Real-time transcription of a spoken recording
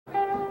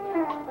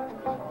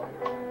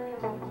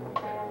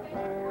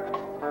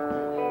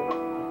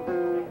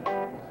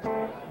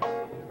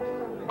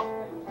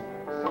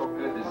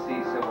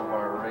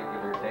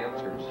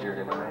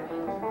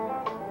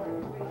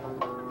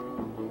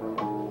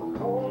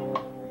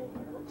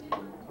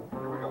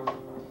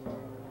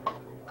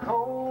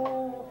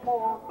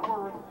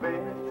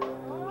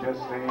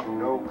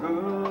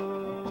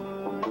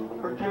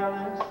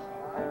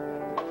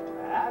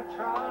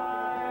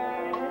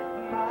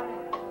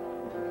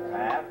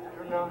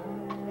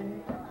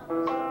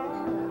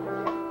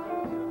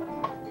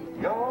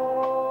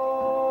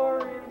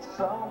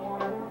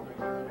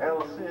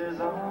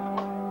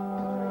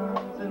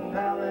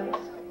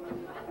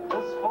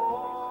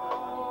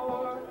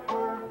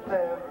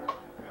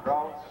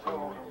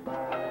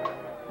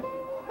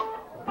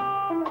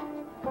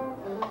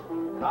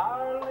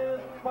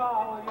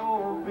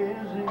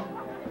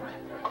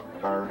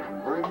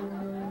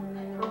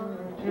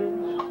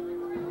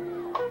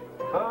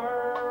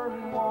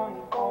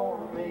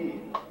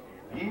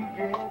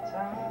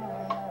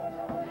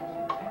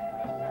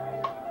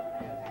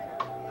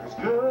'Cause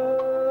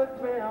good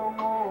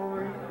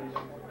memories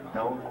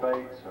don't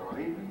fade so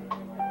easy.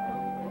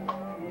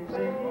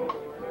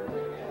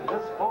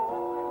 This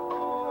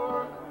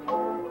fork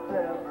will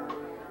ever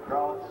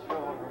cross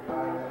your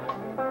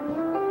mind.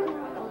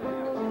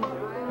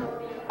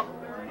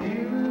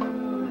 You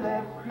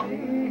left me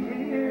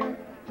here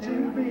to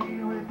be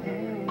with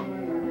you,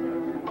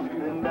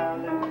 and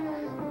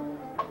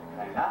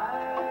I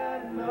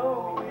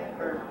know it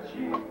hurts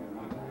you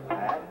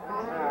at the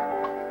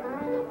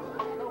time,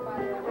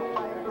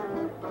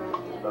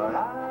 but I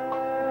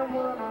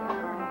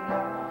wonder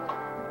now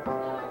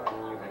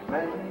if it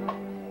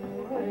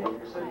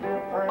makes a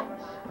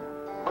difference.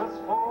 This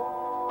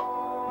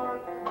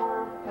fork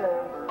will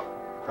ever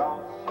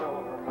cross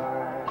your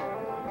mind.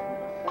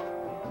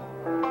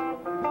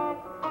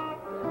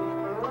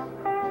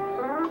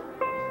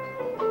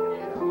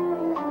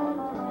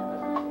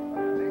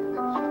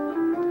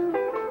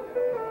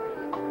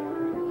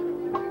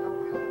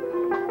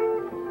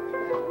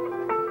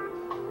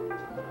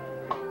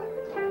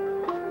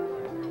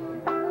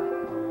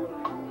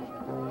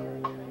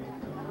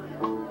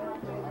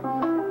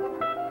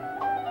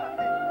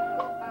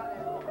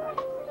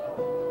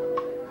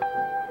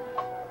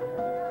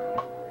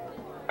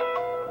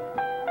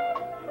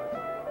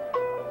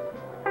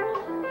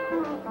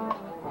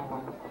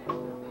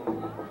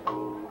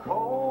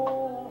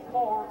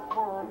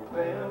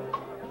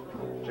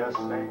 Just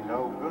ain't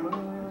no good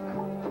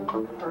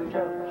for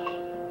jealous.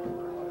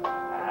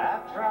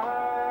 I've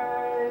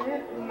tried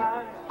it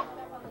night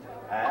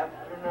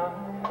after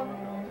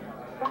night.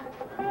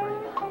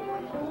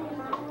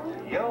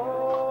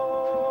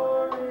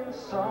 You're in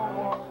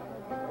someone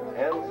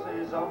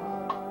else's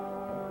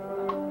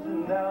arms,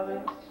 and now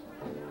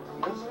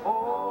this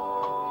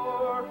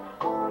fork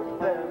will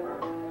never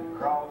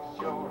cross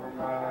your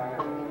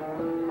mind.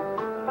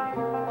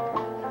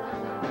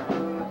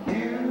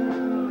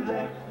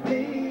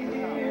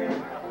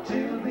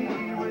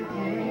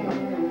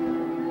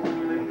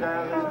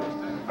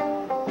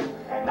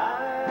 And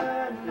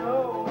I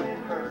know it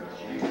hurts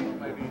you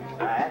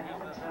at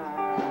the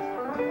time,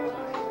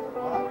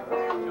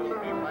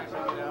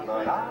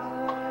 but I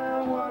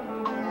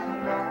wonder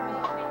now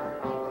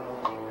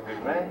if it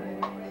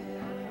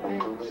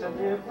makes a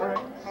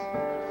difference.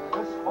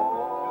 This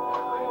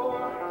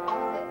fork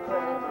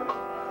will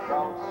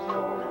cross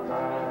your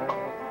mind.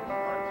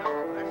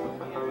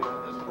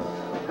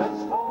 This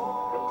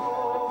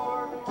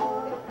fork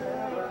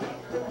forever.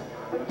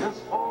 This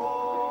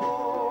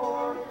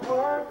fork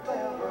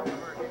forever.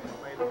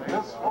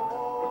 This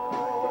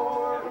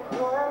fork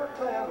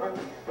forever.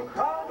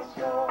 Cross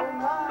your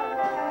mind.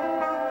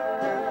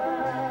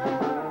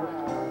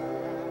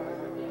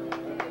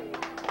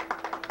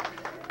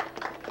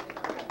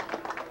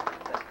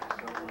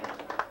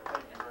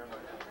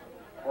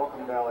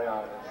 Welcome to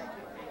Alianas.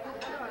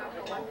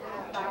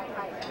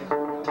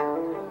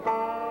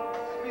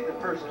 Be the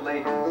first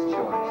lady's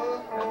choice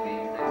of the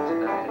evening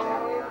tonight at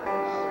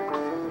Alianas.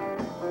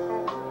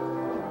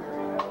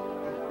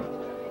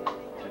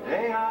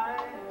 Today I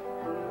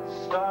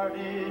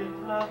started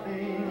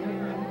loving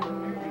you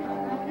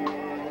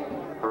again.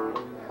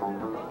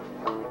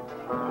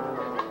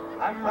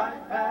 I'm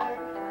right back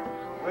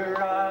where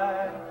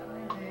I've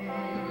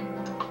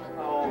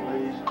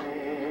always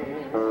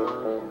been.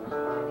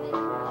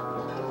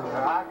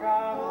 I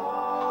got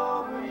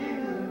over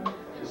you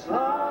just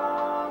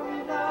long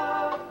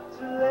enough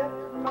to let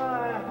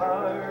my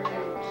heart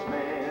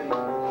expand.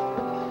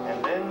 And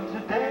then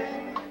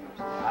today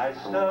I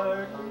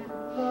started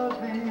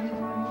loving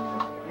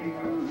you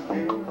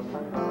again.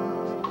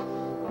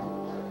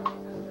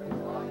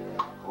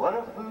 What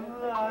a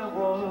fool I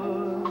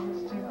was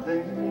to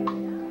think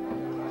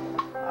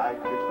I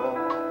could buy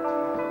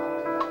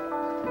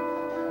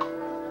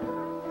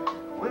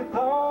with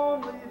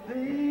only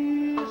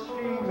these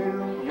few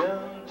million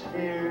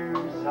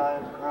tears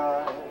I've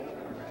cried.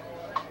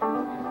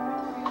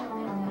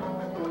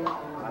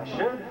 I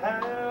should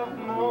have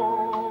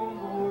known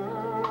the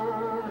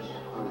worst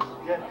was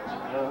yet to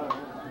come,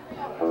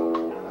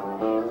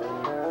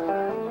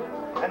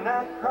 and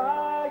that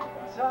crying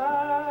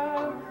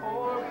time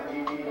for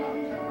me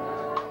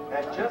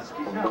had just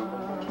begun.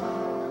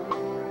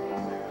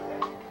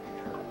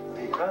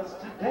 Because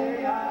today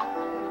I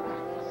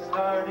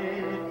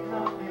started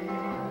loving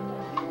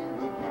you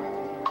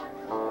again,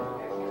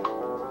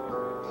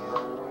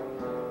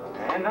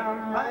 and I'm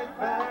right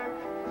back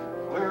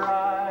where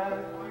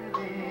I've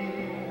really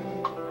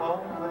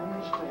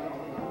always been.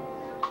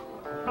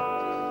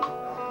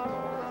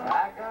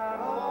 I got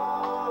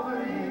over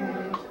you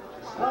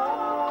just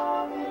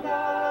long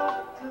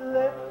enough to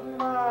let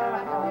my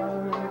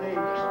heart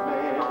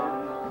expand.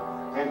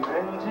 And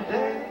then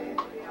today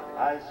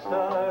I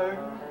started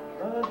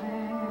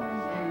loving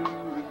you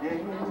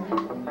again.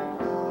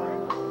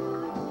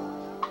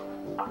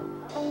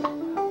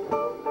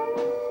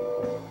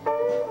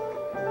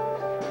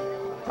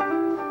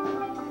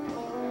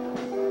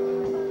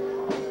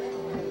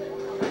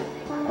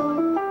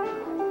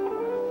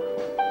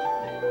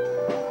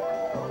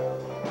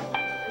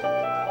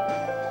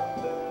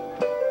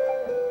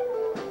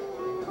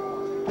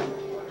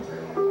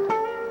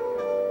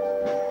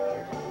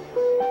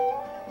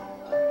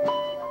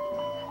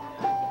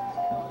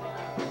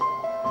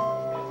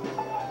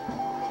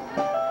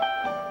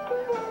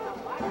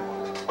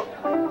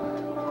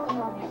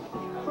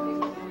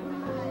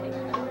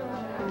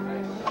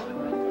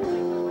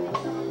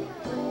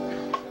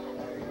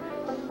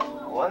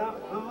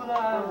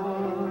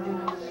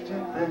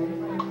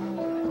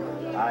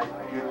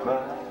 night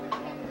goodbye.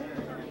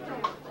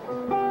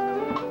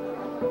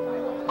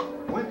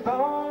 With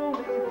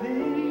only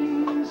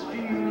these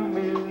few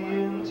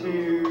million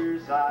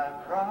tears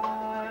I've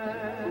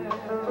cried,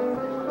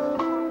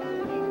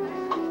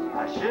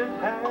 I should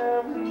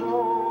have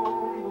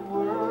known the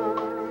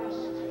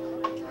worst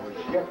was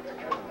yet to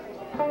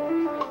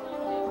come,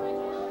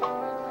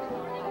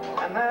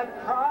 and that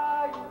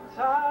crying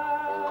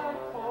time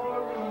for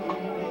me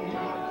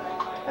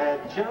had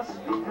just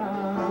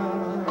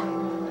begun.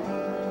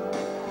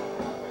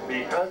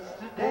 Because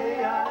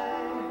today I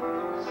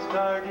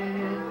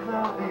started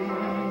loving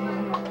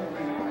you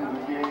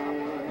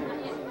again,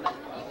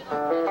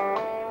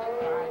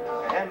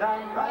 and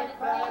I'm right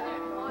back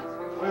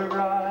where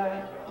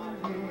I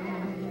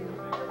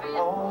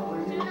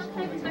always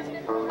been.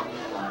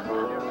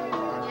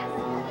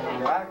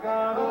 I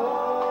got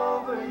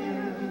over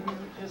you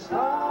just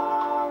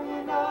long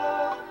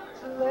enough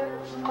to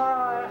let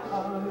my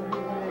heart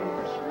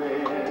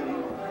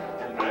expand,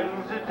 and then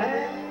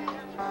today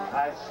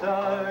I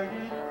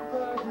started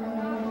loving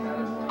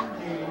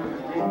you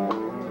again.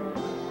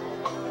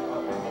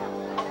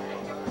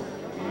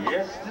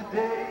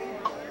 Yesterday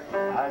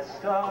I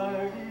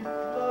started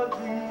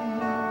loving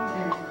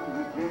you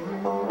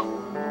again.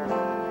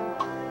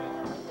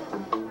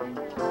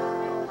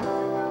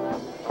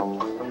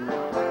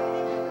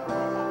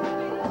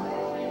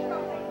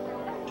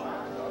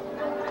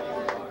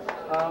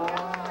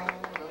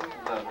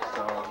 Love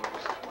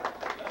songs.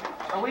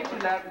 Are we too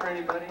loud for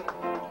anybody?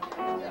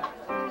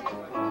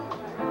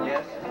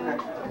 Yes?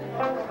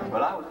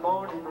 Well, I was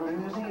born in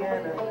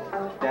Louisiana,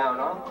 down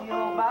on the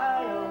old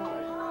bayou.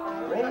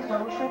 Raised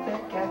on shrimp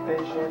and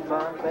catfish and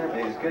my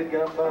family's good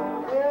gumbo.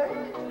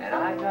 And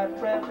I got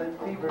prevalent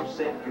fever,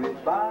 said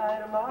goodbye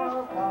to Mama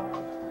and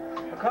Papa.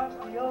 Across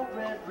the old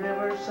Red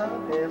River,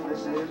 son, and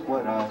this is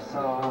what I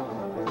saw.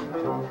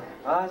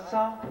 I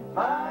saw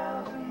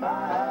miles and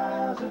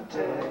miles of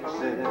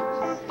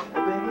Texas,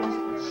 the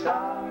biggest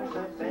stars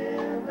up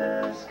in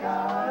the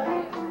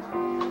sky.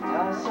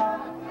 I saw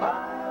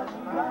miles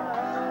and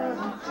miles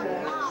of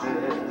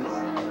Texas,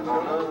 I'm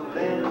gonna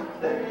live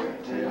there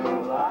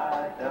till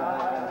I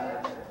die.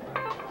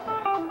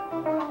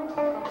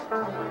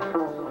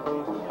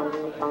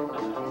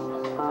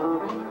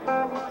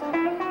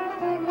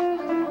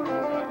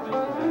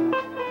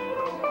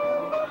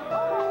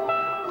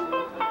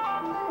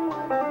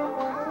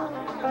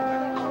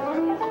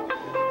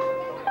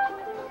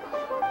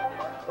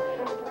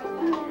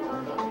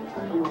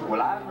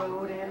 Well, I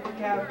rode into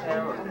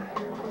Cowtown,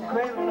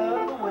 cradle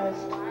of the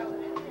West.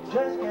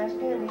 Just ask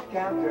any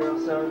cowgirl,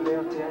 son,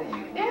 they'll tell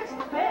you it's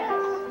the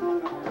best.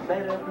 I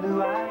met a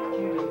blue-eyed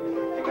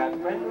cutie and got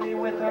friendly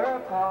with her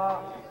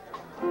pa.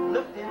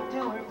 Looked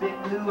into her big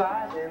blue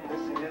eyes and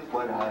this is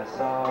what I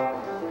saw.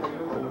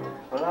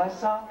 Well, I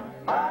saw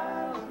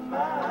miles and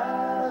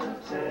miles of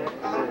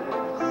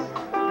Texas,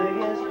 the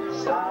biggest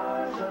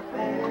stars up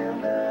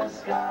in the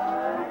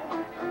sky.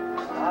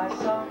 I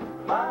saw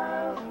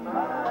miles and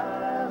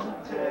miles of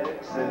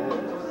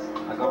Texas,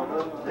 I'm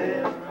gonna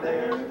live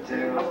there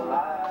till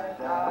I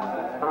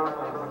die.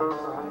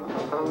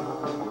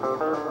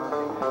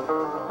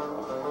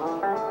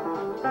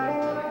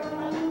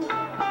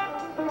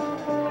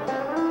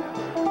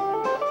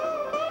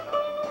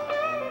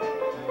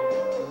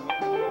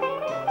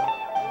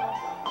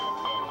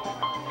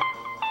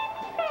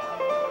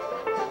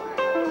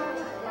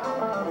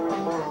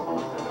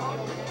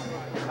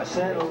 I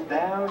settled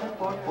down in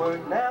Fort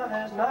Worth, now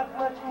there's not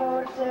much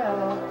more to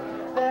tell.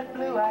 That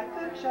blue-eyed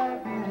Cookshire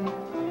beauty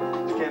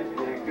has kept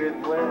me good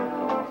and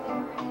well.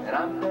 And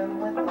I'm done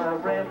with my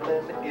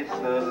rambling, it's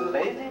the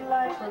lazy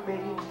life for me.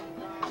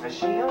 And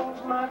she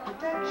owns my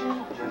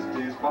protection just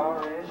as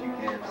far as you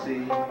can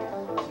see.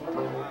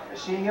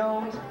 She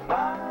owns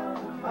miles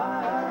and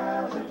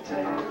miles of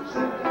Texas,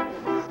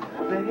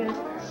 the biggest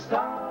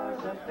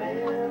stars up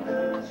in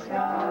the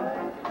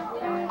sky.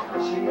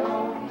 She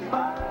owns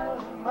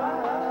miles and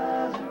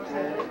miles of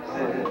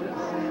Texas,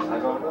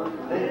 I'm gonna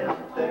live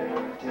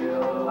there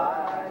till I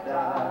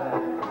die.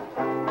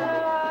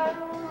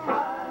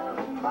 Miles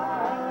and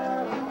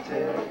miles of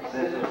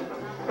Texas,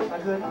 I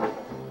couldn't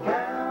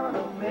count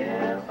them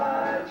if I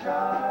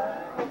tried.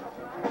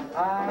 I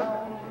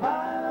own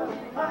miles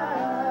and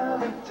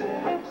miles of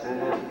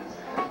Texas,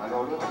 I'm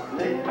gonna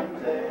live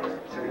there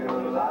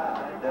till I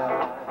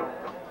die.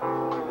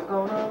 I'm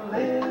gonna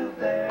live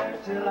there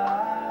till I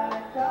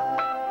die.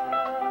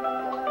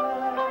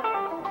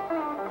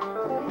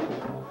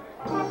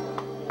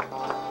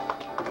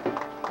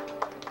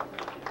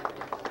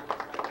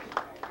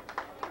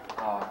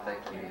 Oh,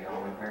 thank you.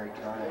 Y'all are very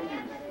kind.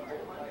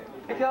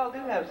 If y'all do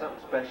have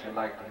something special you'd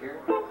like to hear,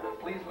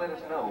 please let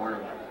us know. We're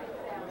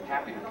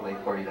happy to play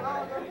for you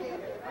tonight.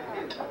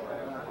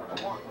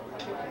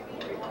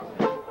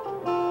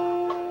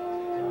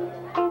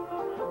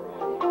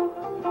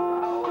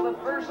 Oh, the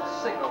first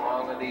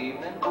sing-along of the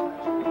evening.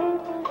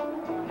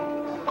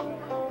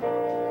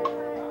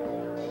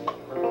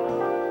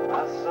 I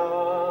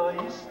saw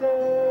you staring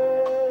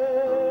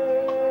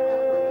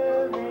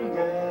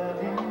at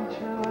each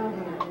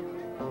other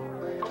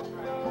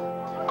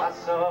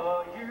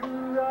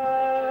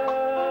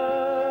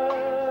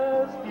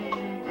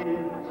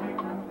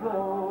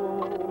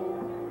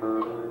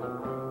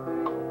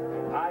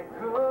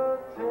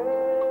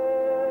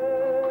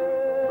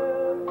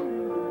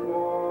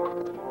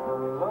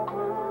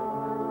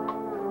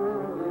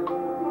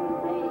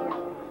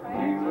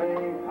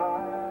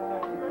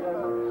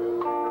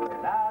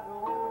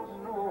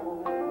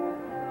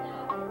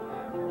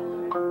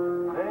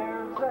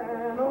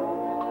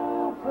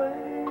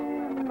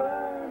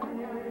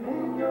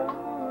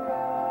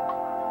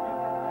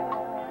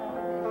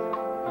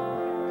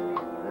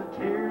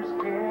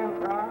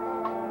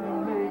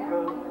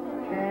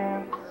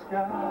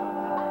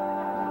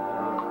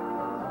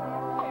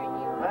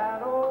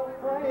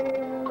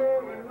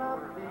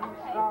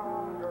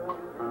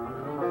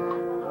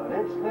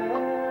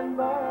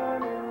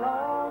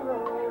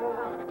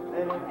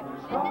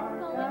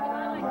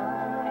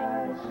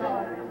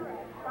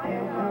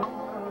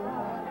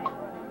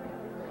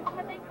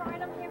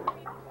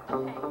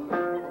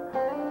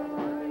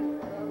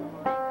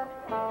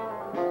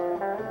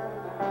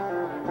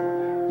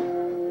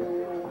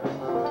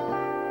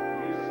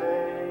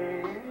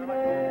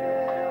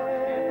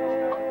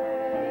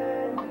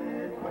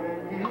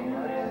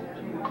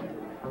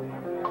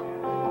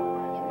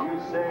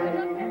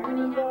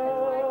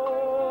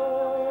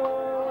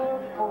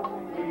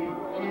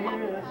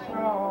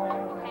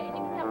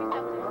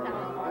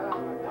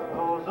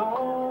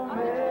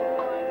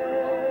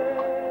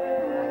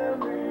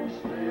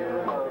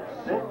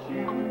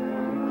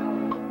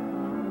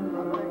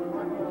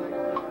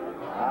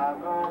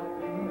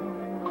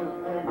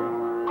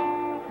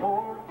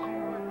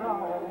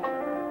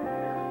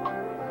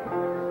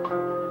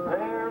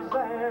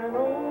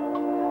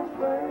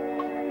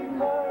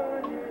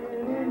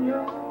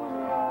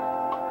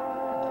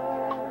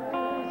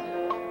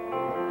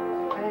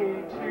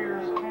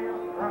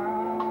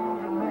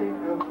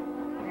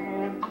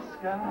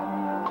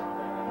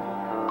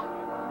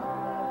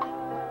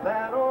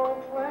That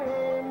old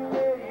flame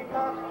may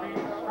not be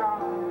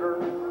stronger,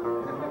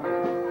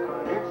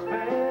 it's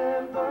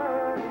been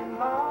burning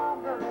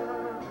longer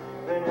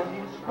than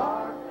any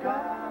spark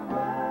I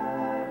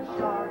might have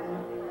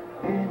started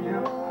in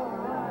your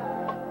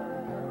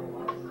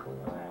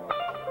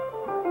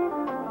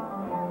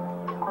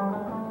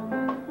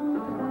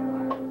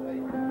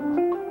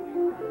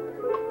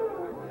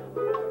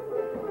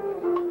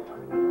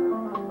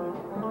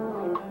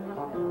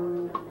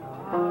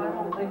I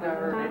don't think I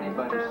heard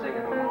anybody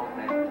singing along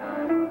that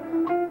time.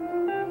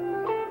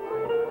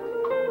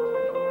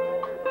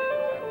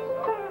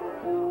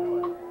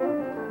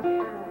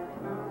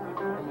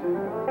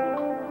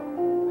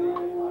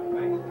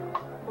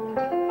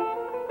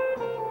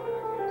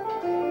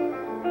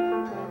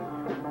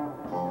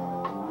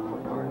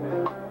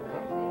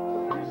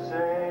 You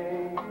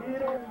say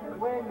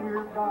when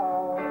you're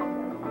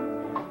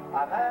gone,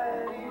 I've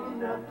had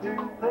enough to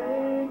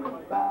think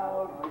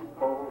about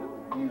before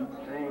you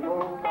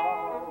single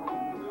call.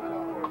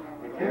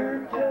 If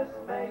you're just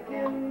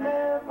making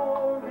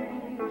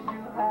memories,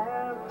 you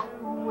have to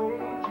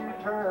wait your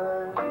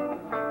turn.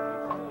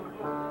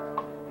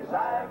 'Cause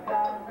I've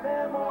got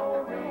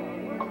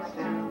memories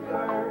to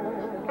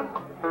burn.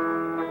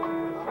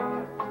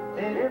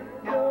 And if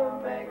you're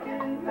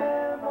making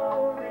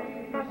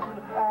memories, you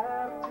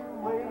have to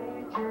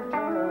wait your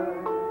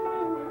turn.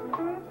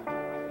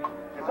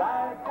 'Cause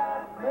I've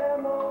got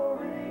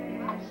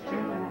memories to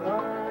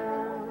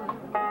burn.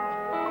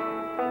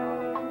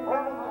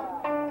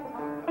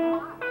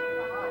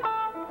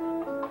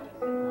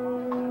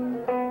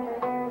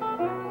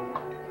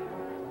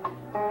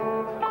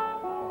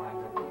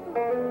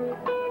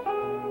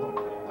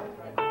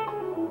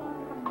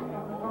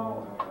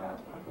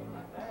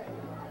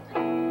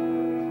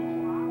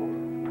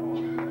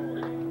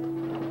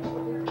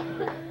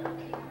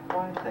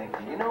 Why, thank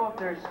you. You know, if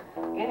there's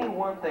any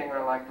one thing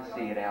I like to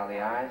see at Alley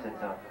Eyes,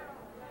 it's a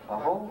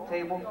whole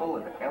table full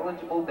of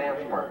eligible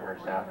dance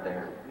partners out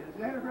there. Is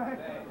that right?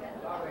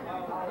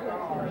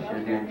 I sure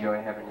do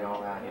enjoy having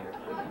y'all out here.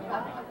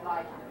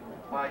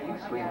 Why, you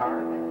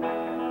sweetheart.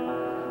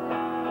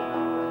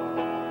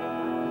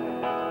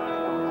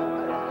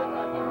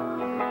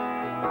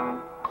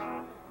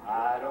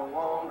 I don't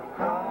want to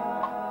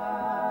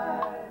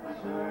cry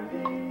this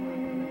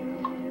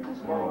early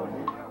this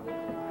morning,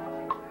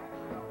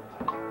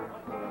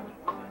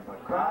 but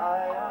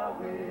cry I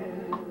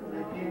will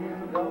if you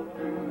go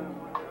through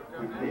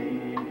with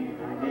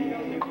leaving me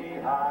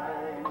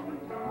behind.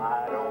 I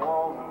don't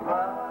want to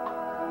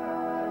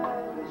cry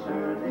this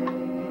early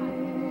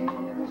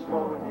this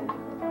morning,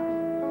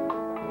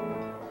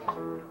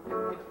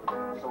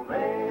 so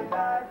lay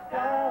back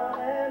down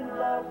and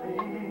love me.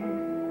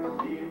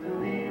 Leave the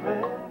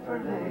leaving for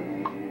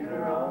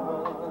later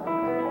on.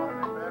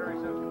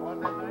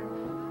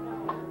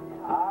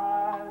 I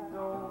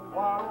don't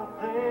want to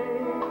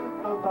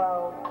think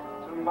about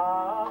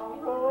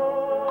tomorrow.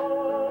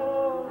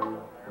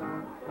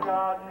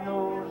 God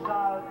knows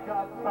I've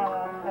got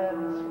my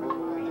hands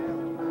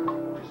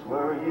full, just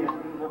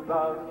worrying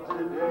about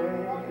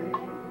today.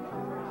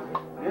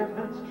 If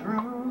it's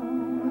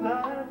true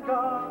that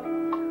God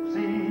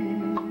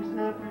sees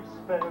every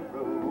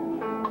sparrow,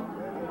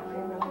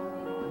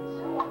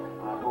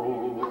 I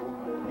hope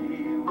that He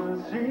will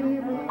see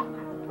me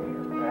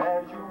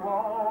as you're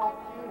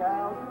walking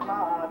out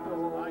my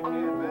door.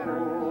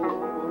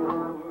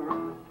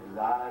 'Cause I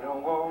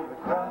don't want to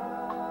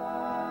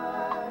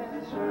cry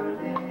this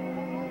early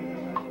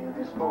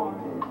this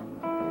morning.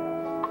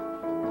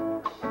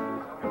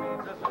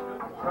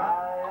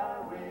 Cry I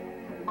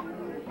will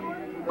if you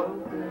go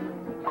through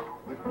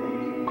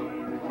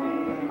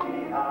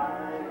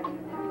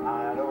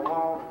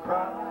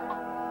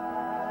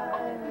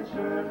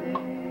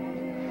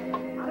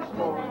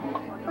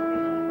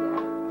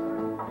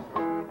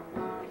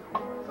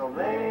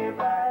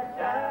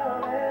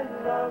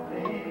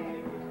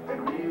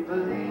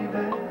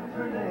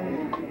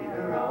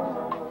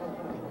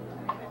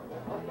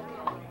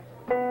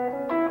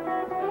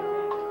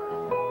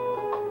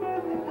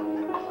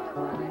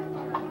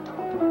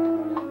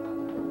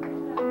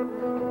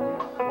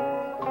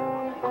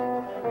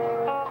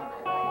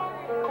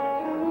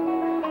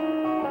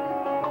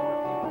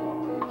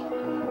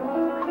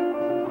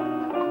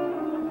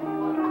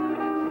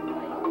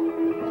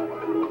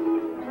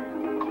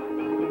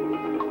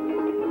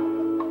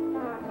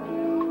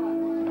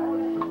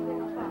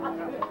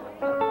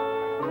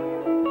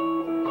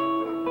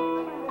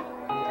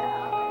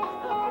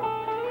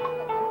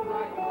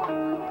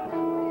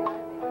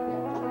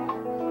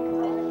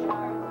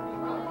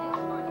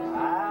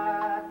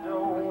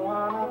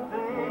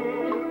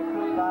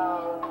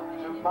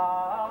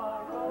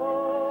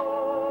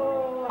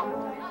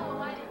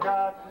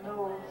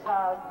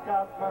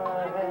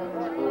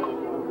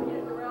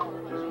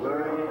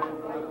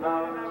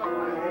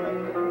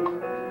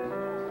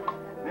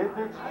If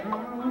it's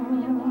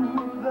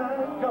true that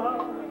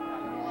God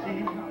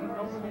sees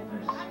the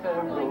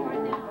sparrow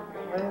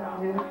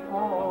when it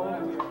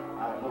falls,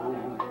 I know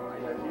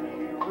that He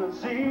will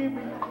see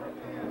me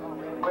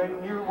when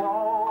you're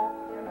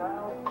walking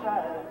out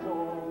that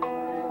door.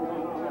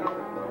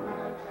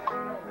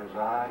 'Cause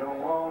I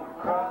don't want to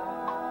cry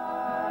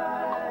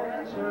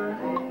as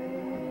early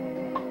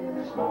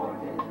this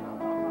morning.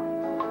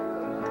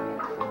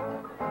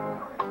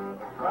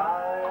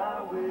 Cry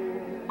I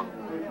will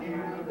if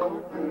you go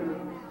through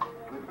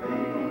with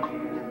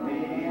leaving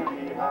me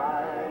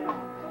behind.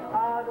 I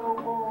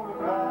don't want to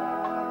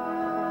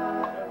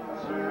cry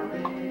as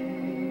early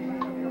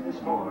this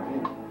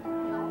morning.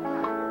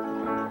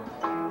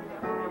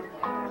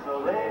 So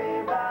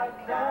lay back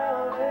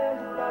down and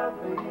love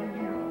me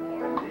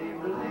and be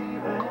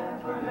believing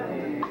for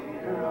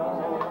later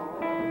on.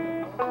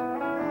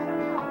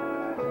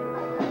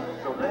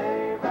 So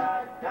lay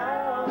back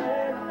down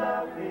and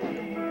love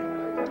me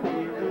and be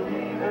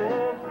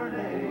believing for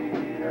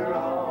later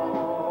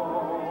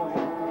on.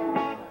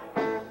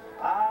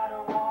 I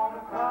don't want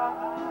to cry.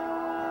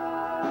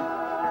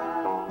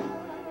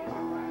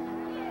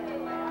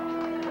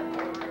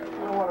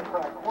 I don't want to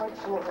cry quite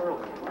so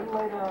early. A little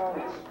later on,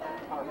 it's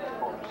hard to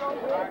force.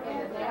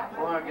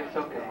 Well, I get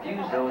so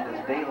confused though with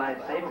this daylight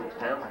savings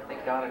time. I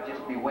think I ought to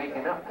just be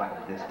waking up by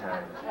this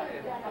time.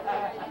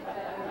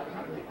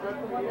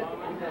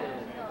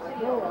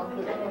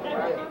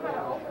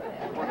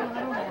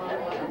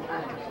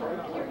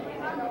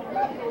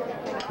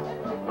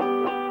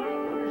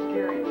 Where's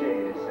Gary J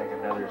to sing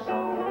another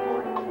song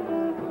for you?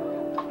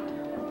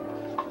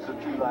 It's a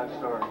true life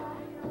story.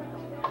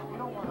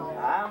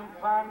 I'm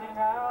finding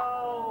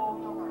out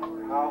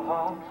how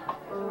hot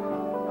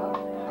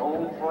an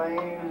old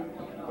flame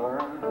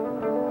burns.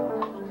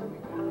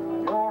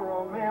 You're a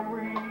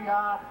memory I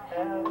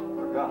have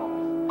forgotten,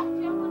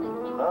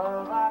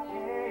 love I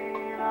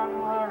can't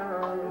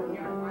unlearn.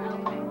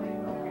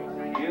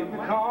 You've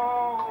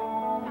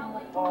become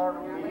a part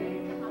of me,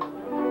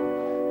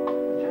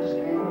 just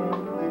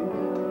can't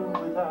live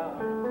without.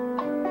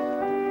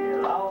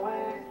 You'll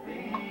always be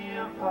a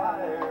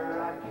fire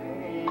I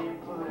can't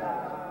put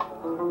out.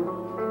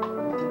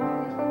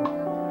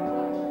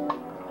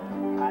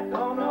 I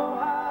don't know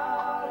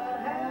how to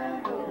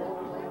handle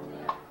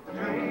the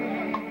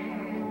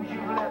dreams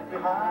you left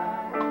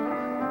behind.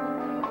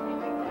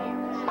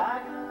 It's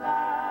like a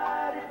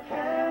lighted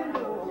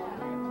candle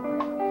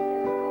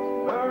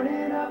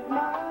burning up my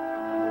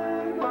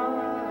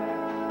mind.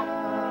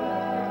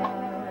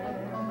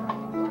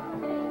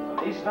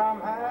 At least I'm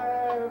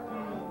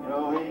happy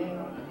knowing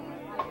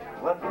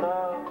what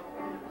love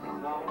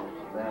is all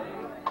about.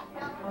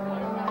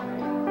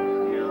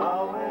 You'll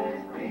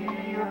always be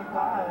a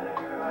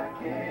fire I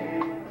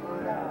can't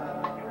put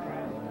out.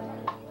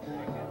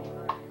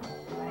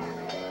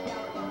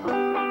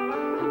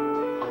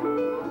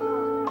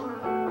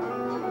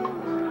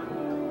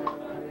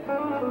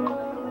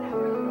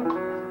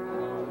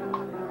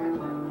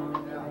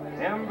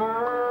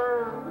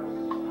 Embers,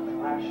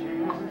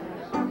 ashes,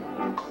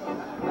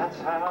 that's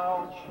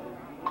how it should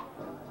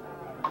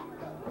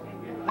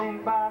be. You'd think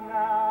by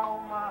now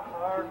my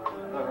heart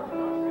would learn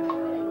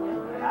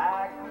that I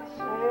could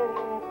set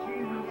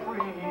you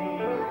free.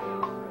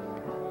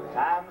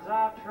 Times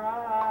I've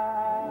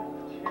tried,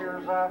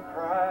 tears I've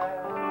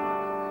cried,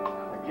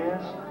 I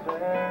guess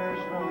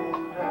there's no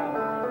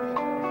doubt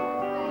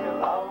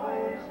you'll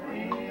always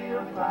be a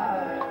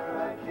fire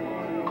I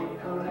can't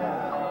put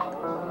out.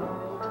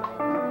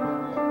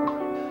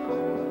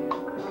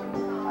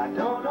 I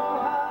don't know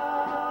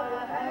how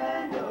to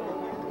handle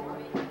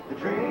the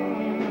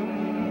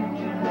dreams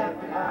you left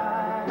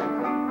behind.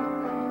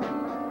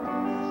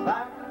 It's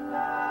like a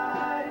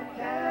lighted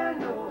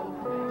candle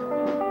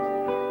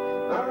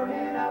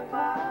burning up my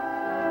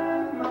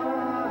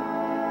mind.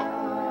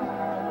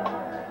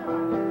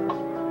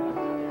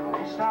 At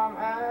least I'm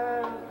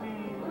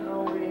happy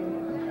knowing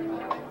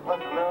what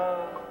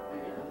love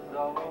is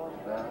all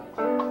about.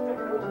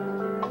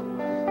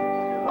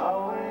 You'll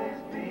always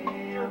be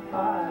a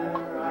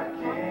fire I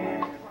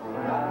can't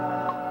put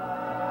out.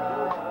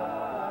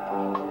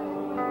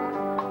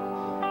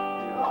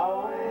 You'll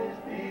always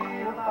be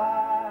a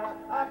fire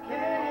I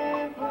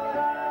can't put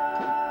out.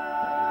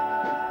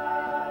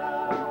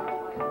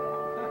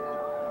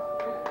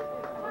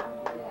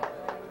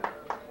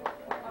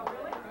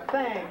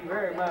 Thank you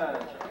very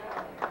much.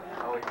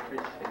 Oh, we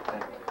appreciate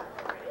that.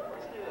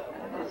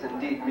 It's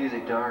indeed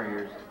music to our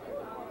ears.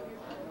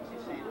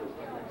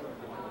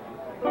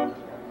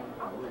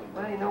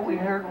 Well, you know, we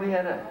heard we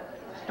had a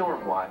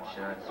storm watch.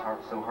 It's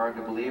so hard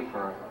to believe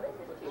for a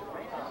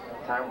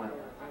time with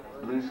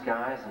blue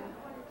skies and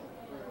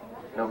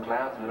no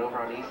clouds, but over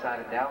on the east side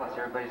of Dallas,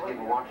 everybody's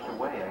getting washed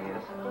away, I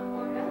guess.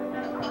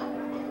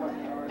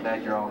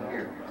 Glad you're all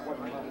here.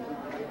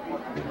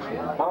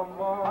 Bum,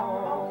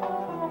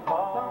 bum,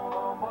 bum,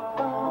 bum,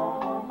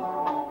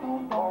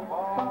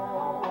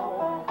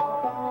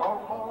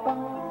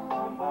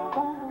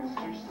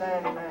 Mr.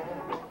 Sandman,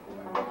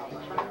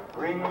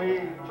 bring me a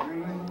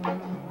dream,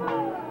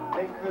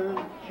 make her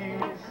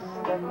kiss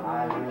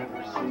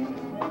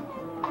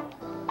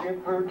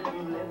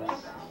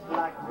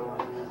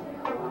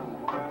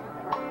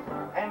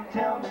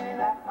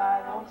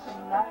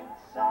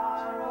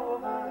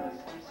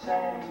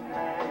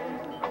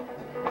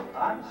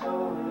I'm so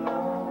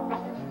alone,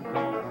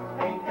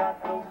 ain't got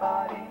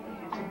nobody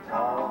to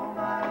call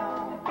my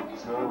own.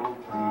 So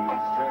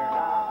please turn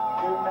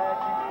on your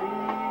magic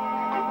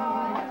beam,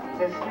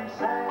 Mr.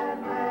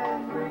 Sandman,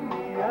 bring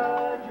me a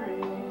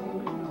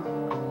dream.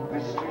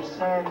 Mr.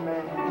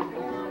 Sandman,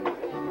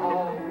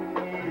 all we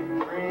need is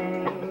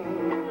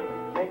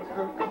dream. Make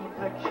her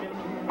complexion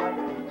like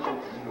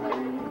peaches and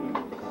cream.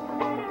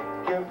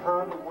 Give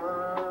her the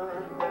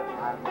word that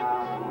I'm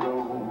not a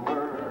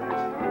rover,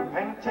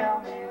 and tell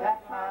me that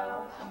my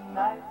lonesome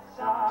nights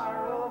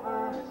are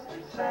over. Mr.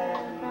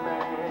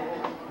 Sandman,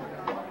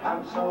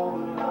 I'm so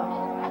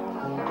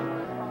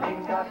alone,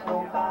 ain't got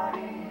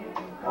nobody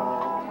to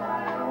call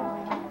my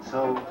own.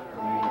 So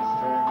please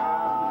turn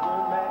on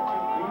your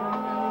magic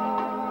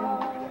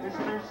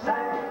beam, Mr.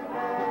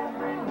 Sandman,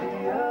 bring me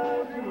a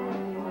dream.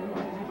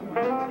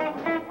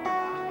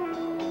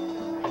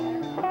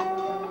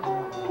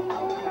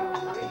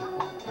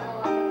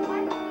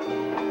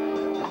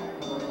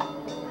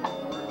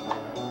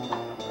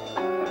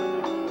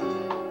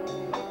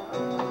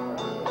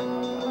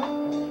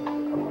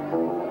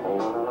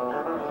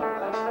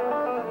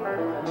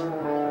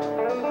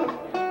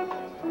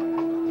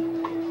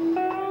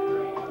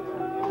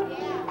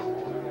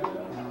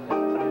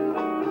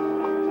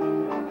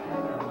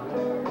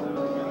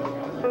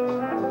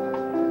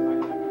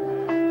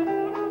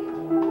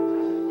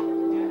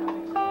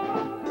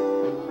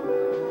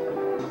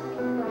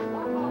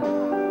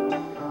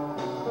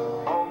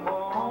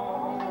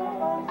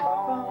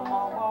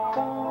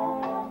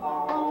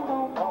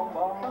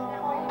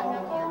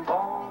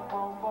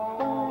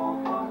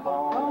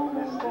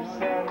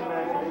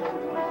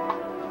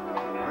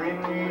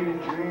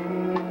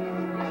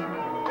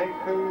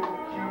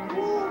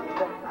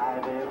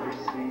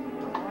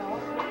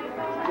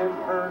 Give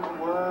her the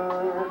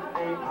word,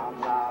 hey, I'm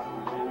not a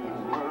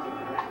mover,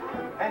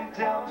 and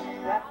tell me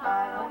that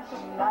my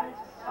lonesome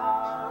nights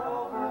are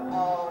over.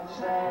 Oh,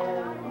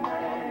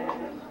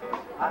 Sandman,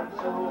 I'm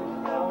so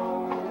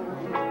alone,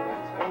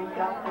 ain't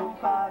got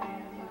nobody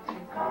to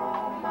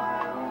call my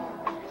own.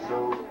 So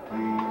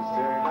please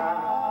turn on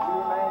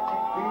your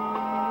magic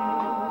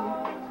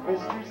beam,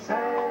 Mr.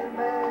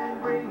 Sandman,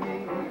 bring me,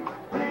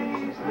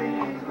 please,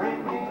 please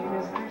bring me,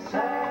 Mr.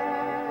 Sandman,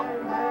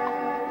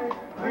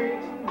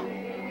 bring me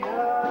a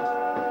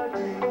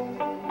dream.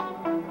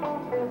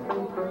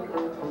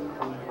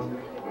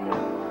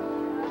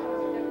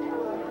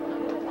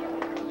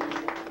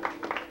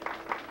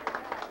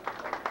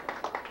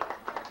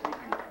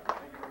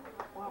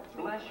 Well,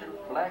 bless your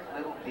black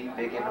little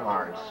pea-biggin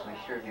hearts. We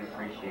sure do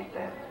appreciate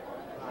that.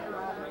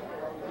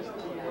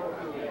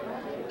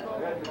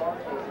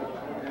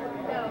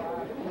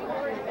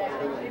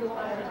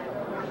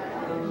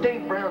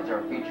 Dave Browne's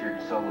our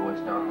featured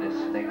soloist on this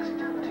next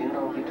tune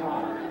on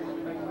guitar.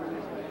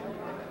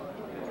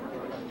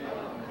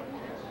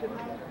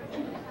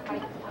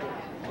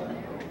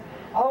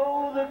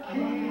 Oh, the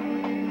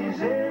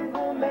keys in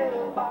the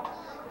mailbox,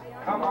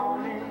 come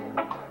on in.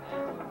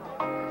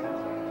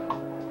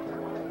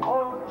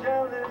 Oh,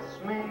 jealous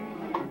me,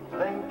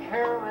 then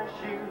careless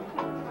you,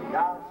 the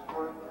odds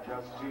were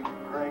just too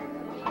great.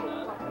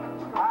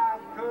 I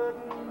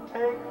couldn't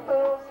take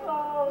those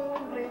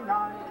lonely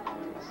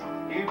nights,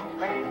 you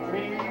made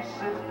me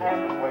sit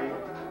and wait.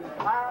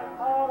 I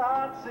thought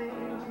I'd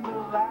seen the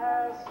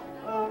last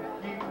of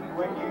you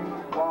when you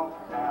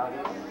walked out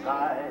of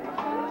sight.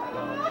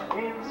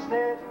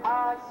 Instead,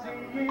 I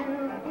see you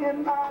in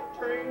my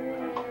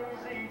dreams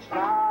each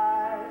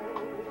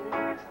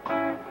night.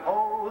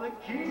 Oh, the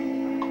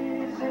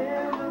keys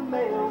in the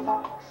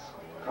mailbox,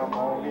 come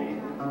on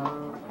in.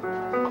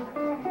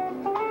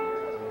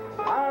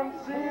 I'm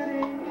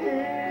sitting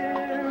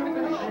here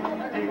wishing,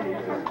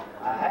 dear,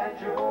 I had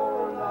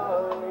your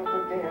love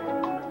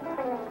again.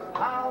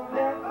 I'll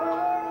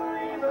never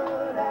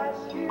even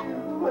ask you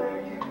where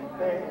you've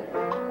been.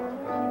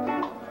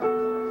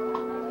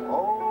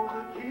 Oh,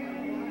 the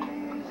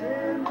keys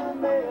in the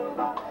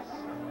mailbox,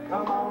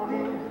 come on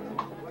in.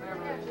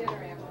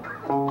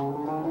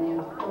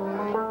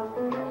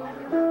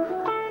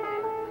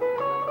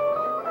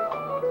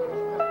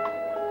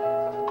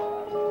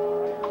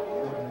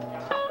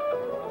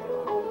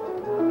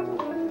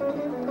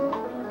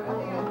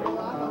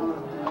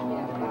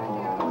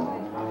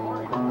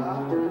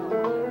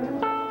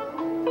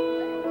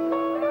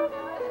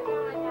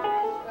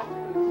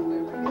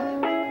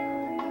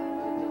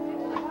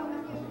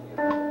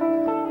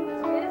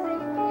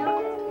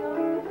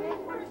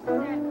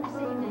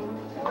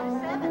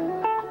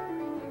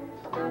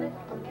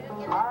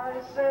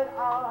 I said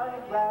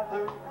I'd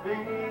rather be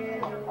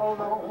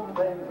alone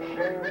than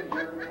share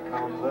your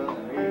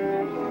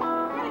company.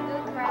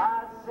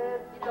 I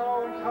said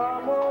don't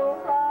come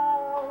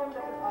around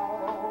at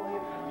all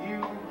if you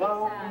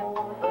love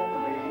more than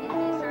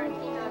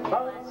me.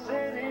 But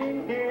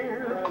sitting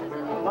here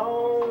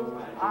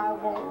alone, I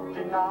won't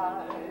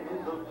deny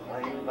the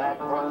flame that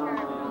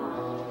burns.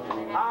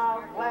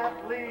 I'll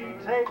gladly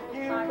take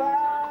you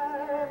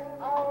back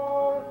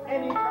on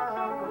any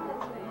terms.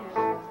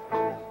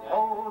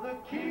 Oh, the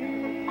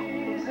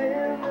keys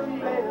in the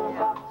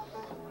mailbox.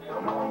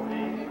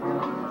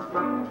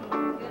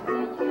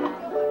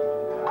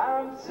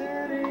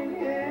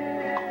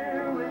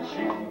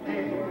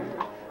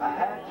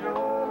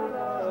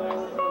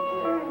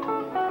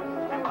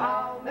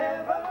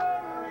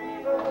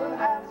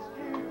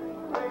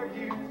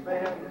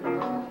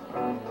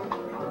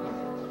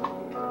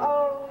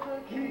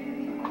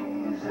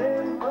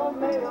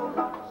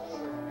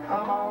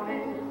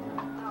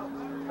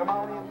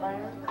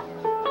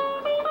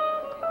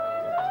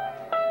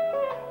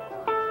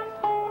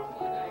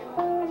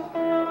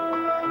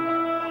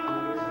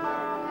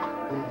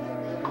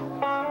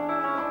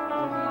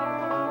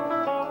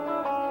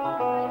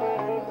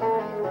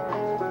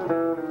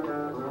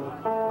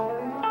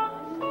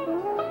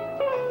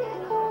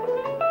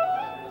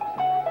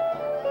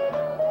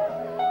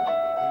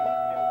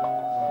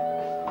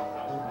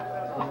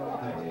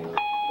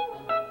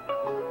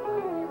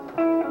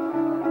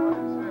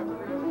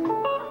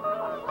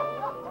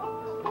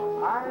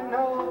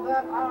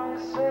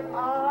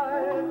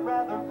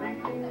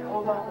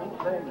 long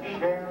they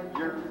shared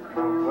your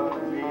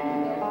company.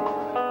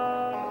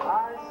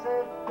 I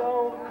said,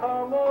 don't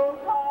come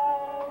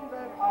along,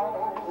 that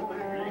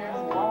always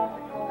want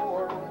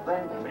more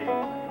than me.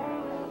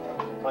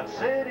 But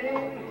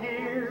sitting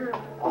here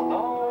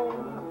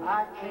alone,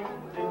 I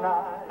can't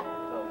deny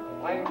the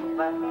flame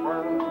that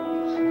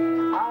burns.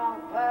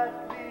 I'll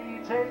gladly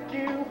take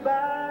you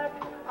back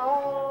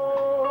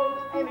on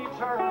any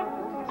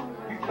terms.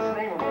 You just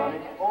name them,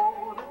 honey.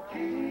 Oh, the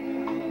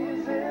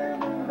keys in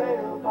the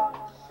mailbox,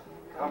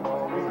 come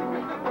on in.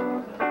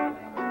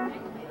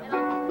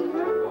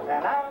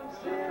 And I'm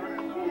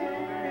sitting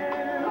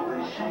here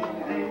wishing,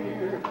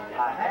 dear,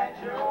 I had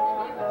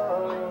your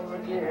love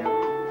again.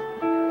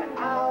 And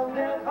I'll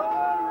never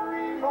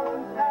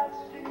even ask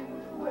you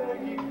where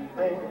you've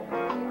been.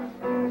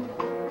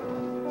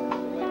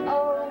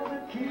 Oh,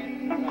 the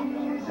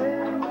keys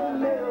in the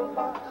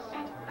mailbox,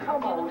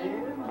 come on in.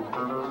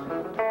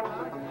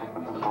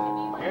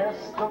 Yes,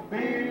 the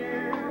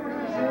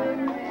beer's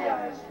in the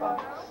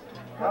icebox,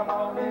 come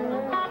on in.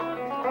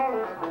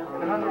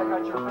 And honey, I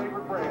got your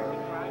favorite brand.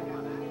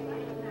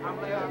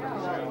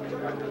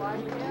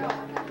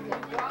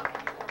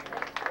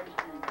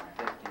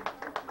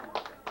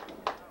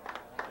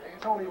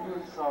 Tony,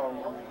 good song.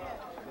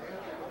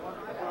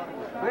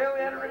 Well, we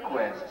had a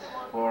request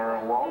for a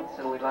waltz,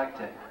 and we'd like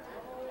to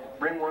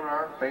bring one of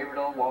our favorite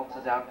old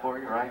waltzes out for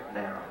you right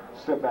now.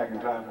 Step back in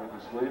time with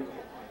us, please.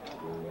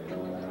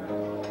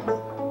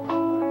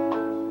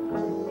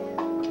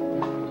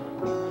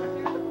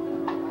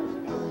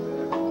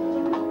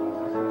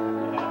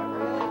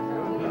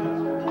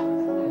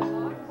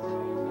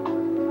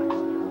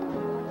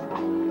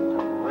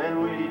 When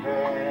we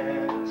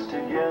dance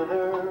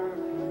together,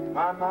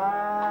 my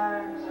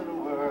mind's in a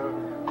whirl.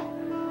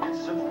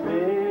 It's a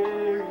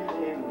fairy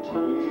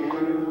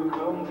tale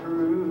come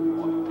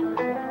true.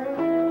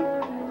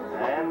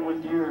 And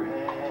with your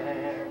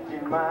hand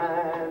in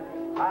mine,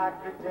 I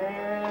could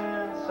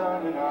dance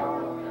on and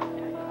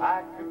on.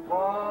 I could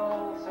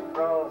waltz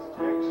across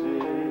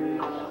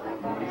Texas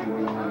with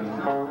you.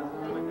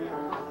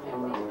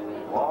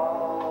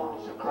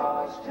 Waltz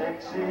across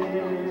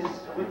Texas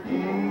with you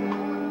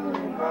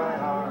in my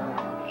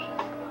arms.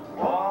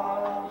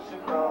 Waltz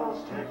across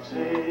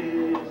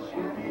Texas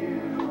with you.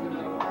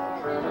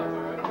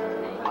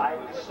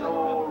 Like a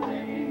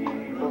story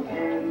of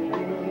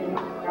ending,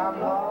 I'm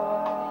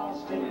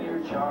lost in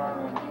your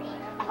charms.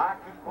 I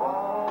could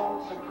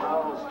waltz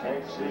across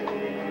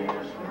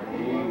Texas with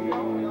you.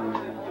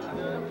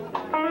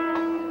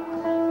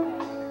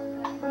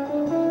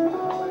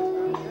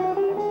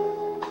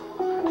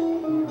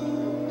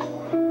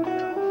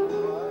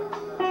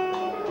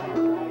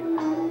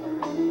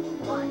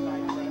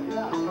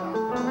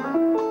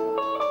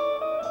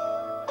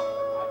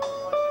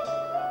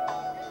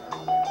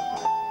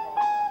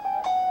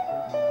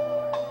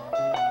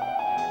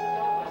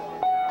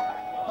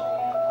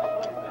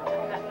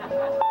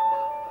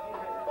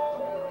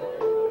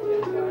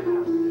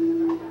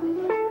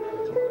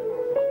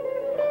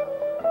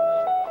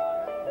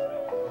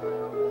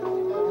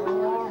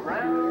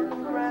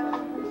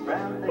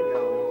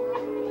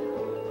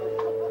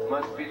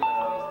 Must be love.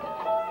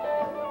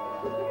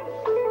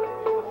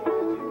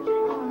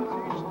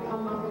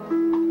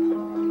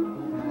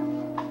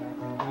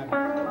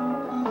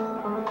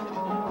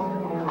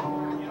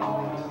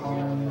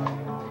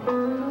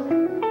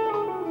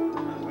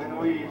 When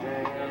we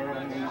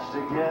dance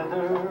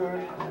together,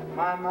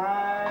 my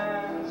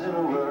mind's in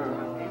a whirl.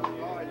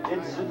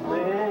 It's a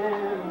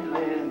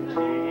fairy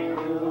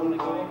tale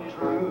come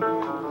true.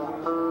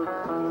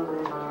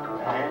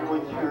 And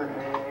with your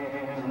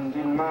hand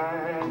in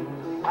mine,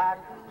 I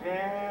could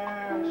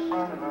dance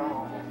on and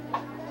on.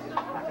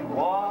 I could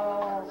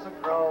waltz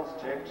across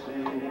Texas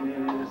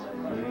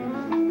with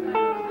you.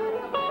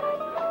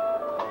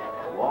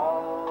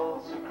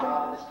 Waltz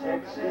across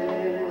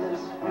Texas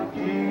with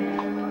you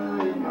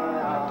in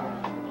my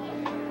arms.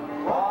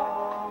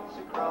 Waltz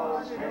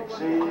across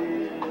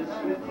Texas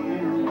with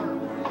you.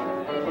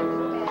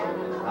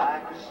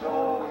 Like a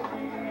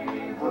story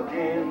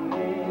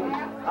beginning,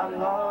 I'm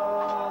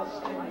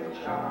lost in your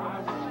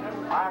charms.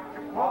 I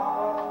could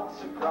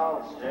waltz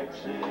across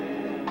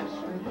Texas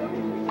with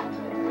you.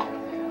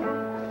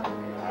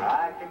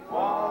 I could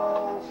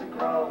waltz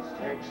across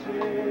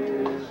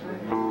Texas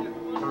with you.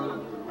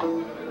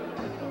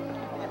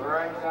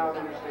 Right now,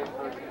 Interstate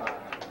 35.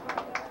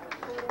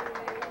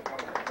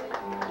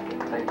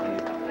 Thank you.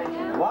 Thank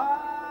you.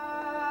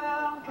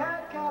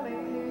 Wildcat County,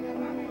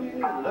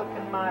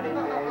 looking mighty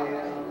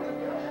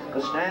dead,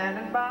 was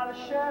standing by the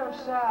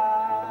sheriff's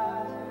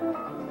side.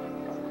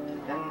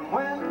 And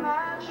when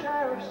that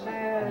sheriff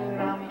said,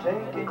 I'm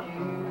taking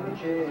you to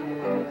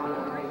jail,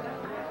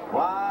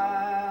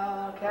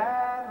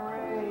 Wildcat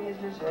raised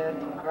his head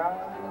and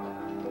cried,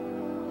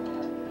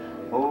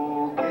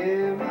 oh,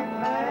 give me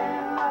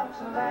land,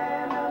 lots of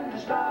land under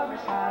starry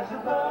skies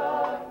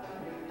above.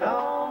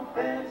 Don't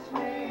fence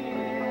me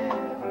in,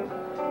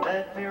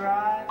 let me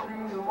ride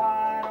through the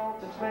wide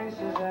open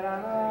spaces that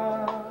I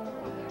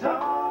love.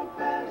 Don't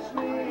fence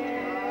me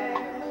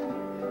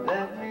in,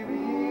 let me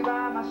be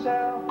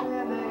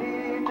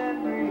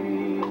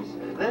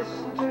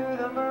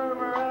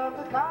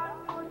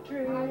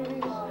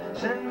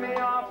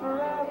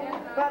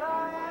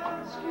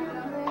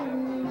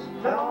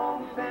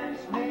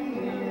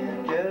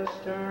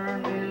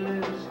turn me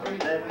loose.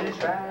 Let me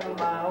straddle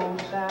my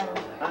old saddle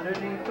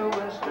underneath the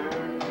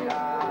western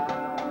sky.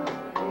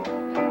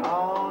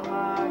 On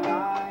my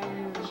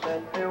cayuse,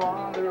 let me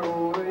wander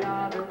over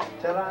yonder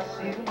till I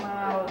see the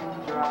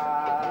mountains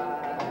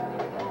rise.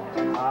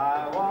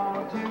 I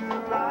want to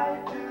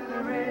ride to the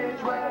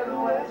ridge where the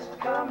west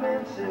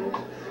commences,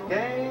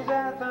 gaze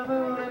at the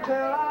moon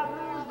until I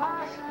lose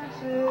my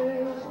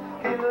senses.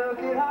 Can't look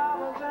at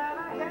hollows and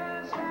I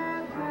can't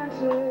stand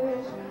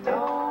fences.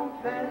 Don't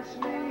fence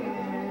me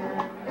in.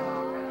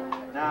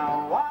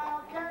 Now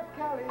Wildcat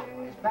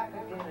Kelly's back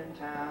again in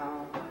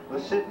town,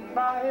 was sitting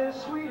by his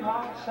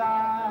sweetheart's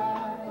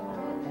side.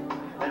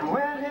 And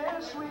when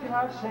his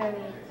sweetheart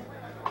said,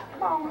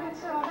 "Come on, let's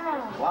settle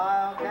down,"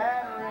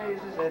 Wildcat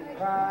raised his head and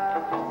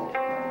cried, "Oh,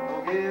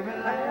 give me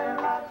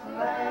land, lots of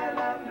land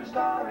under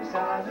starry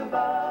skies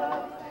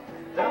above.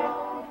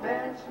 Don't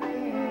fence me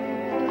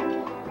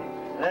in.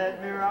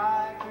 Let me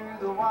ride through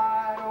the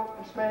wide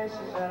open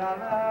spaces that I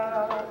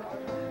love.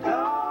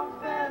 Don't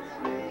fence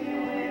me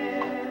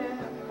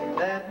in.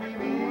 Let me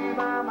be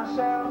by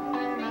myself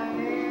in the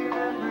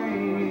evening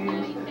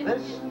breeze.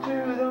 Listen to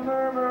the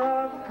murmur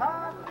of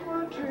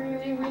cottonwood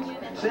trees.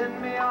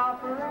 Send me off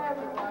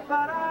forever,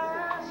 but I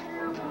ask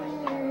you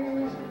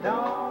please,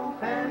 don't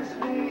fence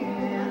me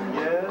in.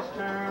 Just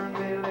turn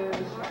me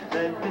loose.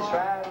 Let me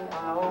straddle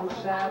my old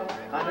saddle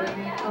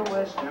underneath the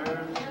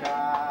western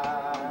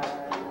sky.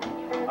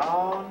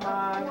 On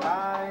my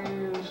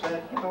cayuse,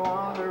 let me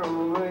wander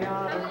over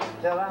yonder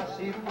till I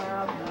see the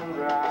mountains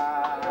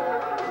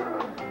rise.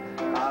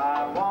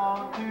 I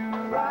want to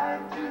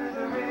ride to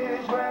the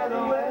ridge where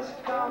the west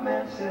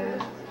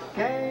commences,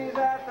 gaze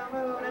at the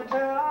moon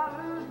until I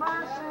lose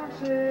my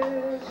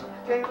senses.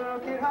 Can't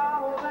look at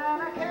hollows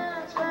and I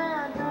can't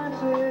stand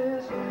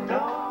fences.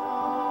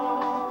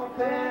 Don't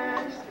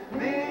fence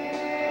me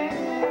in.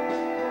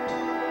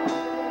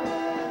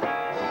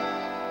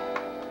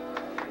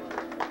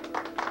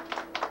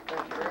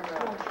 Thank you very much.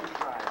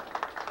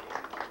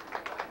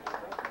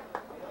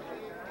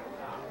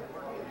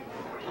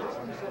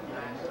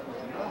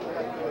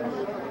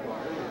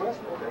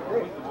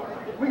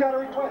 We got a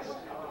request.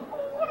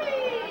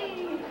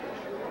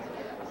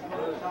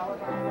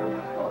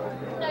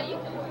 No, you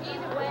can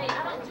either way. I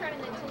don't turn in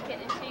the ticket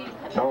until you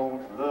come.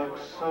 Don't look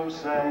so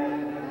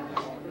sad.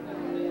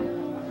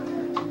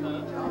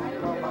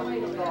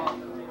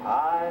 I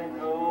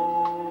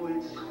know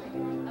it's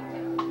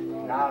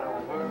not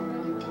over.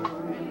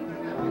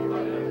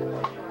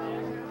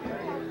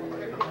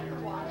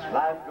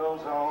 Life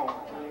goes on.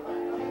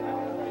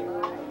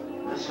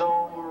 This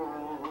old world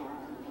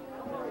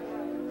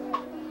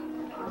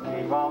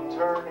keep on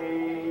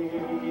turning.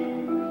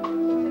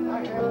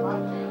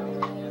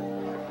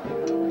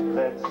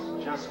 Let's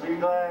just be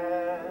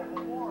glad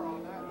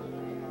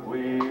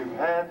we've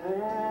had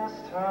this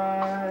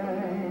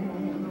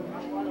time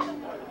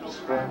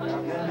spent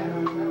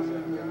together.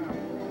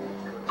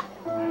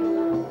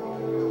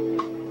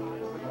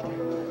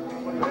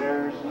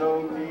 There's no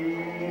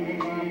need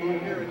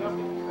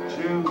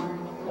to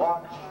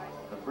watch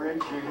the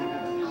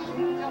bridges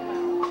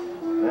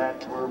that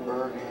were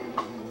burning.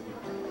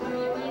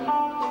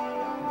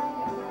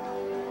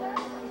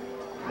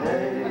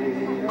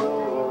 Hey,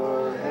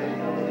 Lord, hey.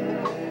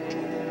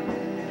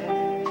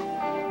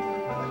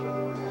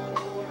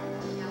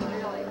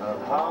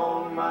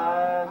 Upon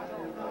my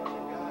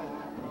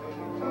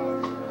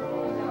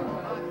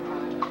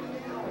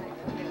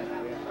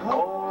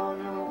hold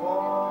your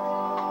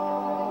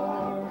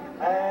warm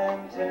and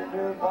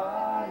tender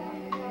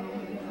body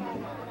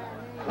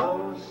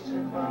close to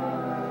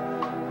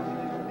mine.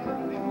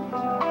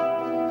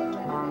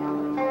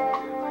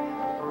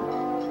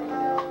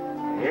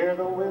 Hear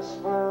the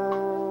whisper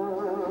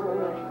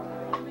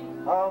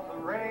of the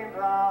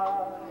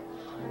raindrops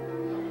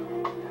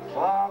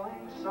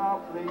falling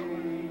softly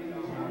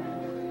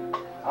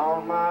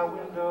on my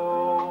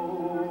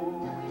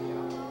window,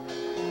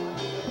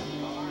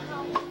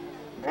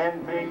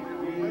 and make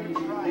me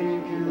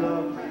believe you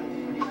love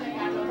me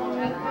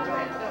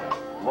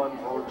one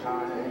more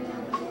time.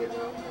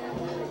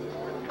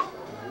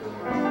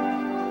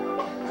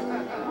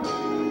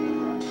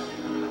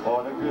 For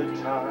the good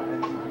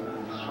times.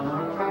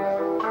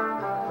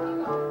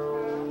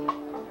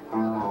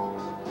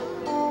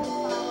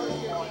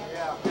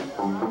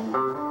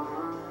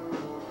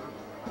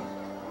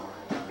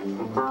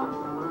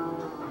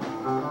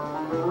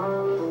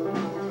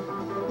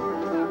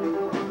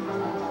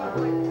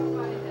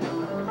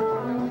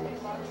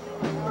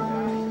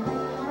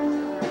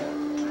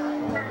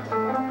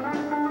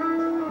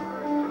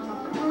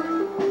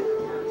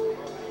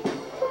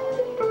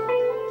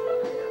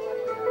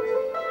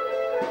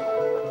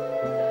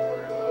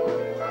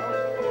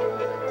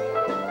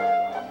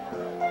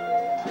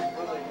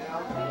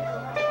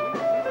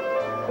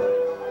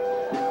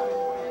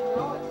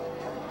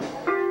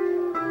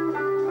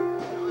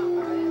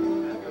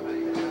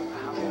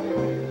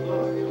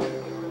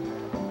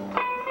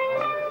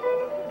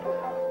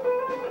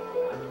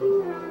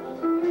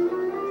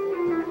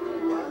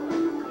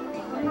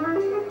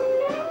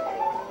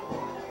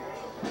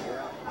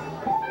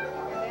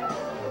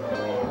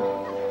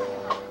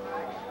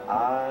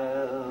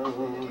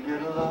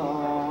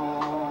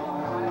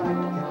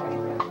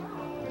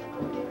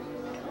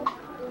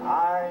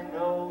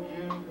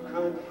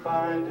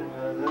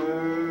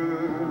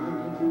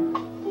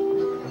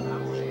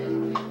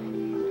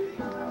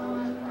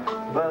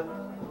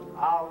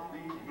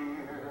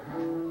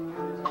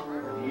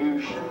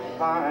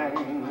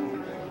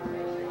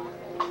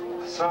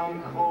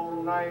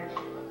 night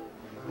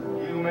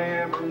you may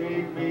ever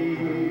need me.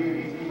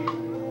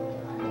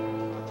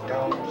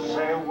 Don't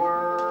say a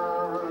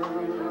word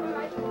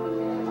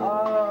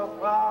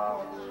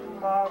about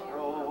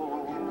tomorrow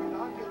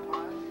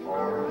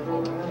or the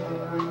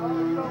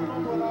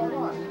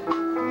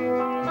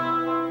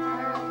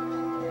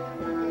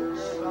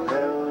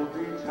there'll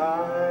be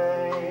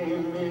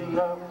time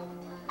enough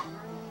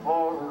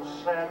for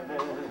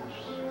sadness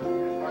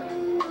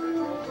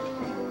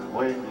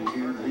when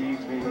you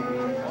leave me.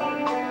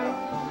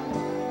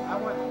 I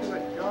want to do a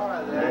jar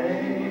of that.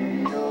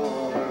 Lay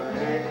your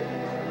head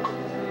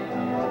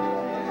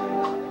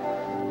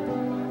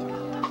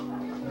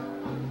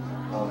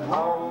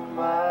upon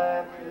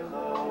my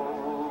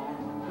pillow.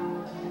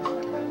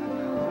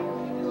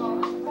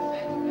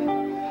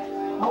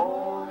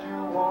 Hold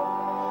your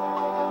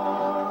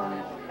warm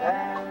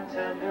and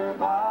tender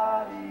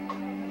body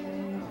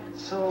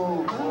so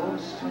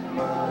close to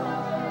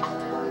mine.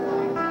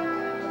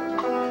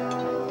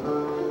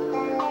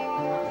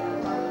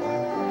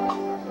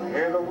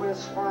 Hear the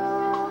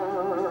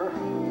whisper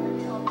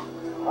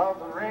of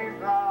the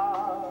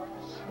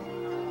raindrops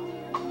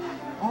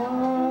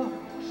falling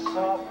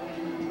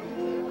softly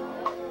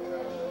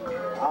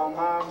on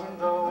my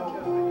window.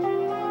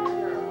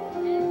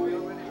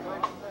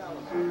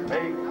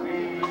 Make me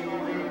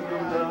believe you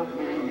love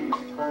me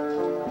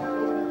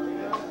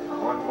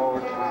one more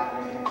time.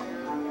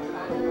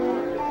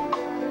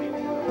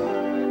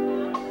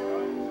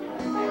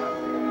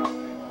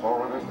 For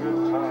the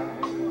good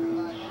times,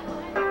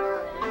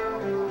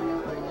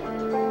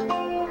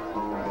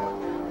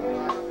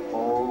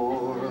 for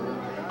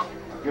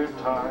good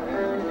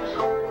times,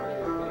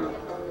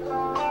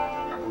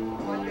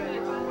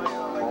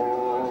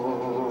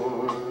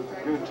 for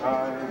good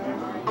times.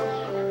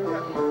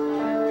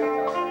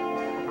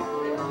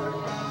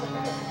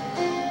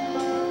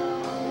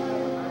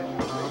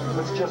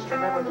 Let's just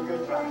remember the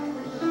good times.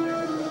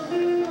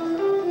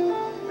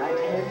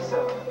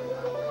 1987.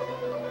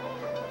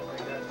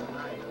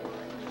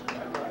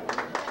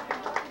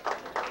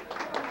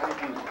 Thank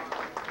you.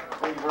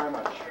 Thank you very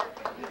much.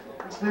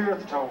 It's the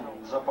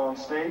Earthtones up on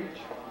stage.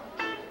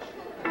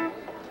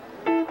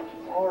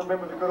 All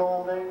remember the good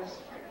old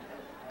days?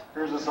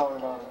 Here's a song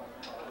about it.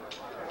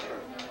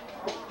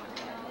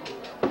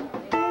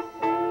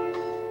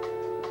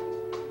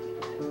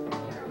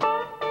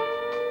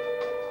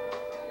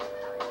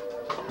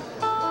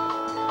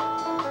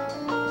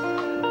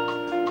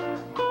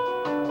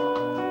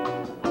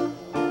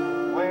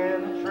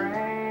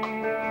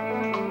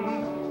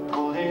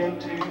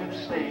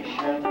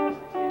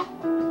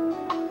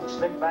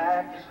 Slick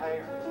back his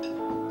hair,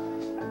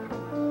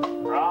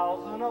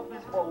 rousing up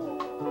his bowl,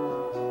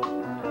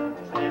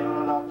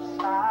 living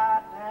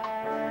upside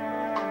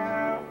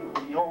down,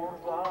 the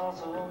orange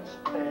blossom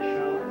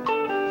special.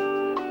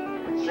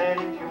 Said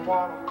if you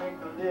want to make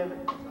a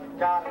living, you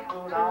gotta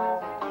put on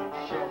a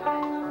show.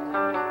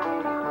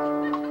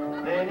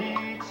 Then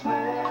he'd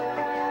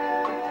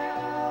smell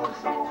the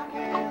smoke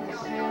and the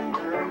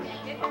cinders,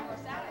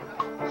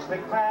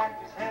 slick back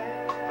his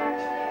hair,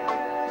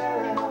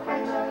 and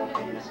open up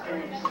his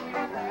case.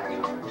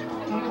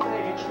 He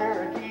played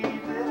Cherokee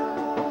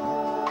Bill,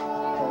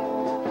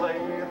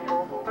 played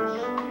for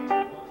whiskey.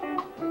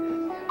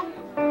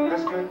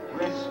 This good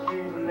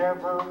whiskey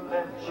never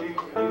let you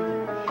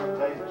lose your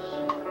place.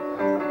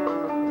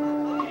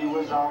 He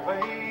was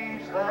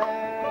always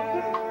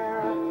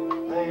there,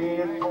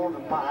 playing for the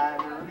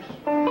miners.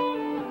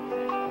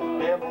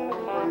 Devil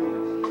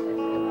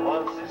Ruth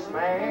was this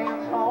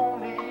man's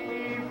only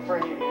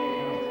friend.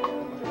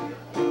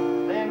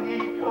 Then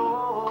he'd go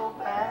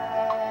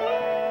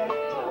back to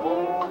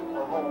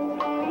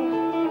Oklahoma,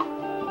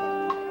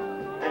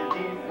 and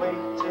he'd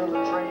wait till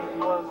the train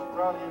was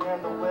running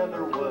and the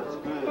weather was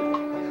good.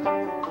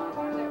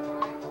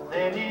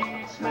 Then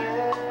he'd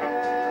smell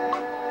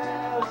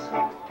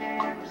smoke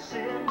and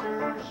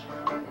cinders,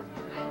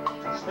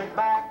 slick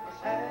back his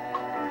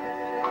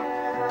hair,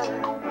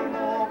 and open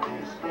up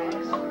his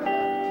case,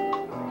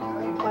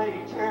 and play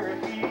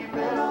Cherokee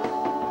Bill,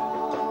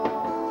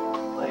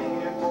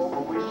 playing for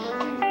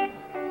whiskey.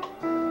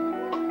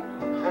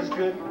 'Cause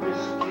good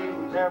whiskey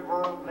never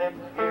let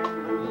him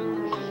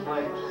lose his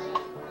place.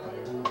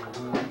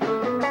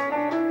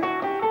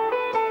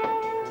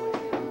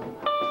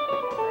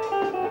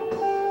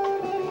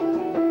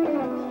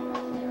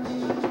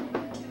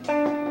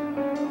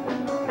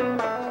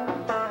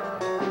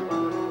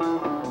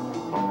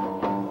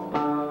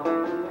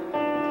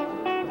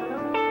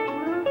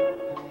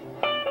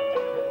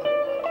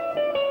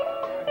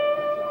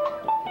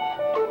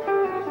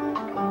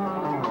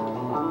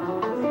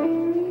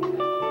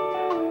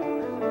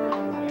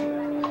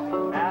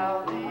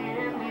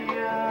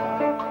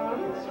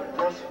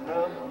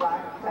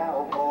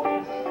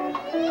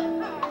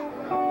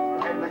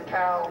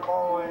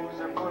 Cowboys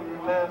are putting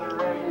leather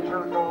and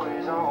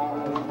turquoise on,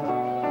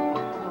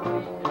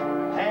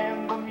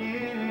 and the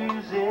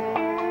music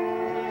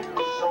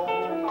is so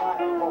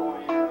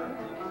flamboyant,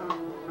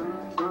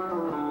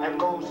 and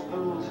those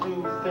fools who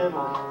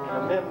fiddle in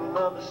the middle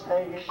of the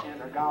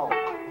station are gone.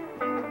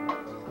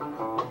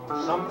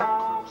 Some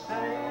folks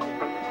say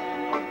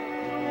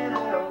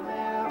they'll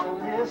never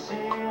miss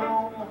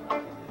him.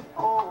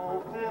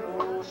 Oh,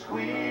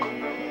 bittersweet,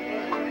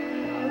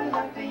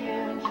 like the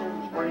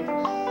engine's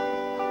brakes.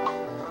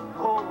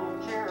 Oh,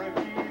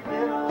 Cherokee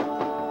billows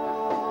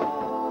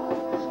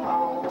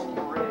on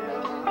the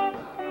rail,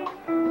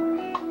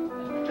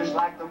 just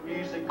like the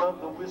music of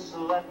the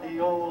whistle that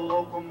the old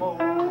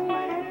locomotive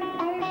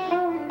makes.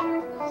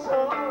 So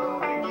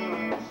when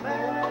you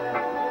smell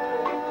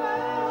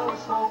the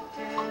smoke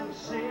and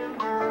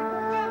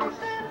cinders,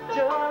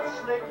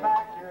 just slick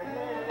back your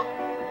head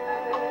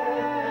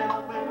and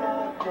open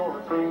up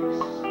your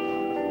face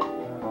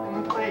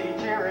and play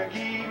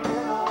Cherokee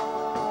Bill,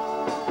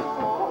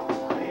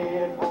 play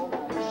it for the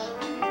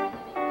whiskey,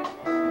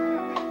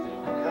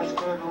 'cause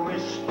good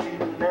whiskey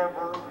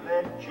never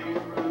let you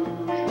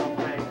lose your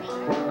place.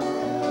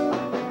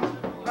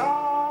 No,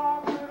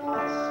 good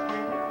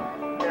whiskey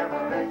never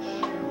lets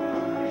you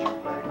lose your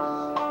place.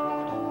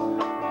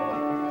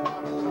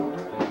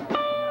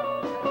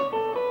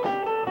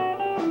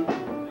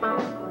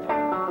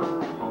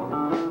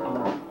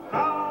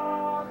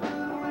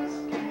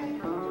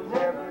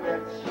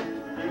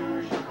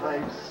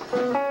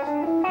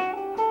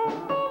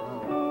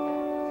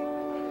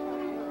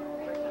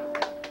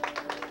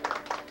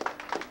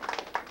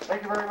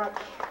 Thank you very much.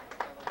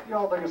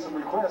 Y'all think of some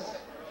requests.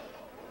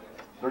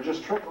 They're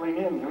just trickling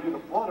in due to the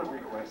flood of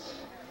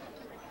requests.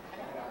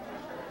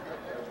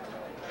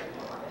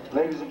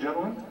 Ladies and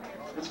gentlemen,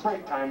 it's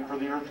break time for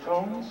the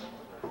Earthtones.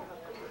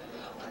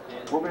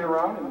 We'll be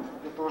around and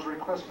get those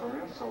requests for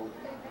you, so.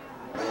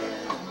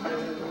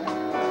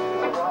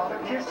 All the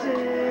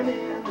kissing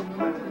in the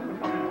moon,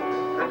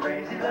 the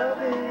crazy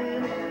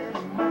loving in the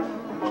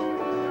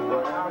moon.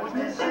 What I was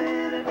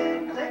missing, it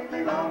didn't take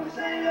me long to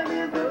say I'm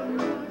in the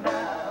mood now.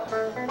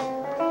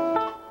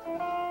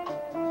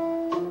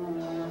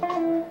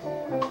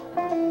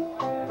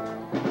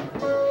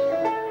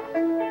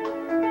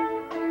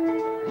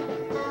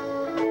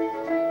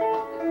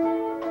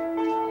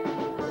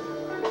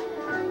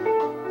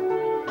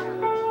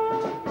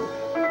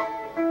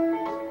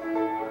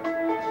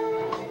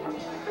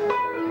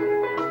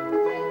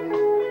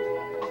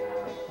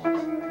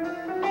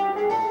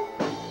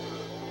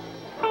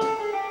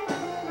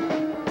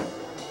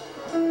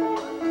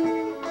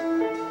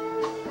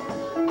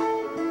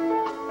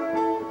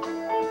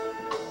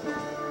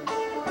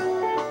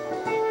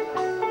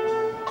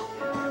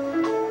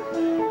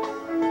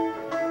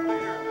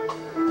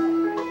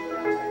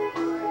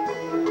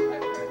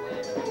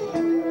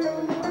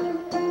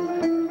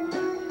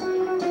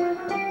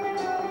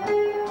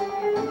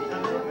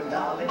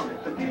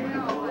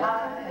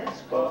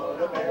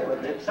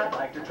 I'd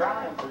like to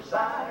try them for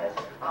size.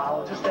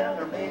 I'll just tell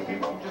her, maybe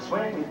won't you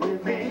swing it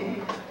with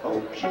me?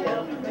 Oh, she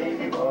tells me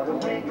maybe what a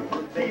wing it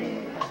would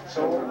be.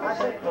 So I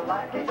said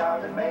politely,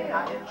 darling, may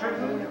I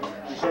intrude?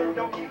 She said,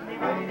 don't keep me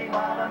waiting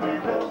while I'm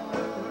in the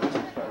mood.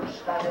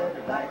 First I held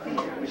her lightly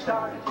and we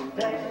started to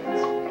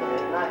dance.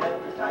 Then I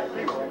held her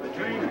tightly for the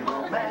dream of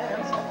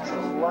romance.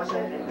 So I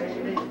said, hey,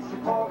 baby, it's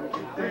 2:45.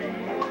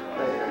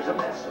 There's a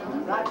mess of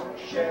moonlight, won't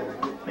you share it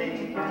with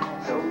me?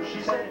 So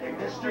she said, hey,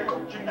 mister,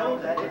 don't you know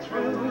that it's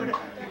rude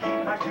to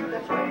keep my two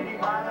lips waiting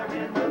while I'm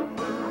in the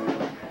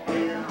mood?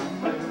 In the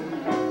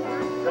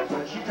mood. That's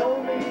what she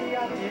told me,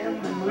 I'm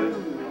in the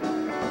mood.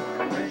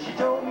 And when she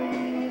told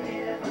me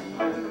in the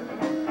mood,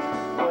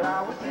 what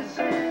I was just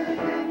saying, it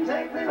didn't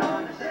take me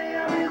long to say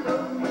I'm in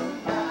the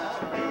mood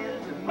now. In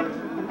the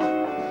mood.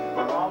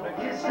 For all the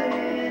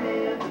kissing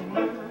in the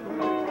mood,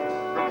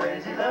 the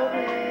crazy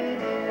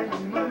loving in the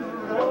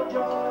mood. Oh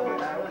joy,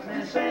 what I was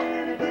missing,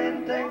 it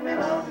didn't take me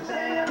long to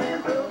say I'm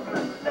in the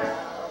mood now.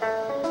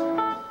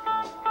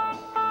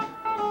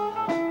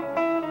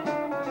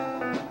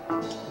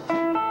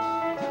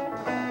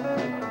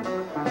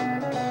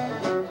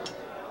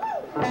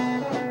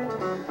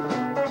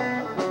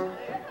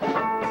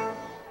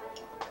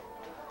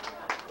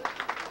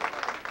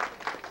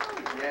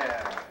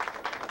 Yeah.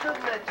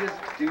 Doesn't that just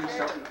do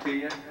something to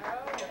you?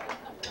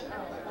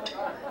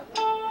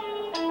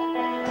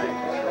 Thank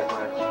you so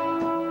much.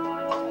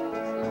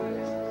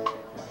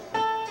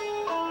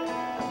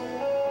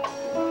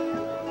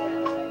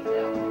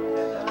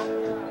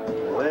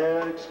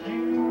 Well,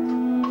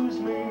 excuse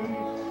me,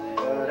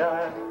 but I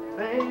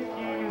think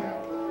you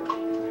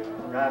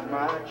got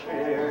my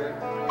chair.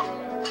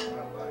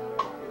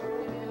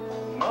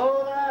 No,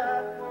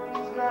 that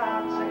one's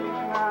not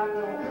taken, I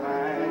don't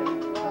mind.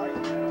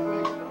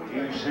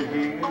 You sit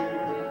here,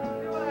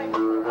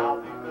 I'll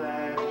be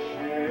glad to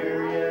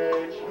share.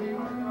 Yeah, it's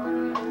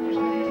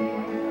usually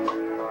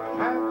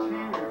packed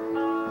here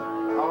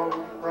on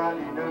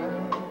Friday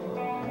night.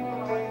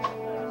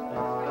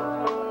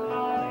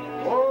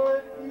 Oh,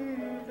 if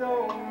you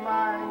don't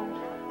mind,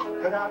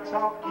 could I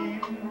talk you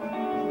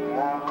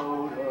out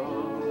of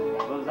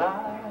the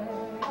line?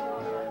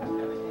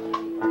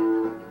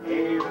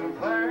 Even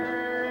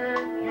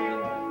thank you,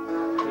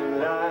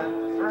 could I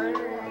bring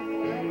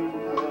you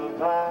a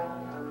bite?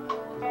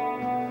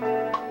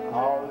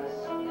 All this,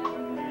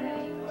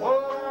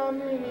 what I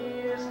mean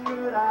is,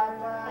 could I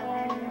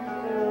buy you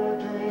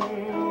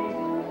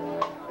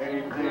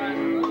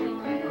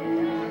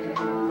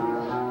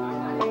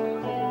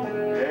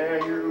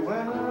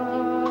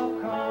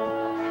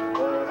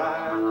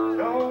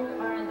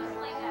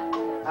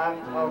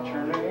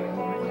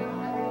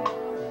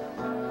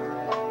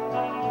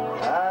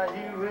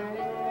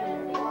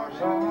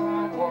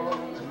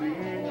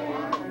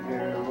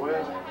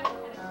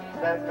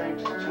that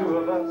makes the two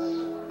of us.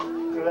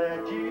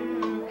 Glad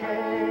you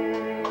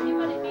came. You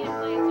wanted me to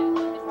play it too,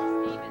 Mr.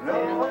 Stevens. No,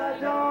 I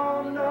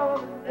don't know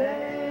the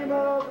name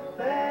of the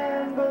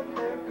band, but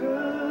they're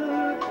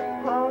good.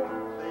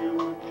 Honey,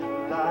 would you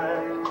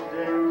like to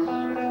dance?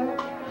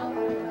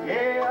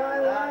 Yeah, I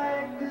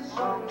like this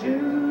song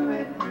too.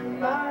 It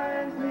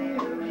reminds me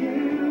of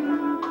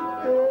you.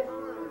 Hey,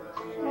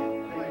 do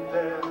you think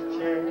there's a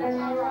chance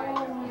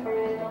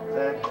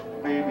that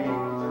maybe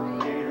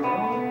later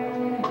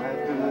on I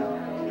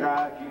could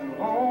drive you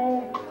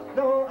home?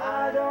 No,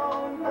 I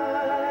don't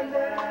mind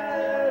that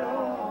at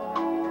all.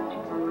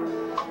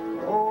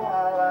 Oh, I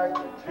like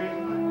to treat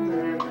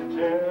and to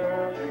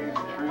tell you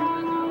the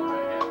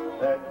truth.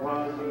 That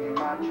wasn't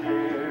my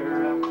chair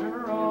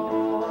after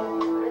all.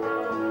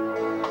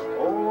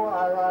 Oh, I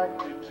like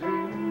to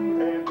treat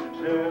and to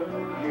tell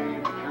you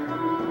the truth.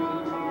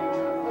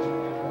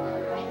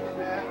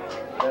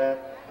 That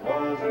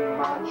wasn't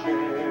my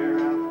chair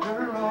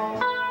after all.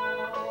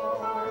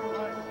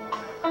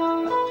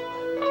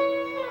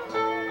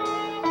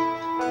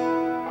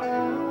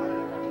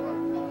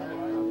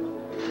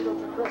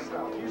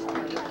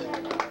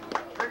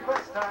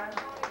 Request time.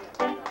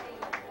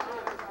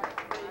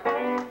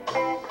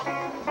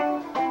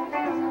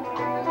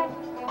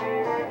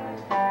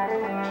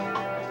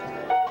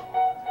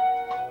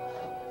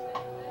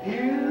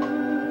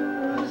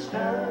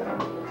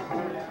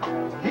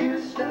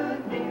 Houston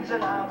means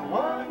that I'm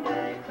one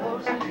day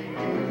closer to you.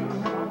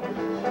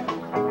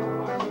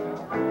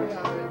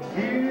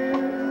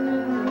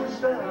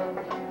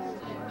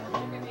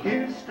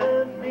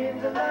 Houston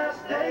means the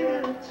last day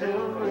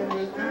until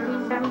it's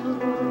through.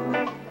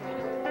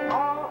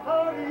 Oh,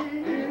 honey,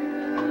 you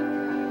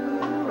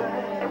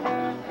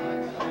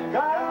and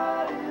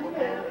God in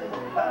heaven,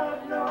 I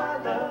know I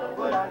love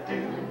what I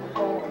do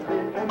for a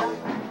living.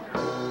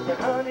 But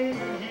honey,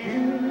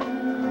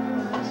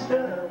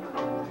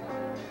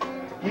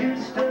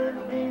 Houston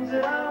means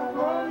that I'm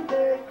one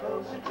day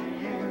closer to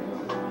you.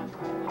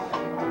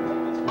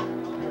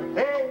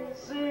 Hey,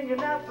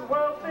 singing at the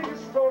world's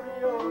biggest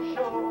rodeo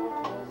show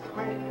was a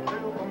great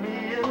thrill for me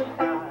in the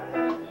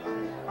night.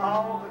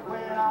 Oh, but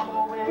when I'm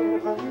away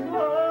from you,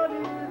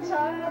 honey, the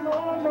time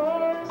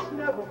almost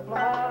never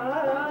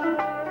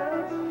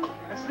flies.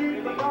 And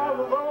sleeping all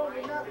alone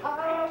in that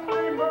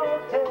highway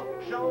motel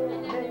show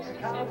makes a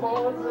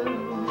cowboy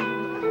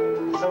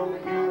blue. So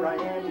here I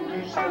am in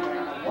Houston,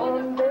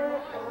 one day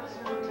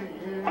closer to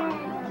you.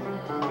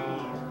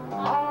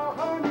 Oh,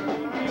 honey,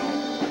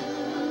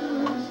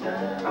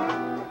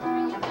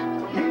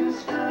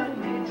 Houston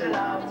means that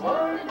I'm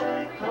one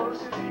day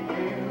closer to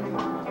you.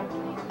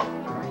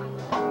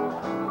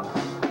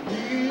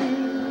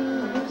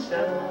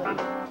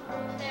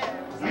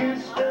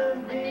 Houston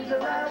means the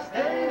last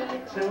day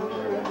until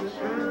it's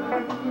through.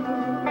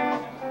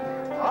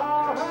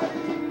 Oh,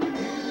 honey,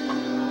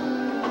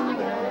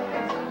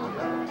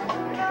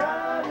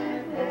 God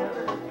in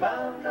heaven, I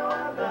know I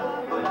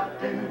love what I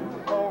do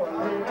for a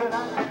living.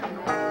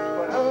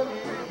 But honey,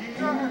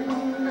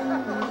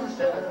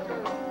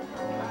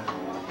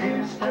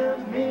 Houston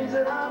means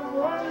that I'm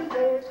one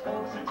day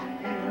closer to you.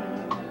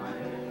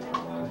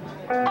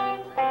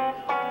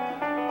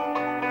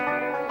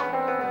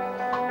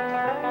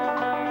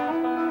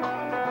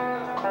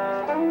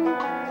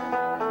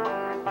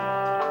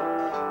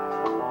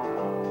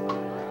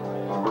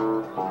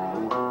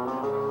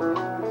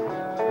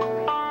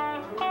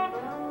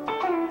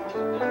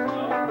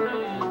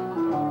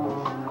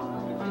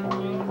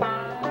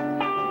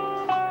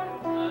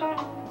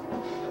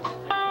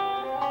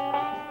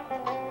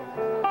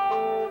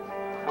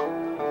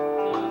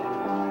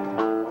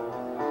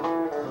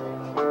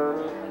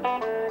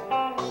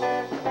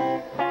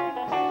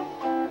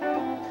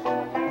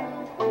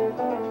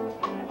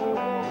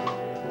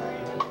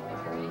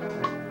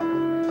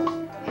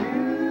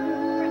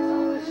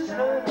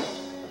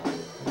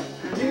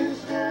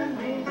 Houston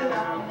means that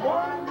I'm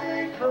one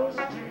day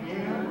closer to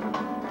you.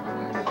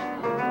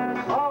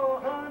 Oh,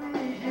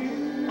 honey,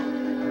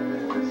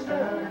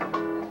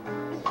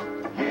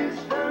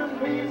 Houston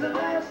means the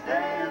last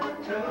day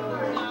until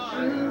it's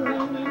through.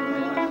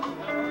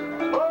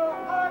 Oh,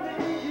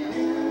 honey,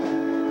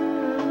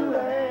 you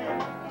and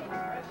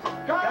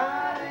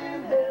God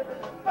in heaven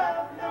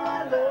above know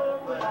I love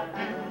what I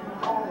do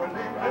for a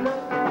living.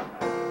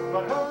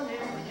 But honey,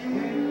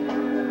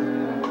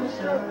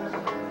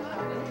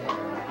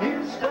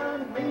 Houston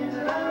means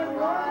that I'm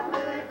one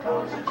day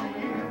closer to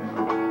you.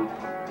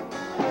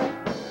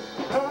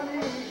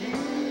 Honey,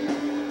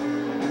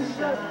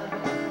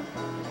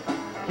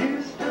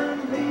 Houston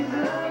means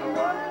that I'm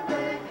one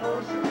day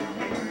closer to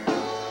you.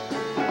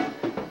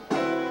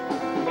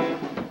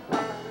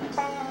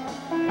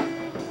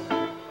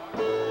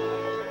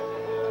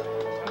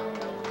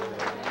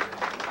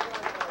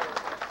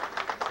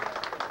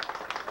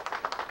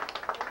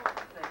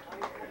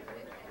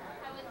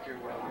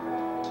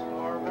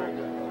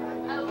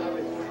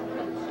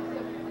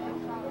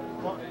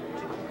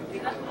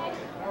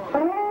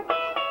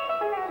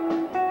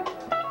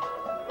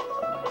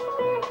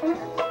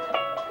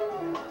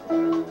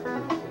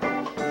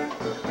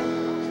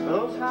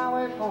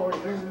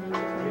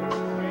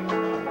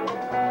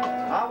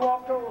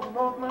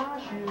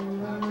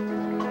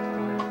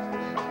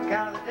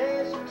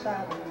 since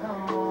I've been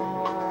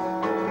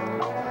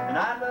home, and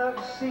I'd love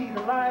to see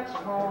the lights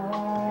of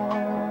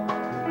home.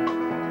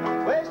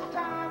 Waste of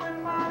time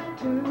and money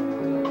too,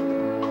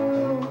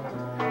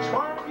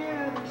 squander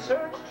youth and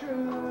search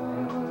true.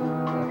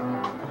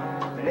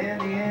 But in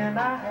the end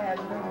I had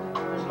to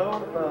lose.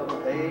 Lord above, I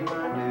paid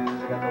my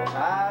dues. I got those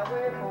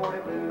Highway 40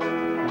 blues.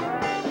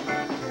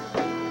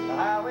 The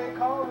highway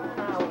called when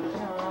I was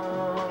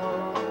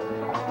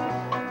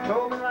young,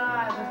 told me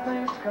lies and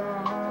things to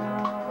come.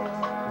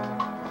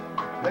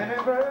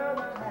 Every word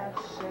I have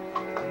to say,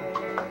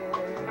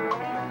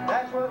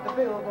 that's what the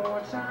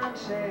billboard sign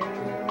said.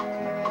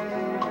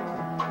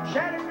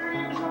 Shattered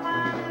dreams, my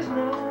mind is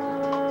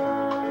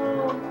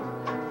numb.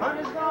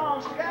 Money's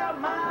gone, stick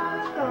out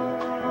my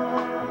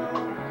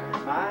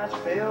thumb. My eyes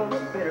filled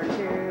with bitter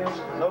tears.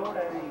 Lord, I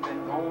ain't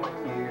been home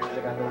in years.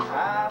 I got those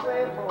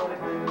Highway 40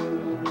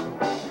 blues.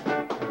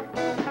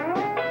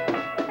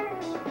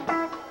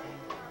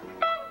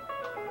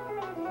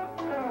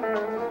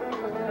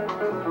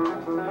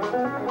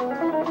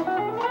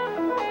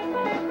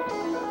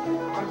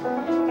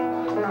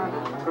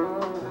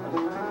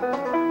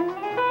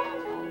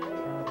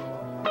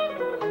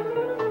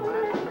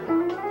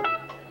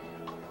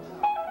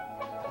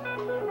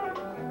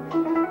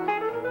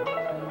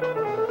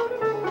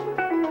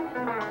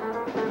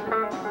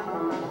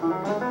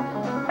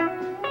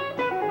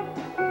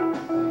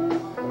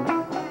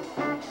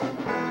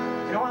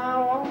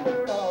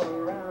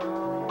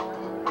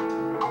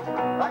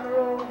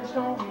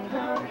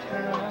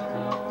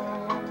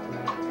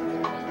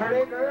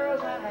 Pretty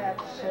girls I had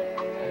to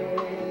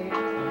say,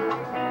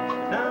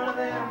 none of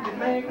them could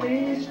make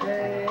me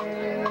stay.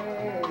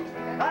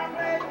 I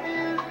played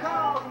music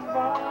halls and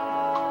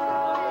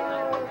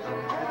bars,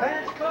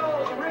 fancy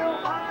clothes, a real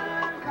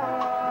fine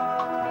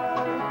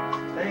car,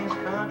 things a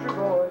country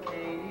boy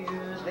can't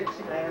use.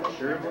 Dixieland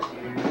sure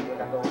misused.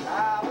 Look, I go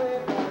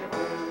Highway 40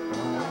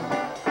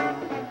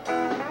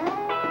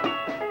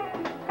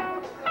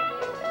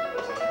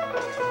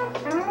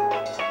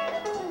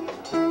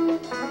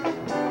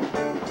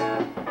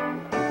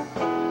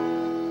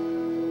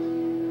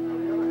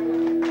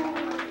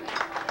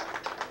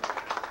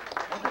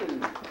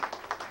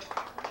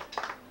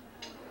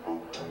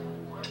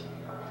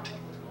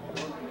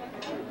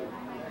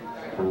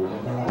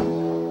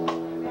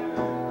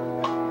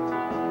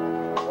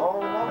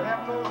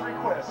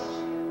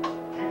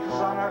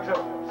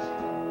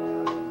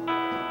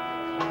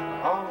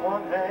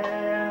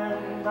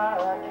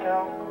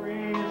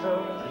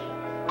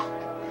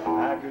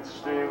 I could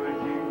stay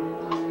with you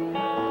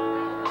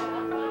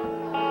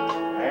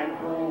and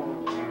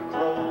hold you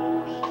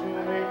close to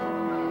me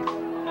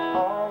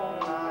all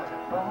night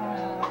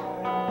long.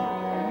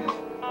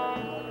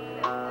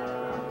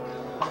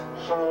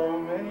 So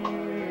many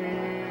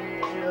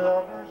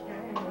lovers'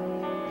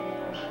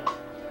 games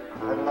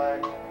I'd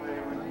like to play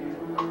with you.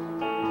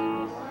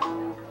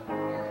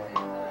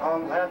 On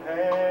that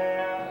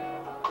hand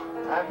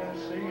I can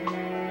see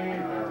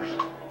there's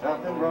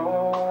nothing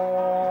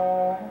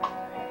wrong,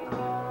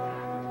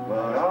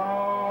 but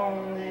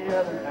on the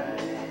other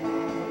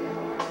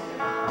hand,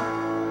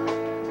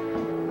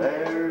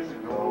 there's a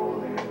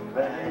golden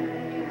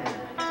band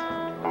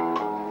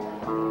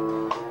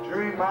to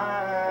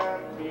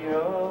remind me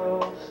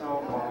of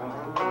someone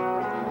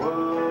who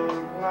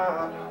would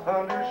not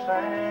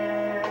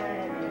understand.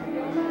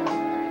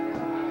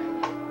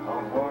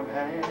 On one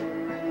hand,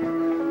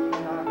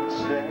 I could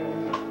say,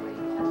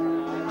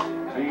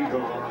 be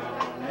gone.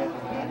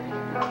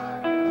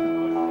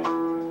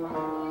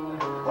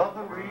 But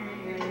the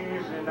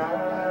reason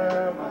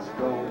I must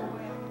go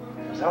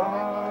is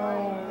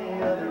on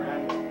the other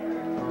hand.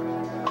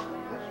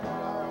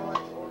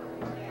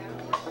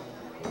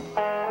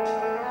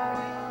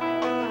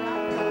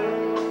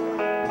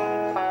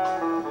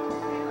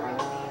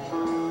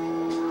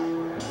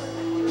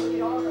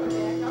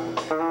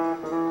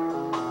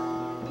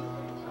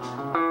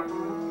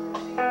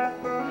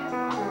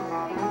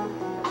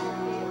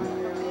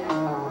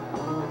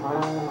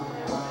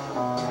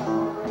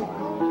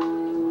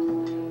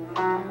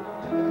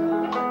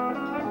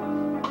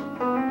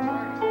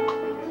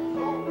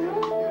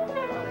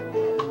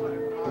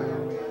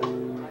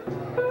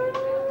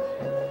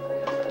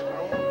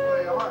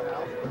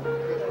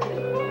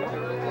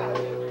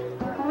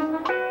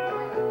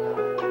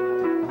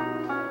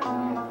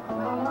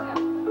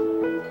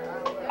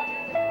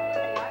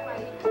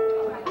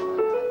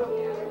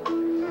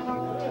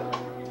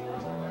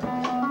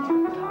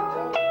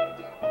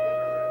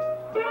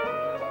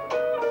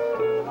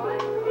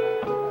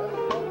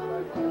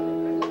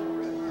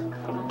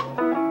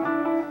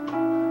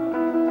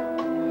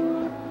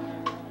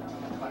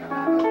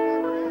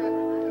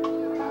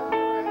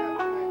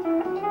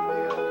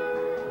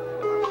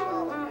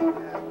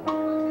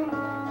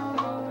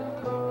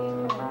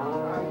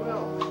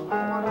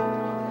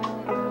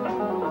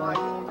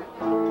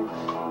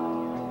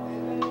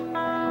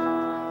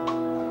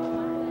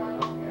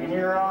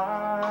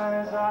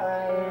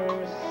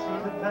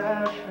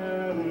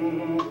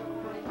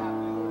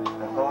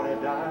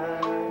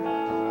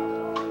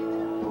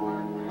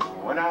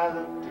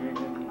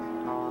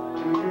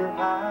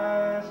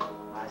 eyes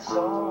I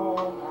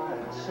saw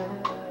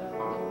myself.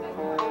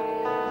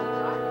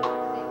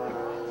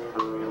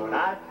 When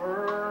I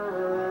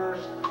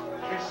first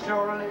kissed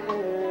your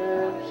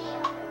lips,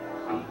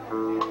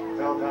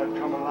 felt I'd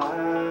come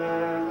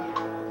alive.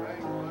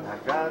 I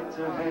got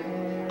to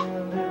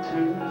hand it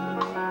to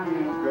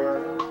you,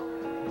 girl.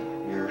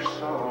 You're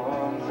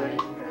something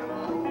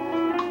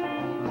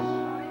else.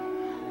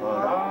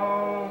 But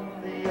on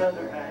the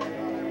other hand,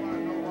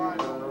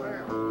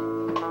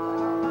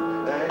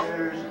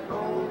 there's a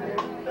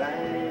golden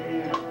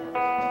thing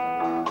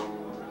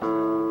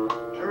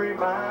to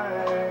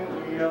remind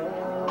me of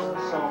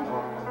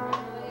someone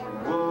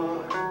who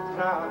would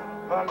not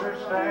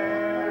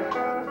understand.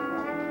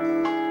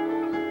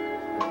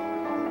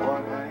 On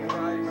one hand,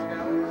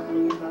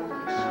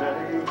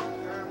 stay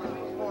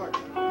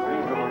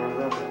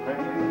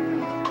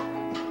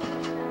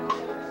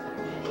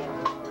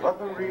but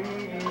the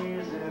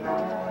reason I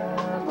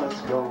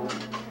must go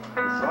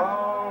is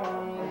on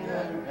the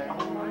other hand.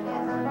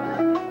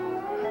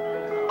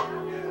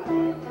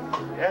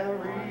 Yeah, the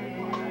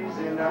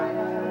reason I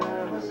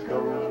must go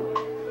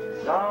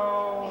is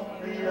on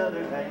the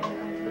other hand.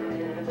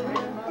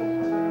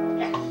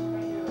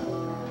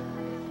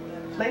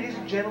 Ladies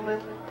and gentlemen,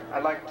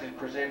 I'd like to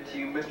present to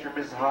you Mr. and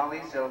Mrs.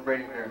 Holly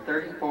celebrating their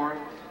 34th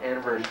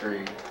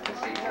anniversary this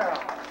evening. Yeah.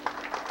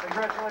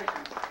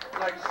 Congratulations. I'd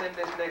like to send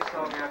this next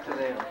song out to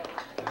them.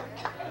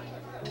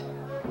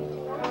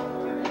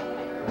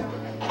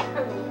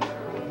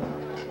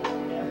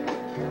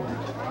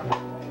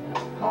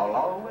 I'll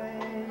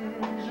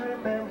always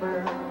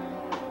remember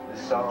the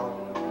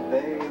song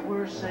they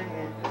were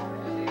singing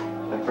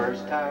the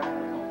first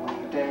time we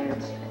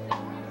danced.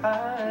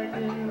 I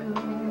knew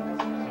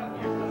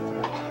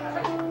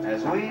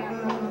as we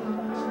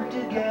moved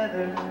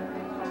together,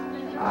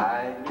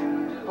 I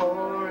knew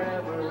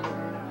forever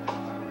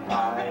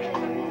I'd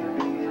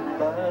be in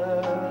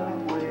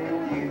love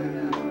with you.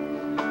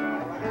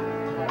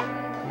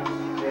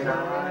 And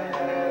I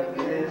have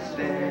this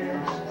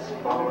dance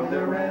for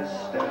the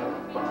rest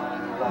of my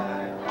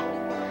life.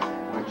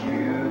 Would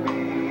you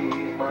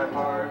be my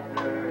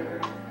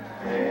partner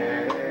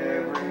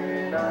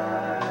every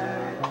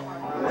night?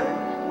 When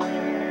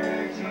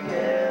we're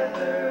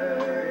together,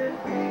 it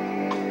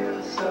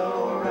feels so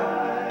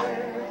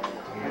right.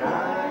 And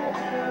I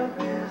have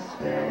this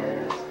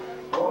dance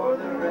for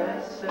the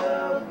rest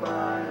of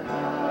my life.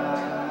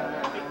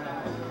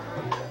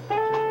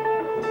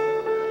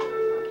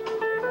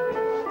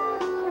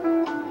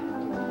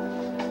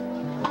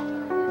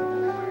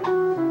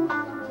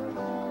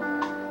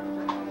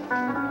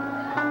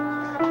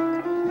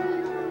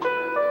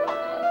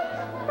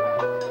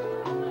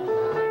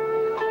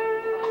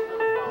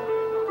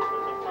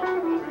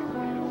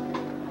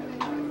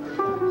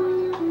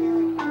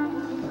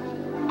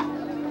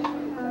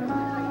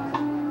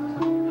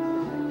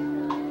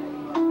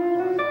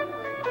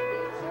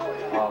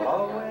 I'll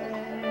always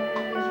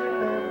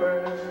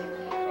remember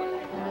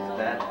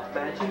that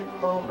magic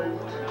moment,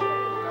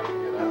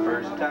 the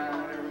first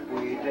time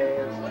we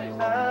danced.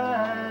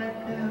 I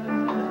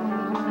knew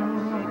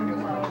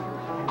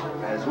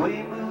as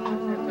we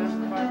moved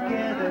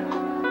together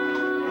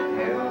and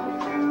held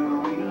to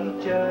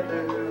each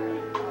other,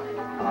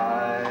 I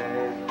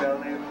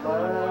fell in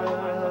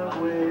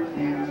love with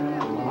you.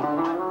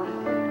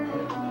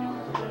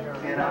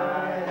 And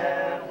I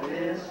have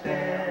this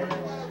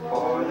dance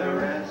for the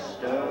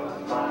rest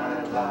of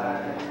my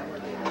life.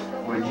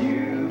 Would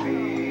you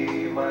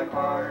be my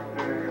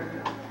partner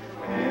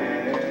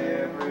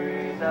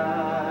every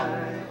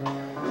night?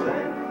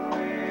 When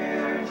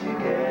we're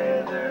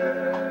together,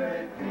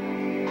 it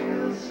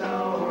feels so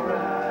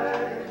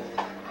right.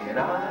 And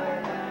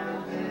I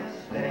have this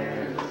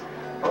dance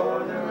for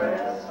the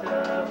rest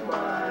of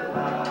my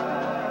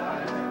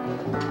life.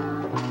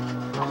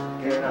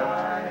 And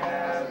I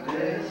have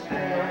this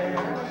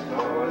dance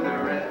for the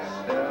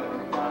rest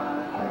of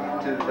my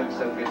life. To look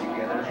so good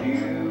together.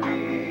 You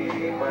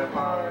be my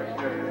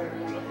partner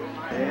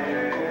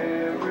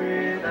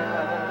every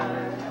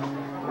night.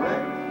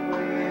 When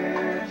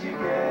we're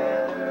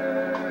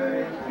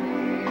together, it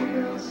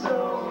feels so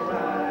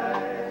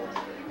right.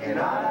 And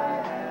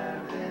I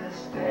have this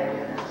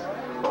dance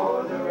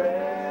for the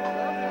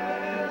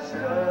rest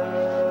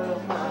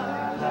of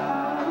my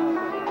life.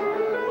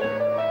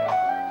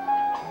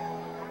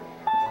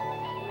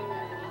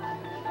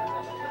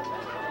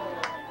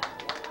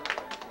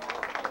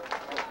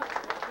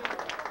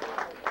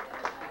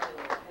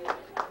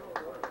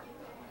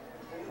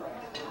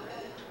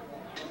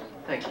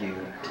 Thank you.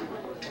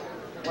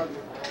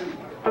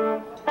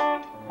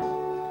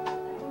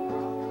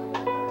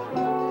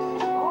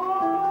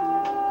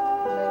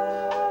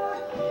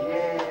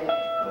 Yeah,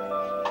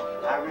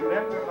 I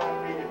remember my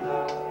needed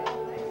love.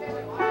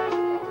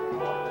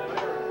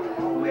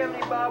 Do we have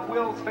any Bob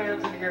Wills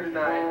fans in here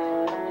tonight?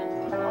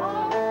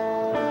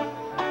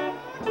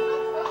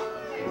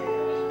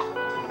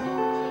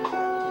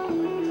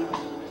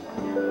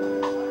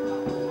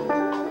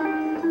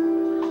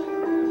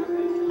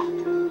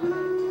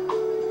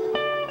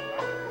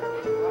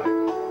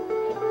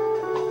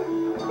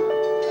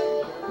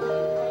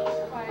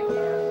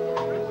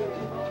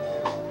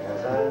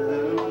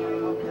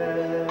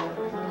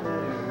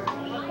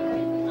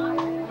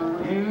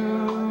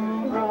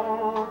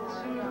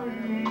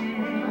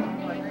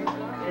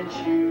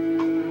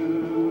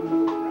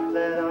 you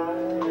that I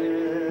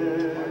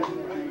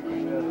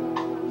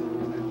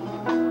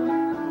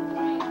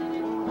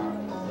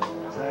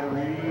as I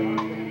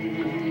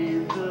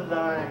read the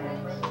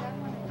lines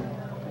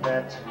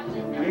that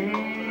to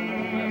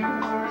me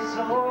were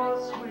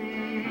so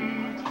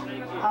sweet.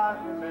 I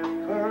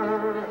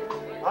remember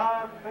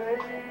our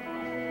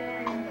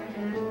faded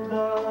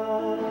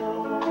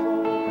love.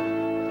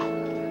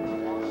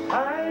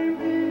 I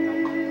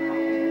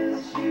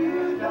miss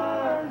you,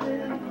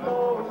 darling,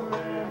 more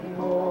and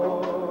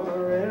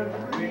more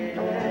every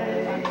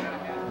day,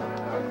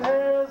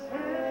 as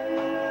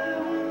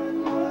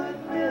heaven would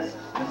miss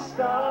the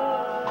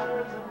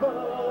stars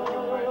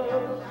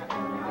above.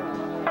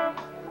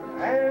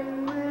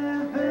 And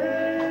with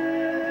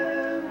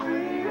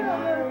every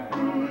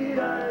heartbeat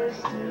I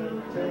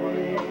still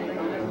think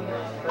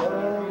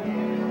of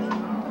you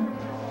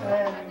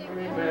and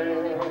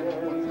remember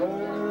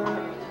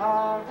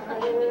our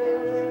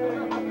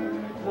faded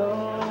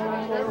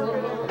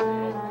love.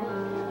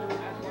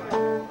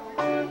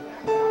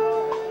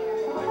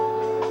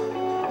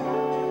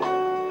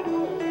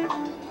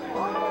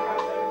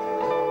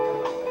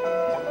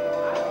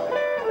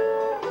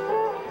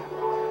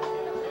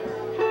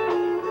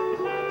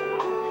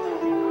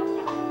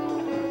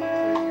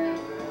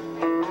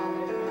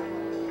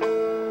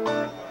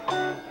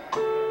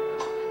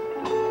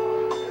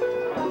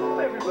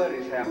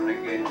 Everybody's having a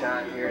good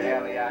time here at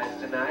Alley Eyes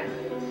tonight.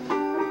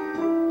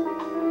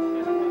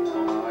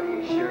 Oh,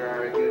 you sure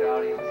are a good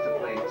audience to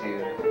play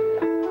to.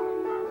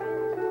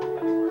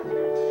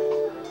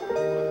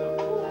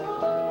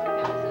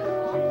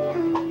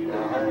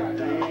 I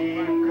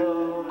think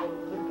of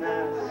the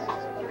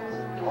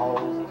past,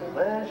 all the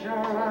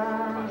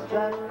pleasures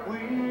that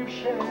we've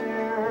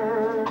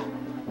shared,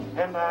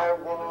 and I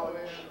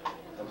watch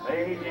the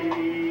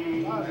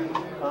fading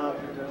of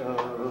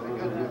dove.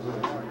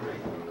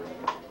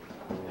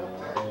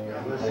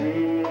 It was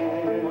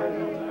in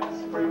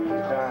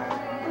springtime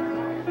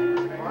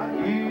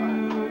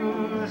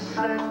you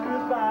said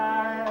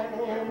goodbye.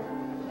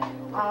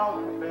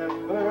 I'll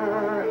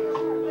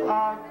remember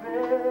our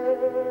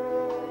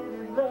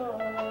faded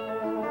love.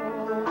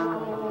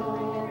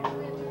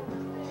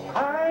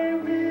 I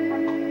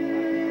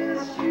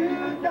miss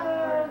you,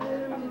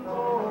 darling,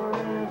 more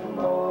and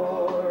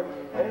more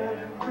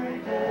every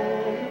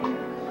day,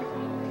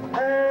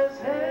 as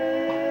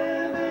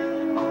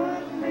heaven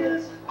would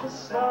miss the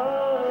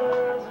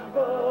stars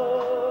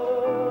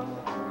above.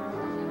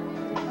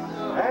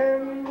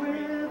 And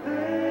with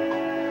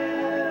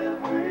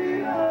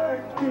every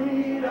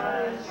heartbeat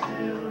I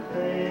still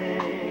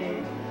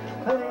think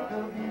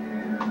of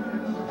you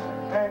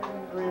and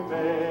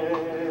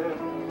remember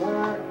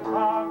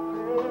our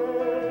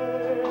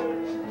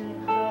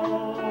faded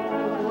love.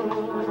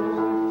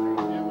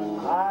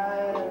 I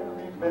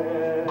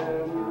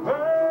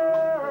remember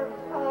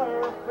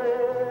our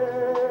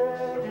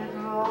faded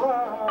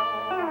love.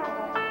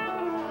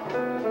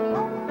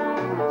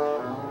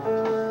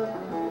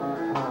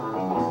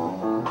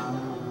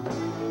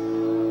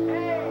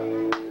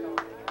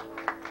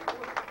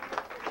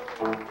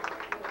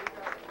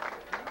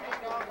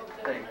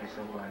 Thank you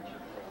so much.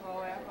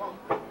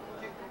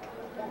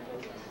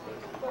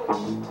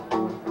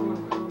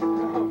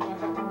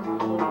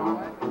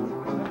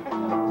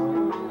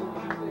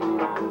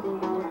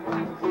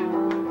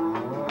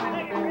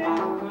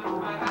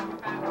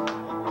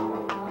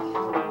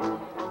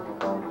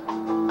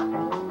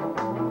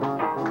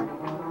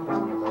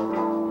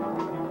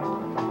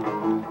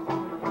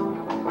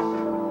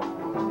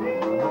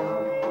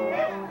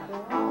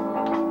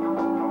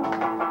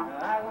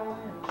 I won't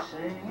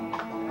sing,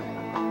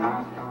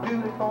 do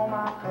it for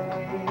my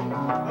pay,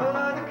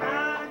 but the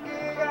kind of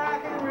gig I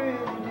can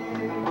really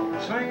dig,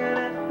 swinging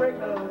at the break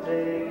of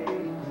day,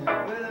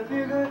 with a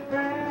few good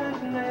friends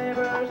and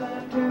neighbors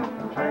and two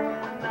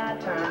playing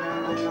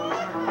nighttime.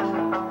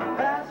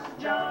 Pass the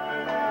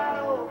jar that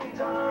old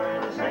guitar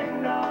in the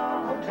same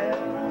dog hotel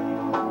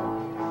room.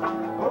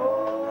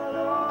 Oh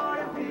Lord,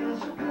 it feels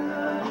so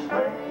good just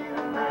playing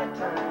the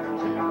nighttime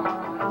too.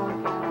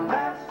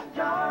 Pass the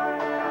jar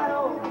that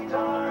old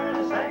guitar in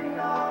the same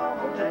dog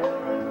hotel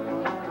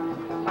room.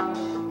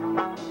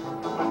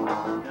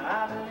 Now I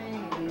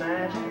believe in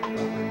magic,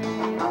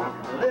 a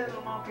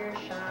little monkey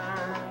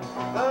shine,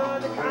 but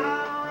the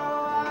kind of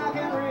roll I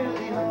can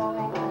really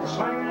hold,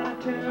 swinging a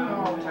tune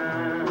all the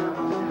time.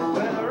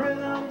 With the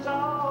rhythms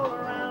all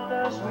around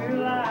us, we're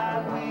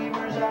like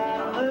weavers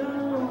out of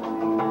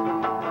loom.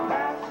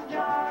 Pass the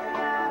jar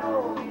that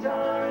old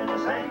guitar in the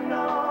same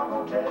dog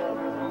hotel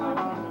room.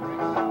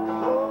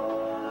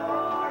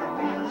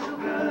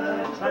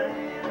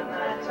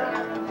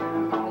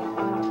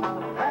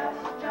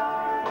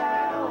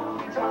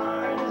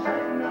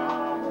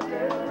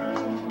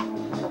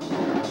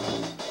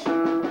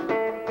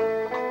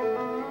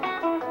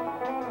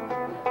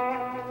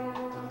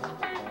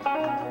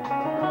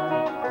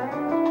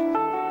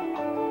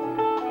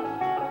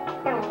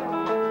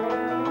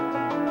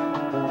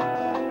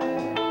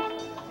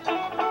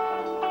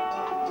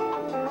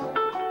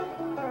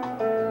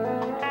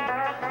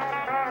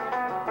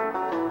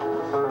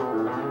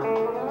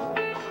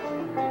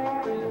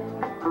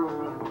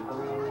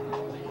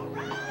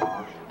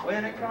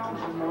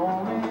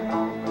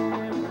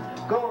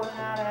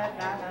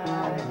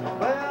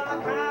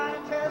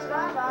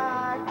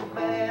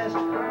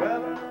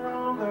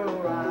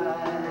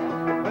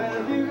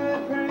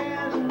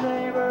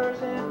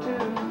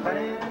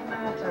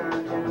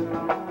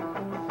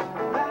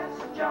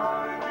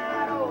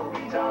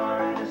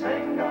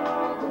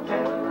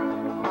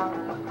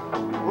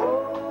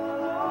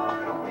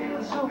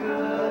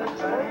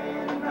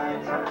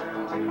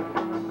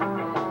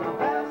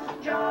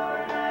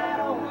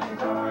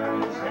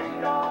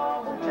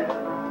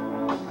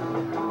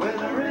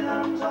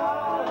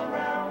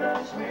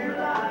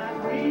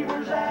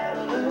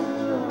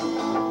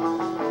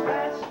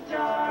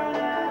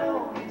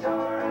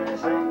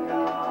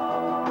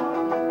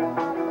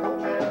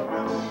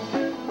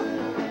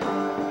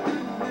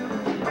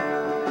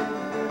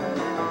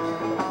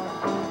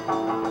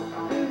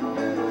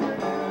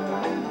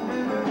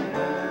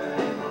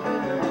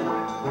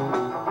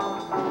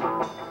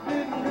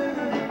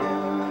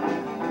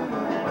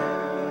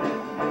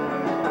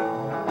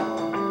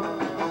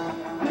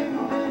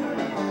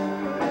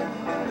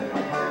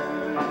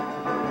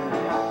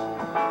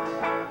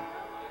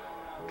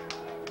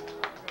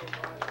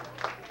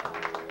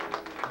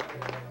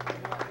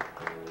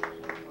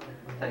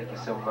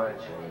 so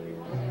much.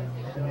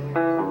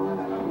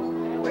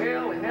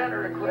 Well, we had a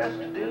request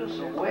to do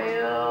some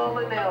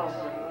Willie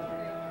Nelson.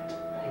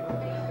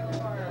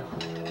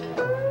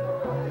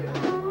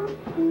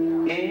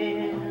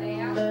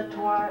 In the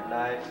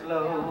twilight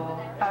glow,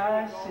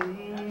 I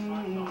see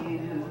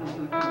you.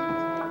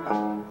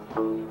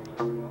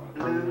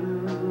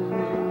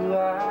 Blue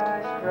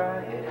eyes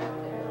crying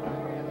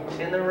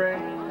in the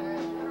rain.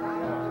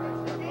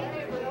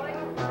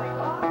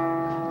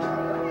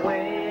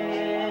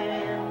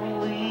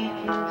 When we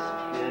kissed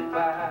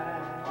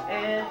goodbye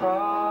and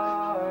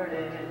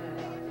parted,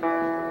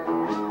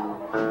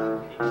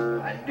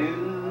 I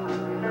knew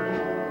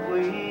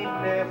we'd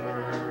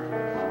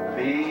never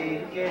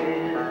meet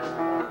again.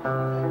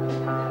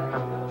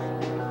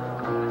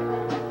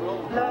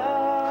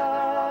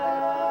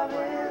 Love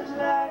is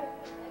like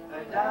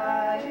a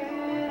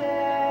dying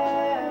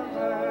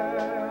ember,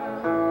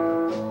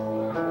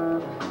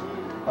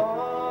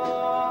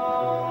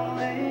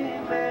 only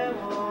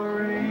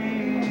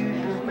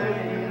memories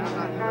remain.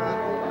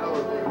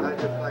 I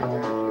just like to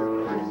ask you a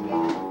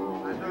question.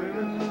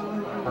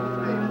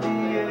 Through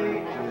the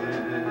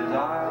ages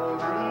I'll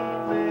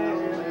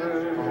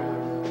remember.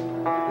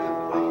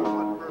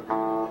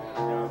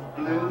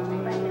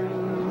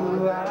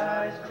 Blue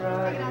eyes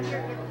crying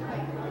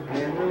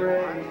in the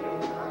rain.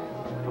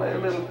 Play a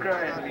little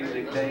crying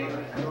music, Dave.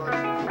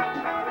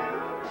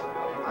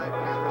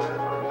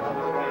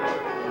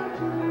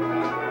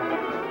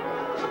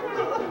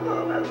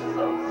 Oh, that's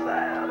so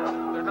sad.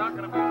 They're not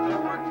going to be on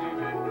network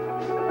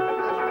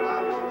TV.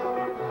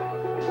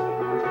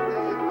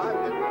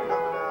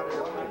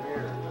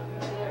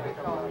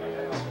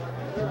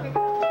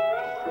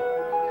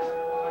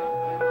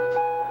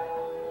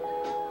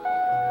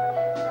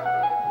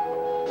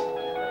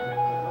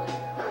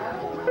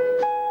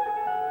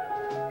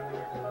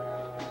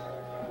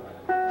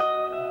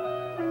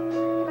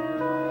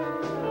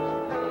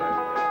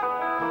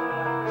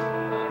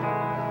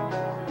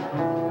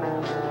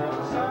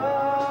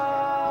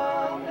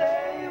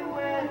 Someday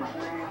when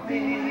we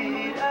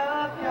meet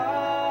up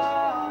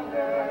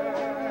yonder,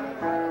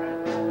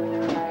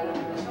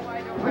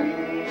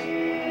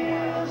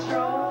 we'll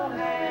stroll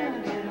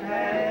hand in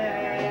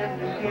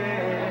hand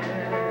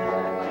again.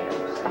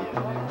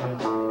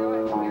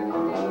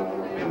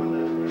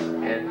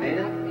 And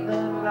in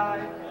the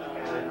light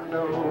that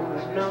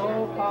knows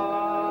no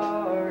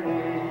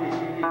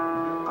parting,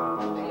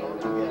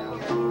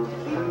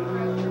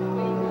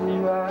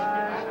 blue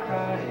eyes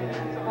crying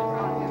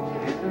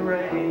in the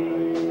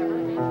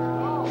rain.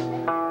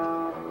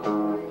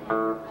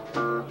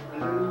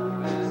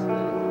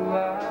 Blue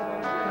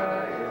eyes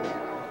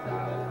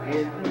crying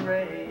in the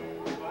rain.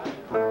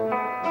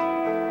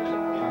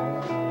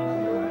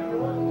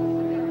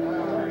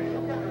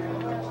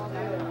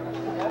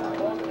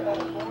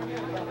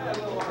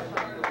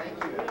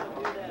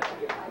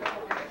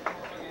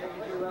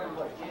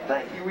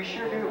 Thank you. We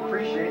sure do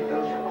appreciate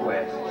those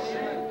requests.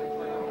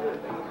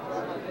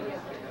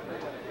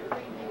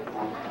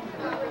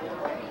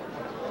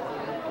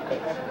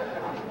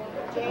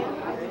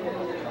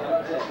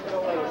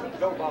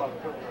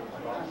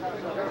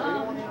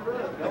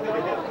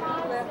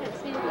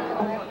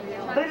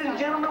 Ladies and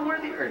gentlemen,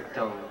 we're the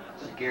Earthtones.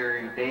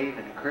 Gary, Dave,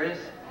 and Chris.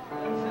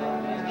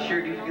 We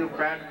sure do feel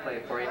proud to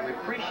play for you. We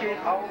appreciate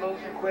all those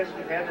requests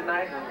we've had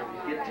tonight, and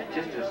we'll get to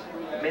just as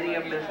many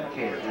of them as we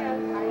can.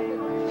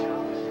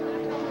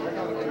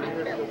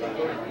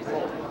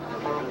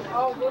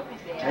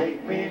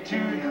 Take me to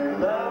your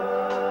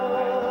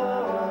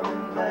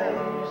loving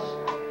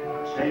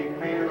place. Take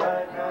me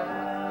right now.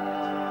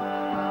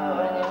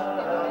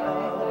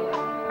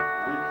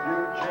 With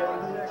your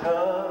gentle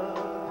touch,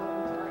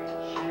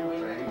 you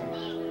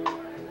erase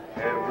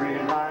every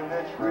line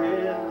that's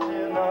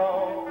written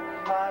on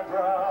my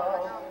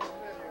brow.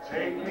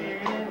 Take me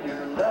in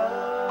your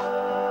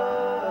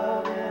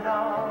loving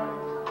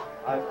arms.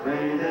 I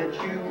pray that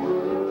you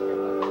would.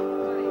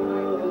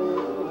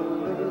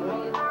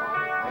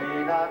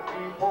 May not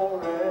be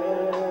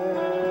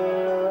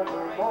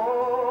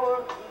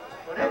forevermore,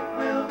 but it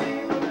will be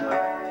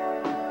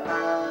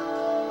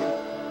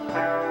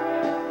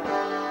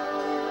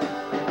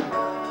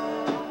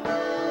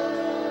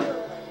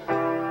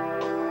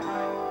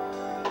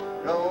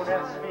Don't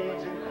ask me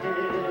to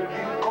give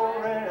you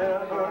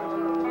forever.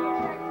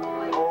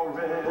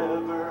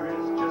 Forever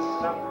is just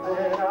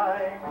something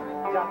I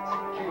got to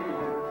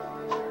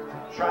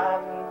give. Try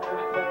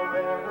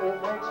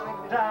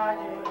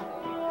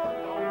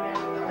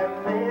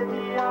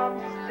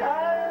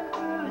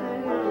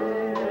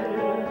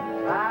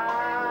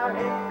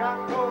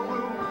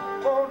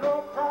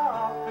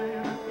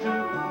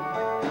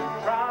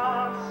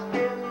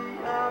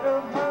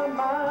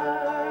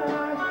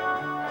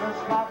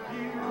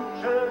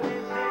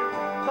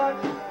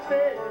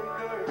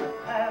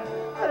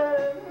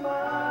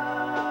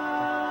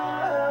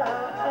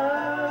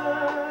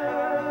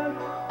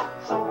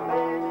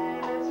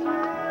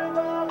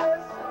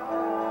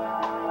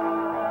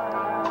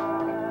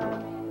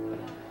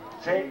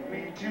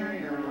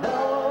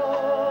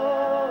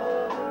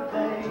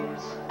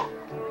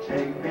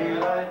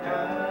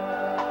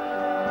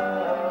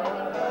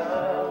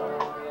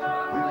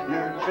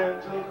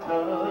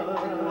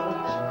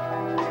erase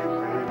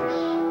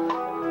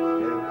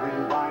every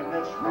line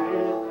that's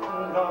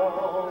written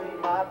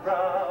on my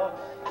brow.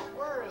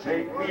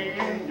 Take me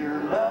in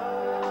your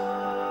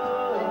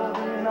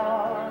loving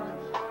arms.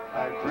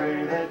 I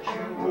pray that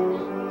you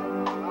would.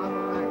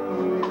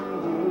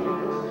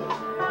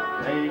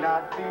 May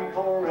not be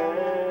forevermore,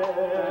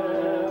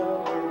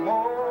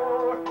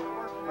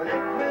 but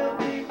it will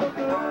be for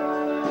good.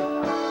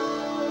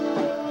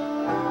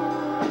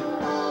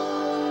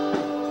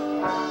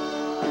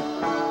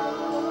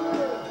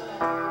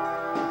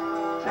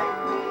 Take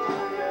me to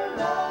your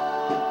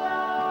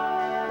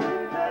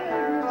loving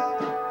place.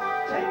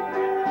 Take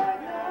me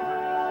right now.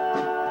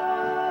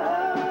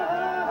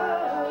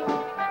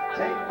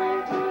 Take me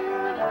to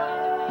your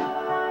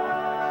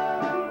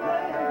loving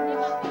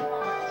place.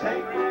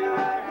 Take me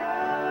right now.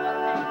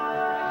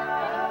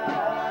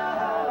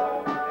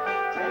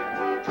 Take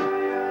me to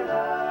your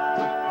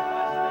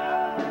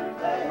loving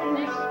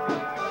place.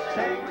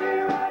 Take me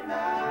right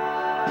now.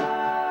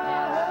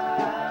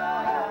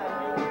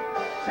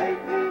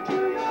 Take me to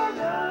your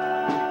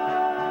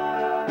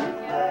loving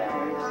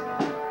place.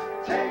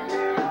 Take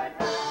me right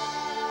now.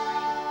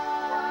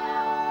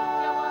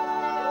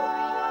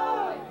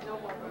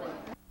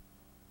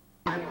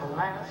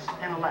 Alas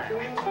and alack,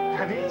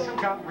 I need some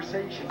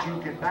conversation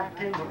to get back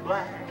in the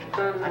black.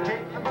 I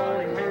take the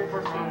morning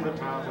paper from the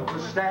top of the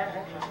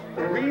stack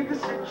and read the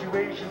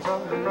situation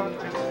from the front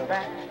to the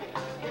back.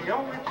 The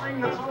only thing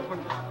that's open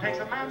takes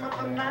a man with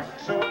a knack,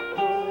 so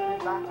I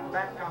put it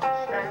back on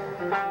the stack.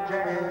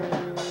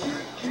 Jazz.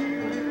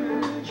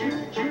 Choo,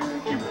 choo,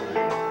 choo, choo,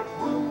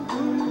 woo,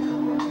 woo,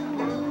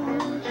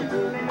 choo,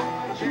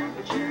 choo,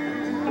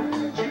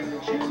 choo, choo,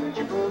 choo,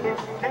 choo.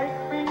 Take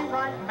me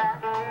right back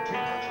to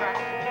the track.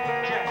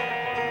 Jazz.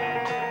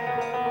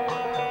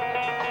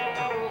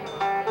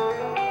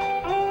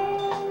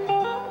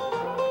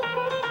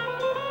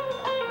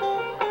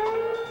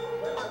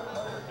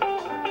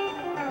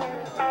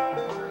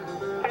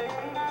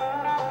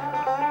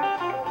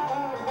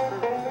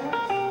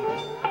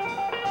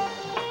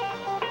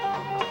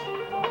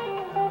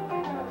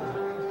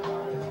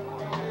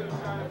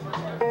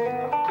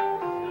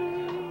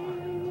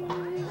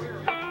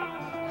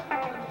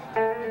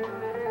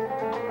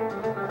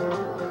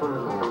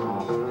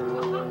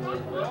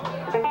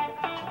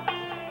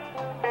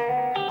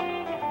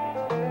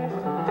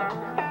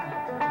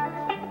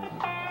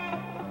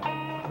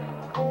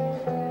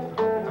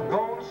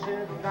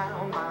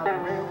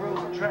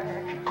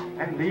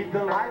 And leave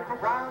the life of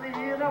Browne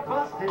in a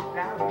busted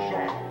down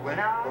shack. When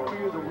I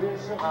hear the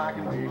whistle, I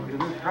can leave to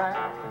the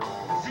track.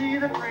 See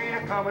the train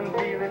a-comin',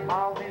 feel it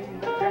all in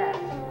the jack.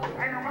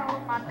 Hang around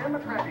with my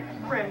Democratic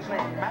friends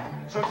named Matt.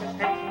 So just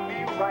take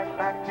me right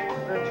back to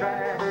the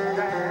track.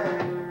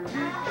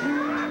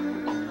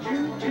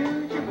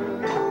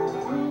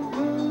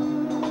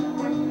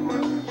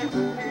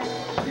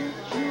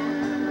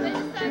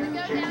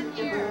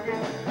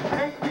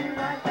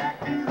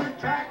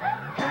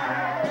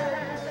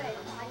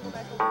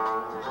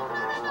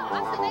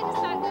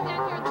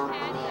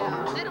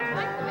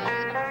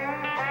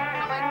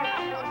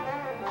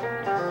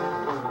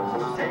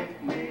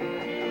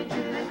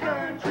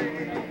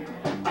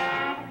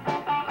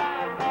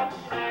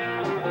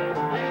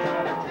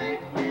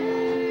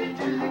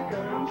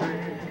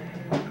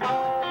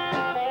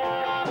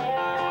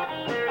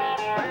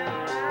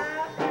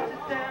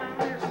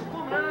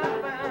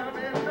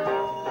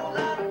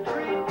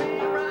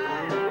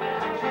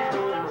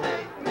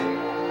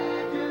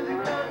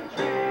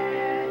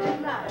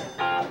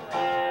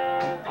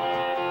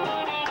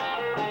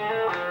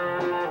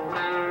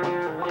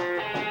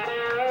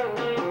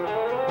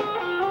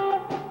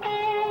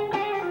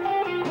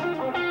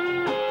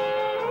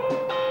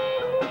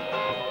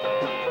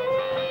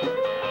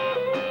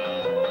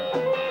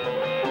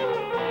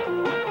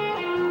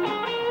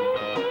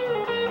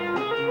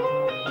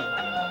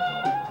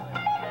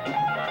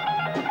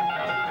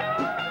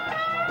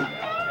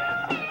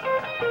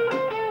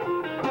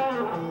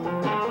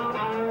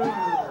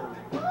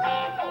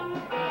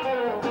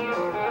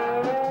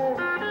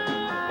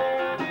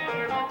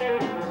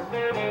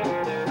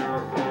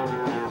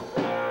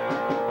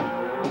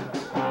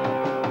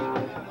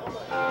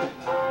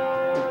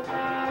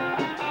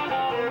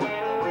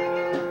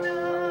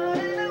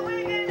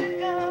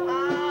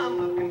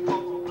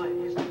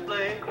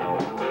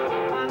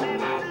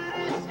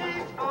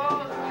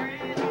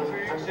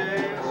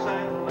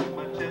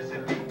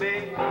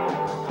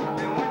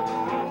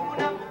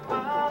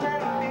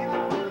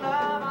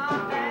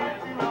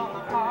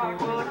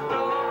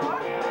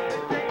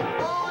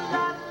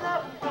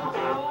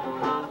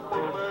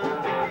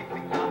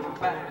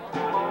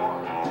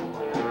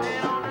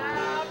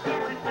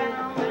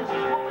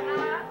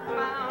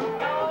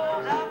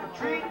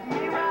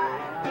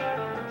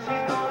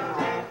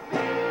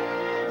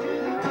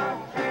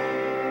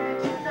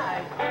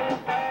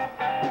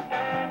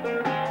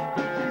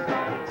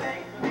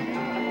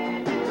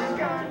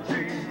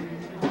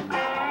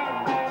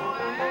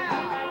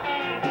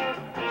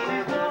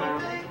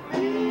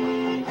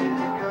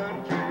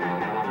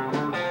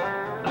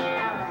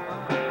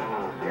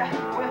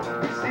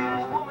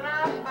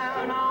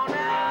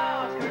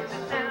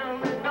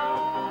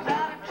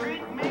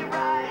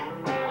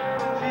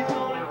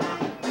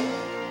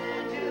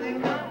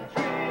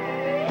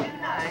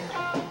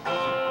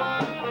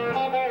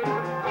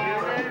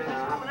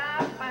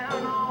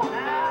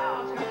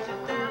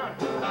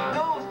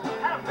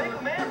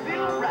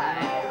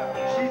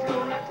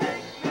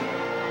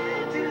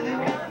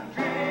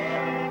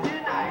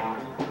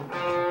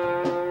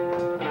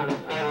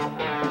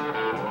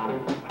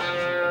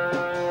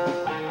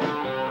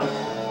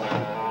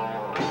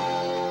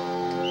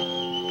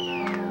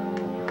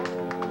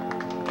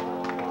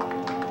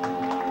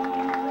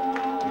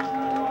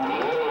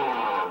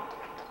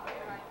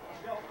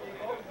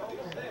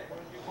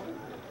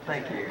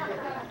 Thank you.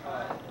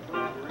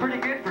 Pretty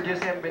good for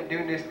just having been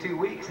doing this 2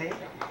 weeks, eh?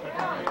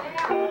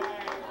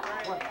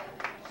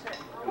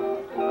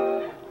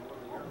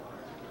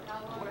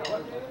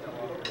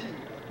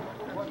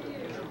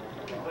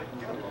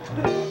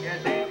 Yeah,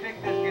 Dave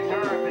picked this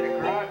guitar up at a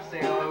garage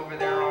sale over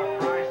there on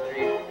Fry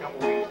Street a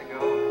couple weeks ago.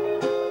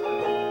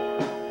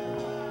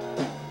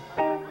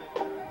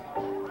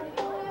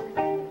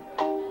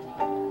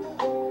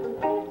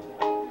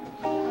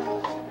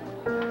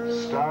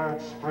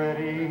 Start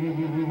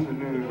spreading the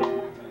news.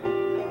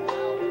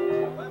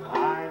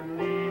 I'm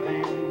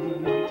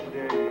leaving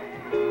today.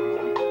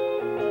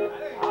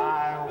 I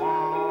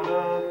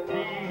wanna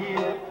be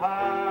a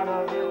part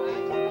of it.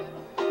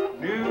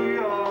 New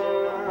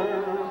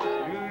York,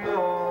 New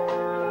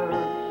York,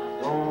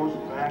 those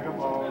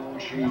vagabond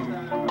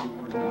shoes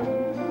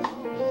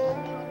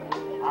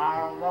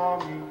are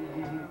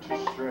longing to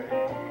stray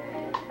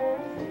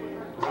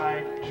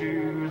right to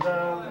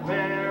the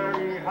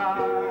very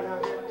heart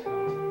of it.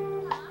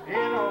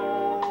 In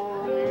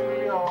old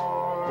New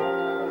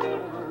York,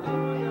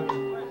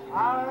 I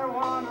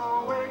wanna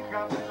wake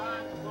up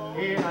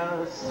in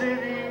a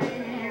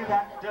city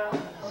that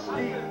doesn't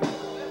sleep,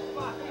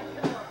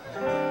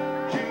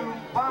 to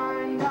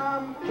find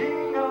I'm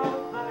king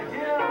of the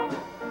hill,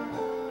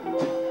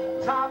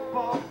 top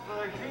of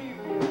the heap.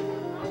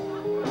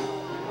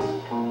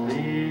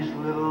 These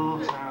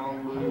little town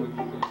blues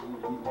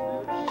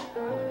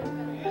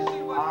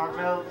are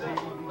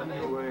melting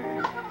away.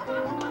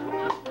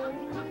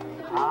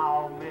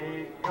 I'll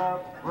make a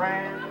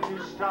brand new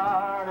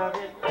start of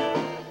it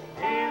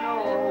in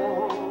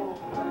old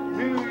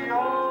New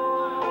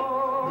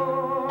York.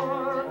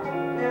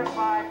 If I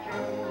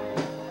can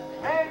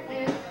make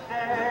it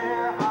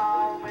there,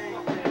 I'll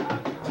make it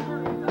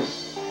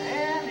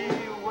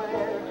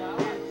anywhere.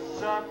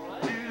 It's up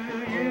to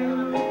you,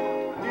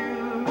 New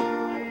York,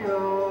 New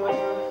York.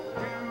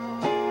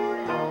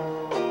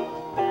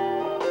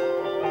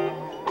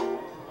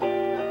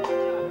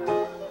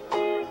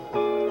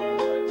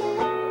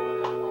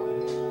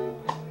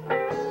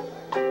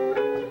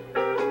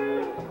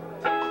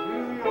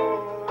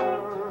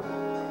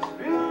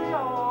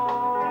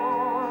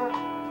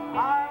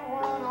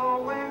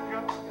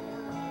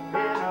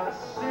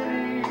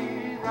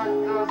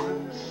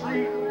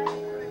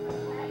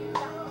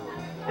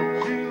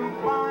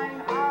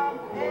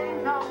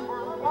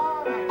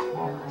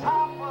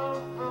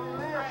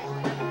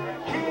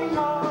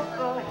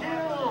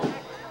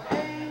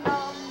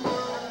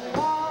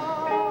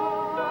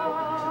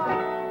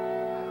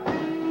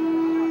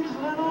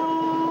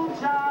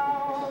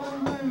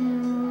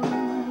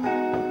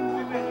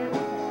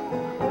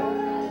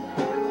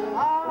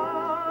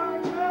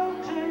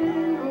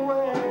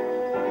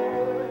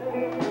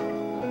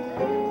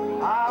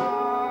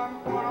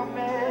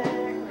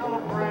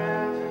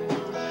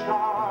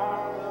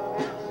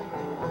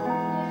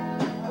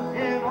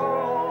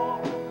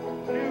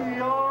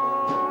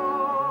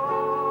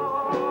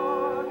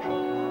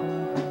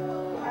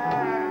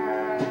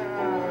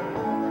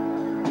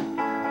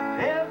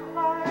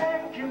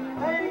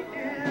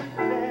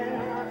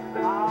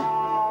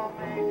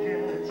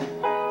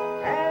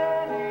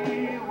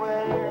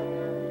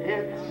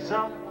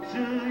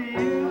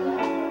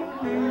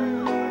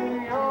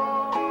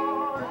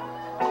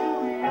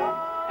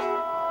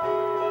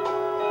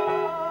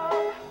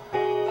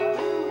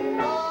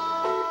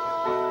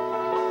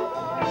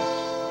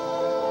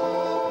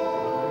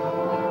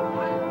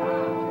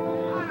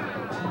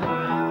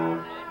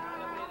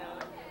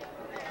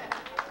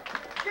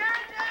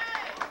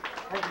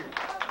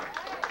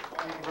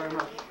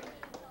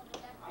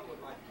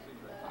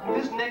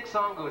 This next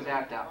song goes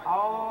out to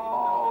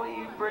all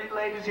you pretty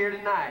ladies here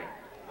tonight.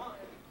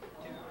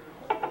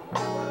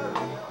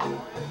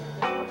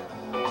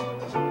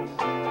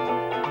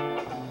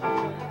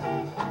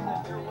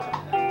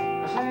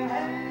 Say,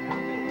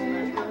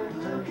 hey, good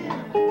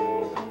looking,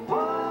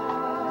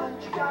 what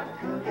you got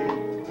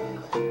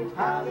cooking?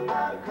 How's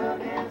about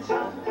cooking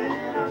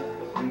something up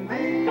for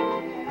me?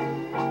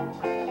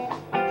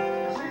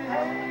 Say,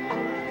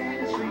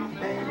 hey, sweet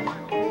baby,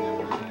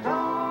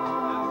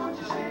 don't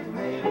you say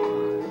maybe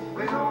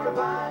we're gonna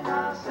find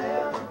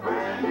ourselves a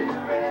brand new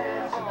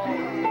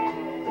recipe.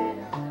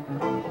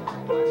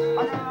 I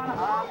got a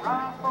hot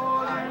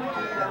rifle and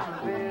a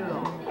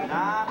bill, and I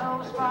know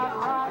a spot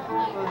right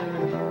over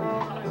there.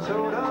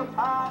 Sewed up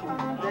hot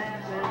and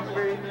dancing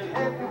free.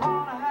 If you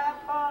wanna have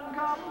fun,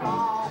 come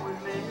along with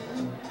me.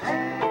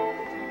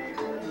 Hey,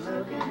 good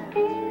looking,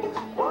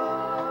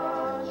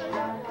 what you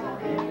got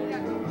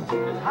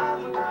cooking?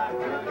 How's about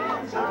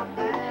cooking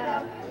something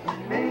up for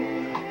me?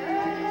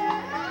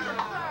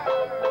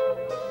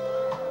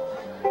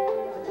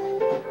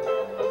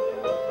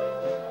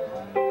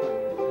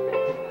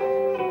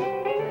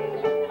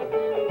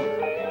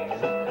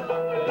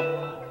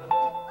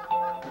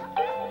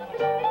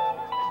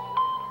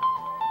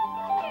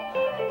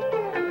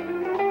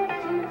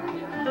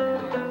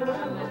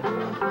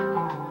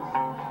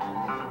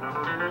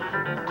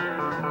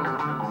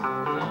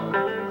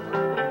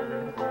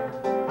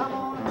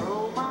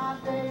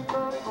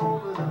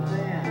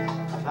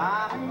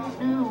 I ain't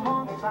due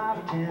on 5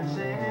 or 10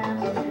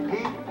 cents.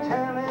 He can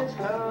tell it's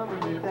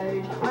covered with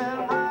age.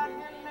 Well, write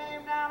your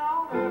name down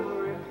on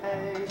every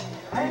page.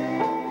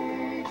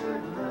 Hey,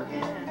 good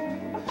looking,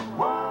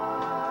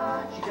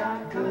 what you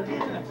got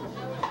cooking?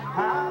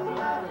 How's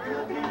about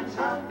cooking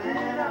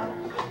something up?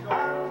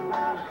 How's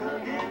about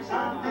cooking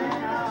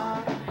something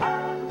up?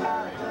 How's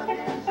about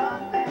cooking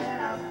something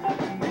up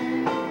to me?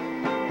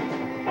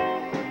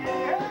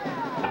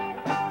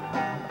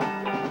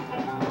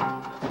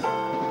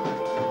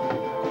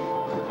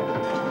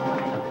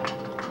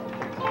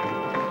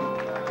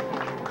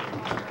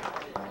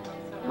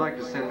 I'd like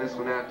to send this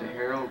one out to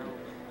Harold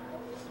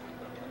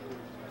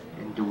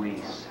and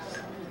Deweese.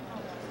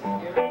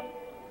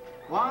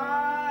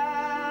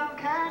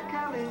 Wildcat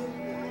Kelly,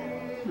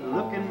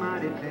 looking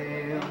mighty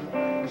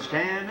pale,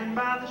 standing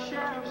by the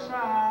sheriff's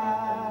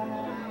side.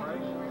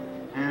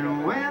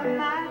 And when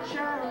that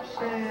sheriff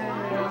said,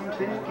 I'm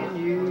taking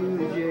you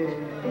to jail,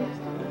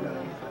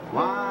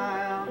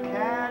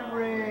 Wildcat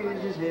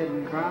raised his head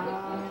and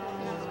cried,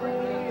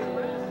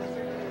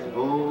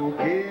 oh,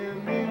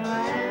 give me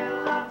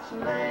land, lots of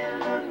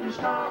land under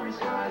starry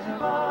skies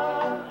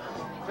above.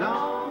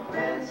 Don't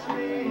fence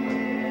me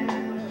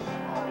in,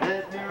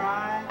 let me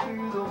ride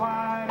through the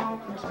wide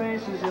open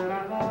spaces that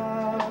I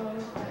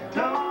love.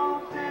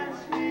 Don't fence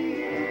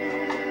me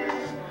in,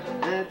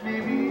 let me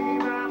be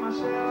by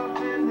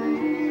myself in the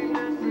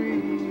evening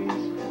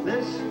breeze.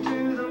 Listen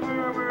to the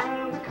murmur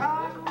of the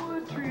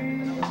cottonwood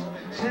trees.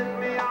 Send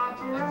me off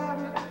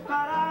forever,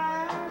 but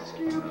I ask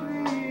you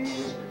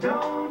please,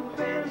 don't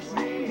fence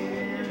me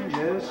in,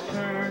 just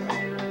turn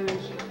me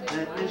loose.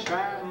 Let me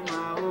straddle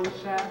my old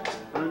sack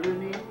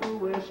underneath the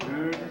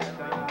western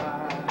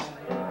sky.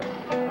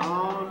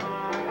 On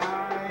my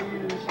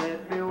cayuse,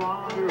 let me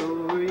wander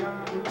over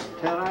yonder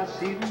till I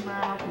see the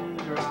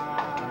mountains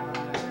rise.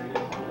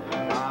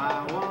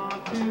 I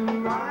want to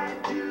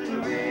ride to the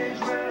ridge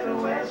where the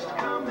west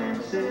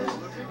commences,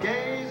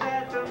 gaze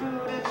at the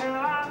moon until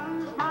I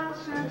lose my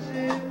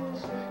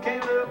senses.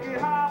 Can't look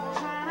at hobbles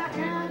and I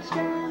can't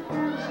stand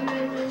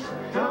fences.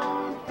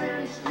 Don't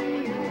fence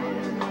me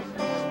in.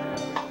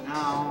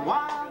 Now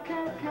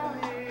Wildcat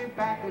Kelly,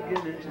 back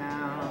again in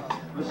town,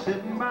 was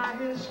sitting by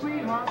his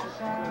sweetheart's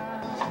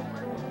side.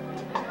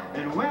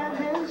 And when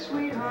his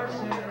sweetheart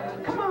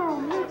said, come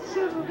on, let's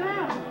settle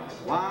down,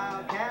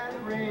 Wildcat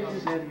raised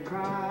his head and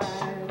cried,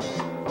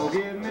 oh,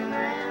 give me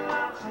land,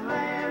 lots of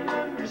land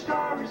under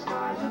starry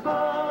skies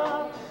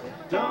above.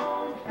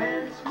 Don't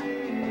fence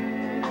me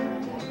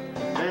in,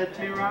 let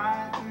me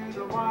ride through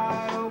the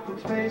wide open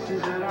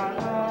spaces that I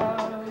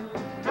love.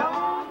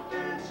 Don't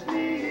fence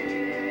me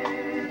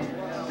in,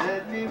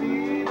 let me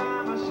be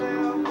by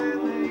myself in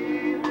the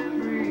evening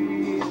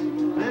breeze.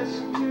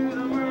 Listen to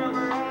the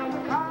murmur of the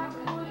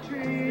cottonwood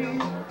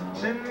trees.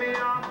 Send me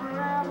off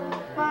forever,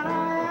 but I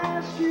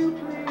ask you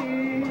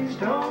please,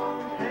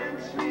 don't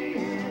fence me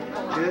in,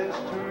 just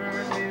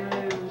turn me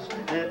loose.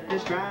 Let me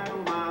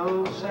straddle my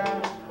old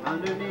saddle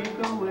underneath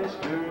the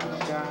western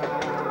sky.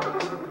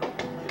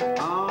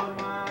 On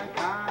my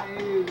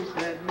cayuse,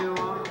 let me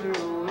wander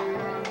away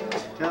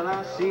till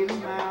I see the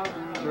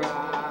mountains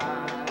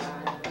rise.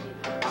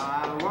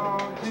 I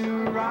want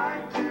to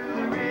ride to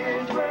the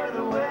ridge where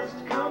the west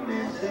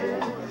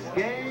commences,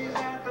 gaze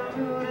at the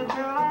moon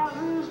until I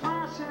lose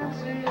my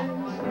senses.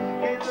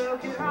 Can't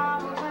look at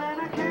hobbles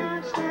and I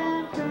can't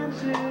stand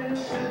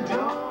fences.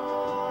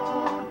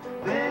 Don't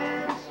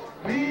fence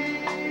me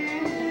in.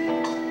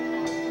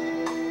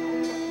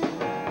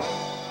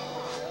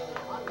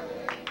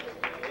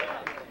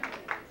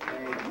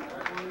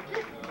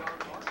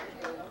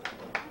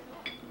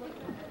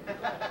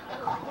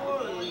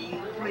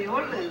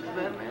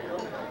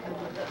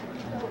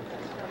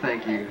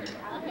 Thank you.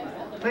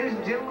 Ladies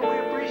and gentlemen, we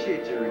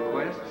appreciate your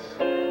requests.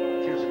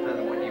 Here's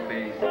another one you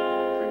may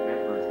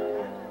remember.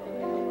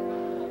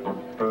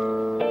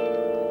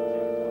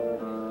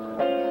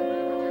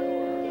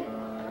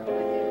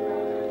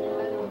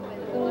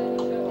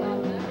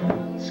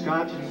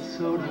 Scotch and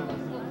soda,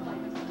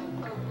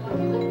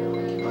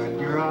 but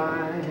your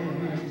eyes,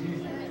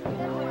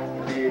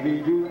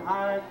 baby, do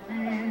I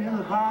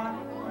feel hot?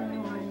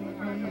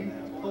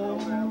 Oh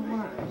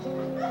my,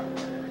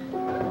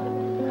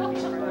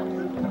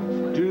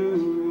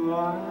 do I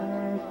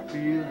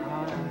feel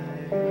high?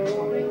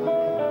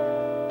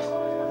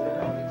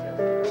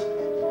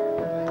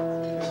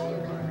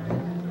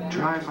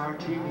 Dry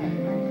martini,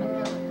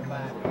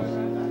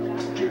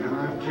 gin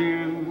or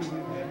gin.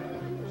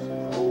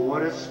 Oh,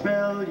 what a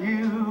spell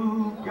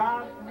you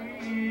got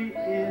me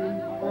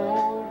in.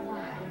 Oh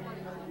my,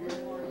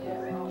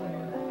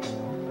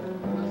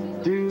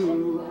 do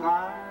I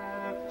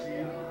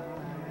feel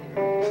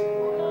high?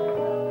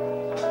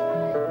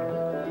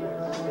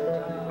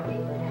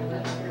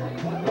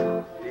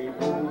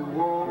 People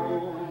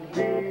won't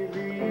believe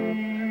me.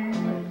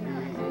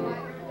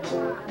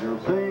 They'll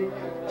think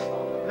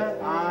that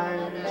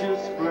I'm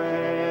just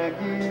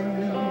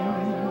bragging,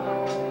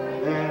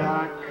 that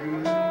I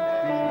could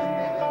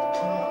feel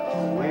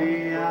the way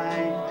I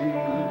do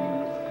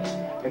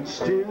and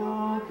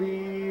still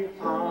be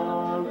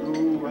on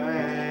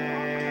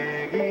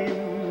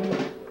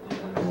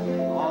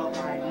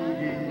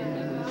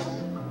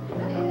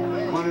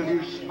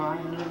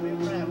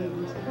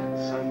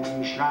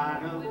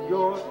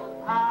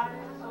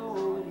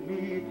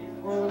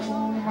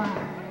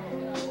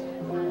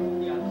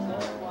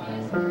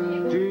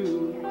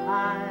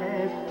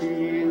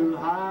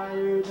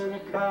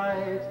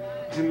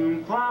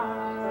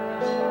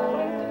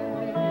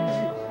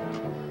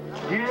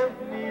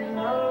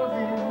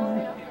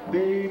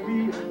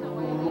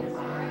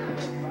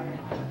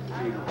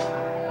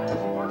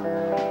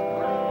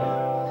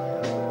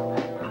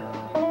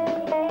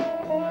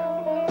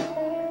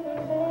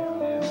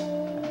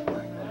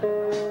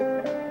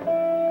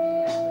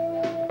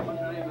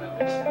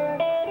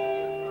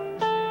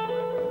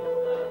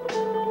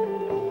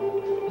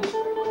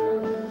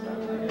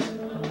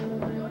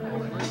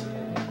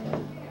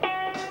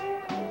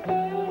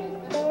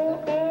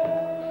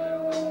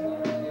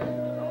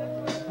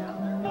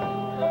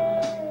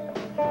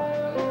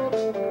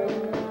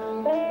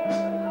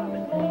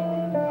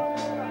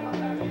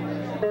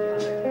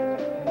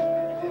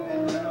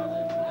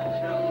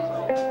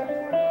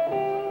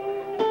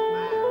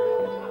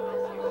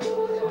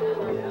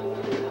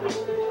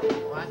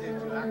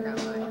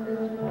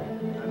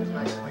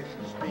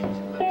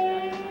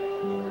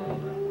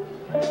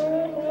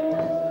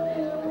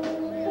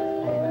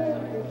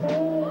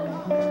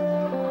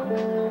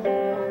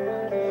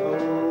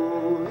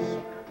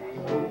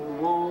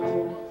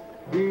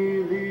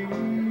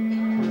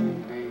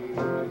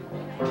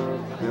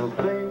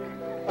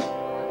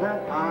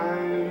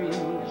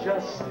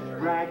just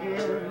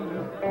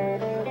bragging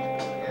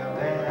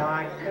that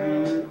I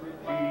could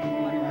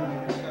feel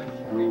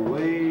the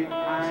way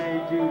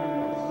I do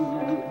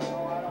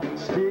and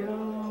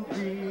still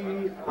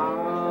be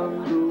on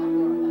the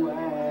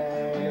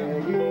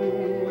wagon.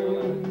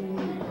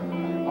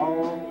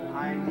 All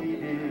I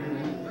need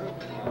is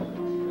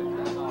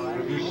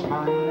your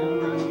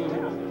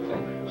smile,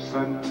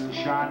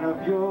 sunshine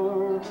of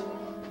your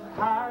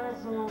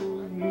eyes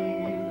on me.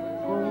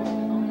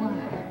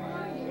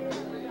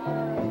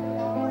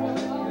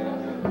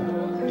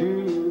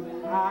 Do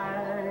I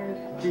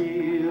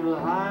feel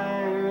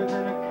higher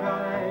than a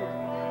kite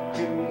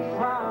can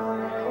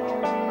fly?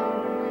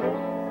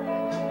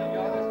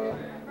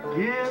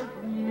 Give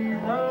me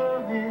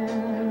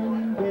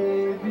loving,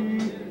 baby,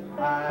 I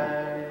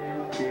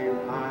feel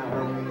high.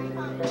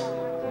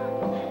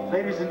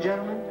 Ladies and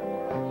gentlemen,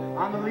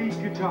 on the lead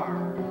guitar,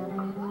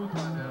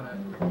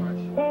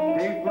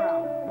 Dave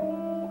Browne,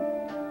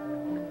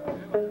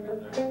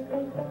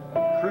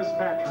 Chris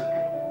Patrick,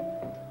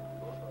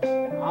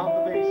 on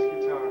the bass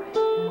guitar.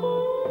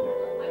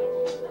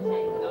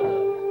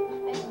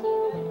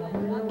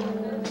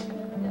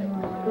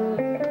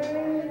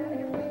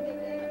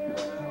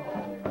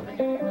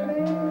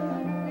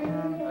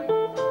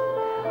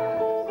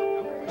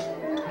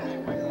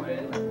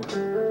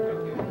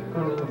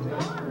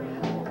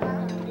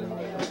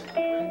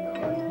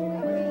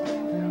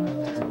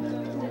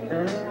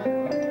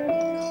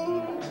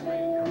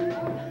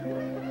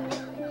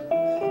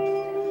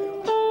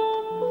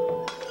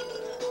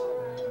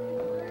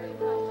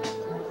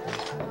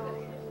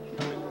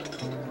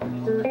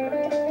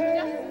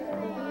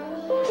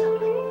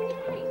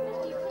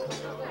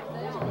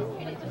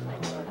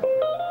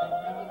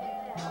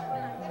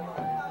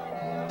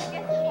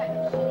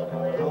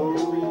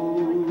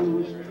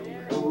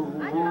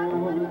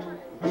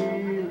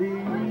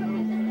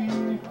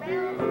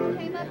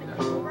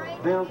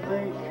 They'll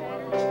think,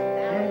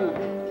 hey,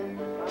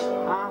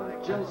 I'm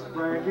just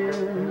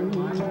bragging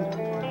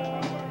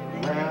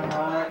that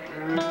I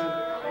could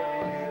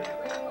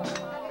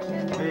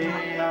feel the way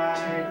I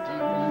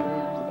do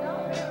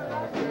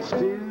and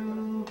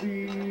still be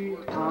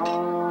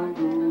on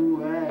the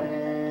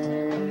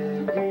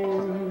wagon.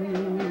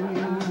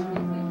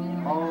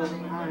 All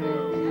I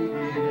need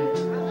is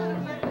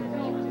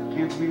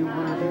give me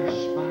one of your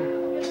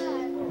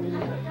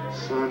smiles,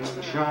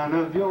 sunshine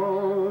of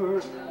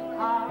your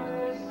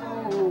eyes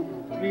on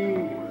me.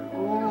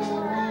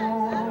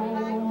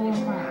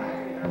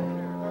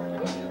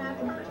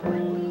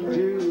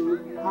 Do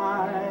I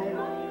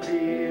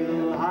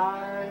feel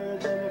higher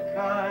than a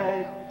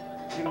kite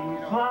can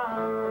fly?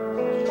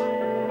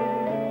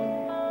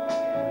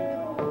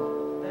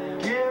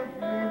 Give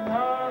me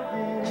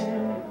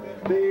loving,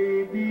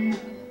 baby,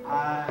 I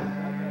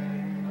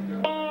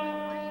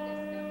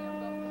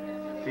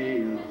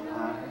feel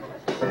high.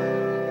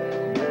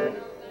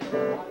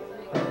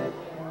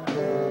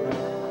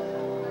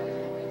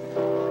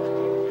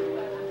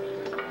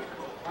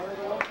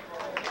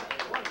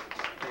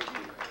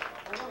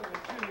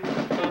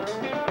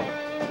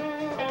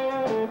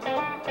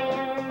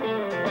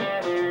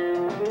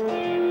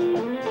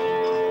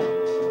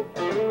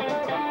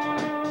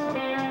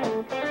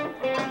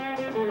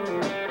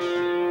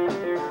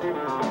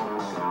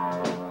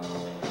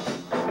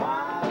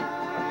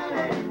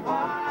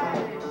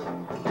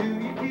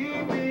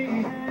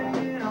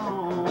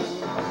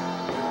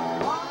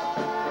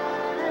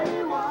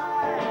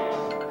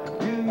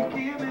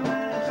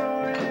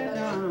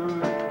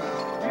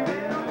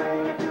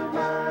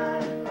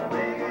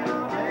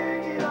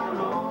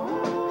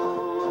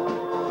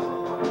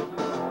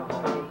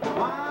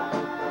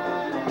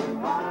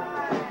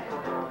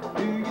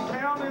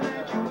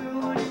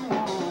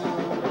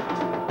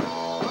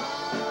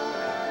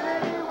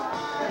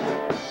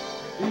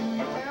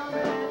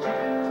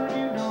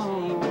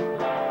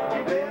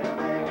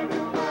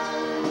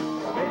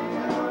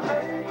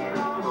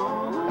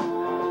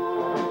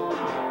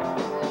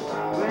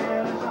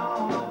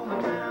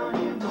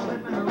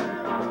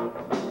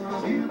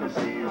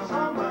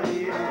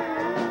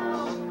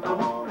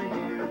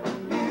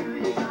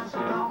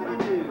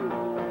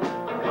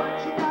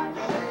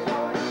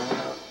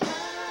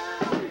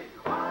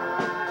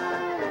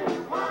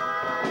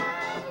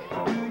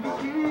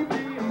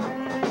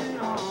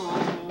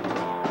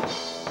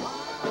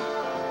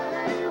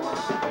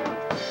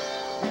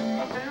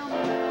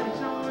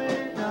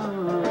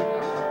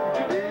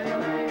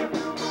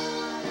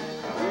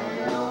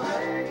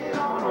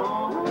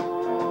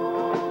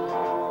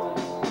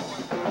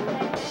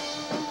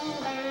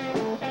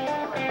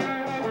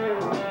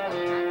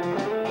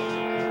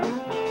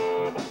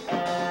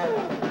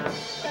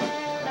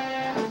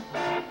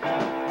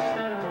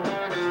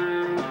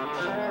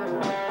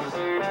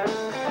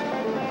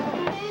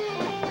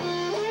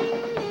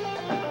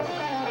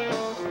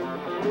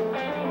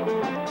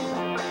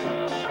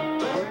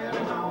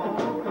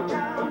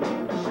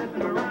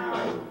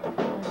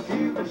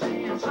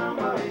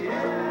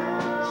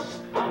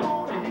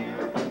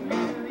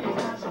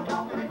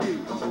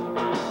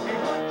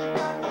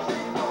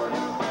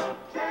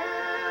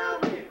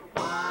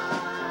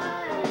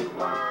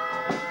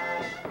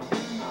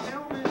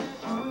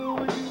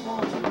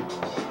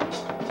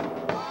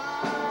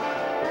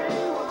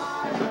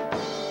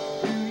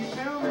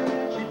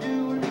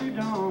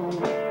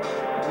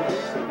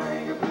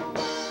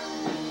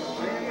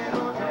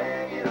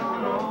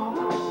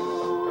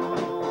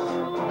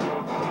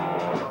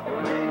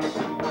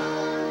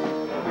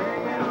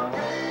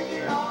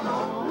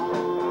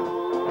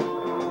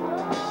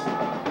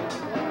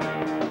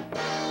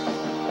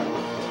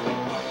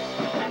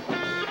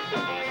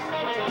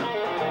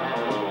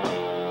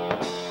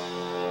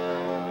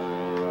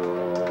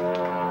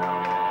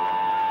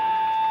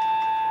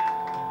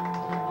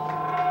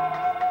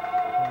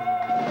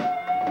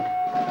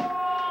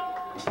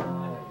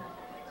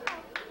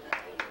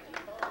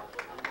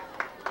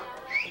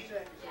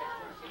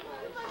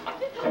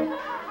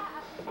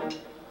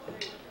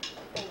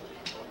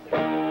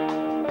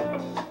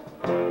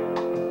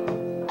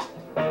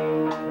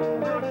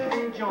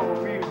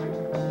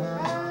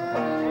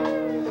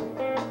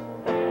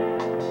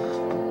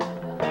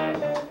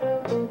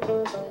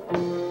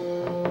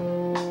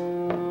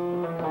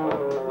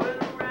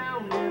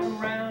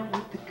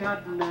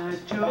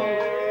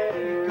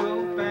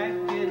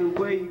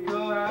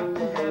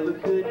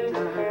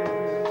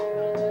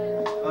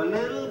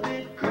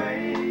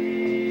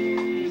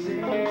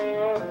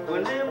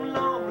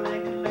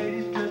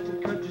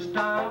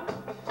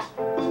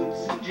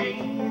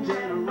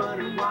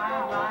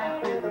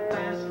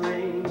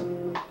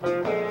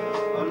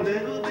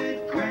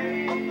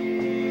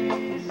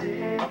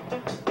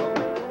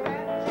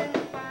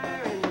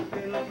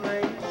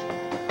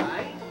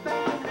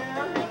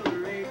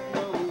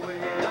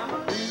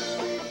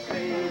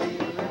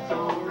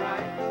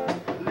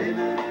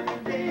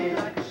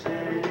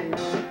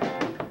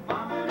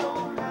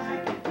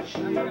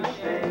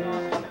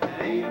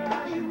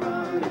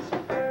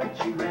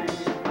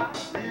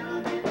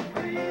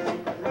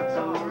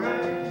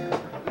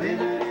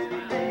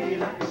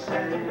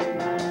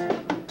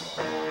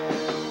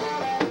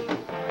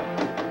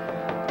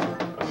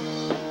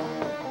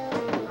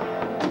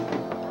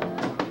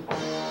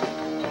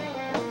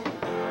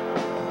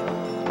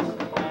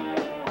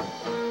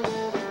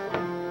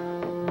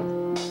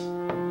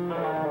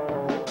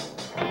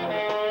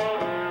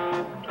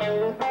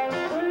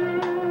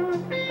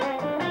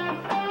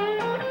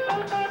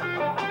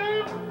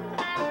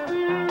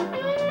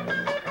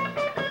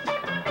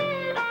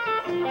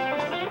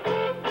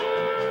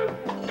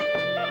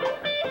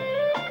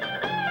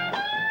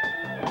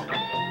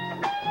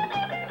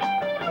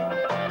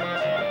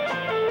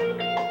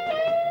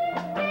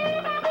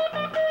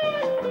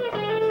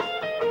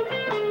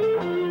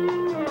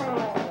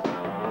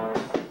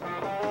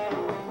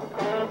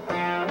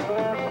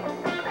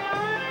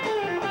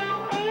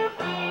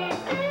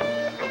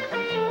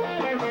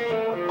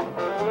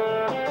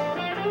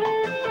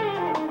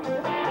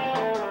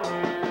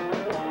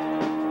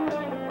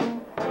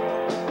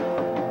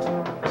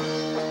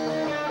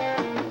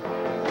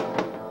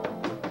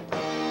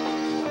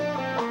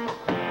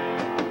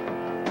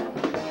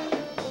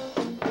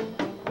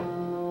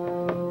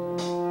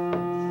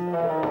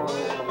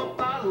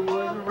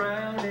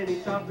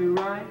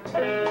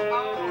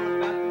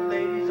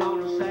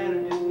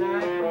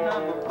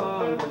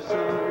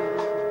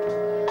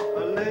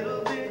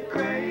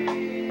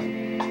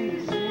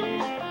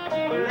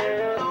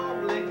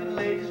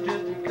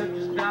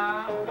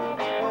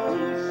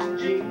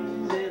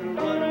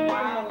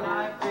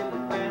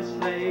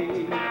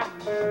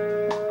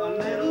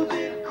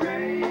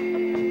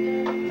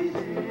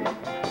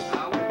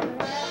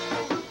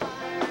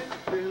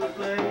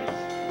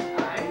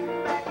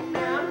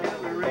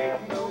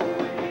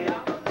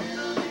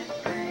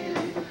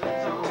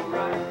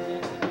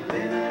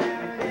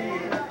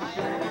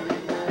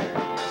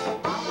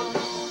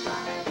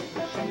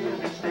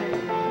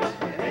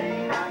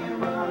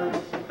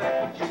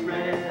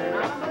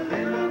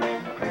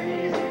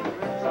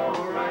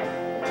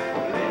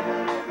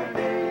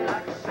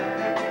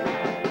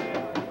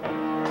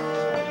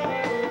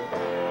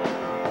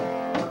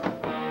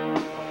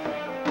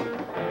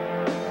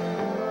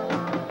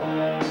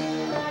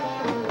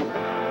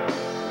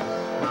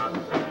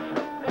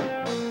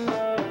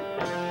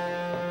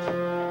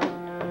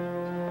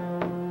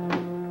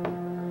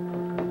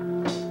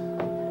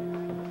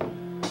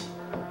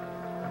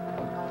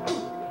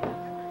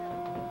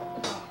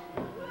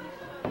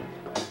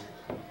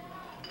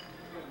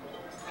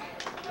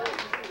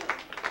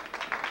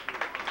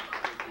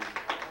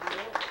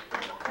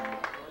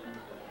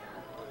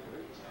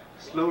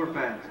 Slow or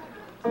fast?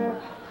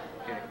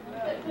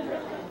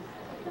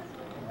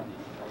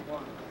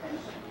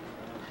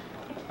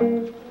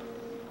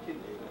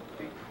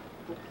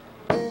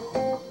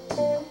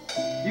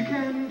 You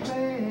can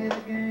play the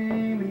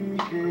game and you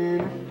can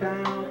let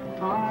down the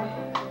part,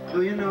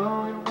 though you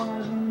know it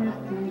wasn't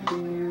written for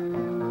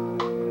you.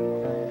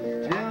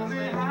 Tell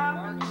me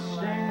how you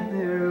stand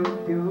there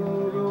with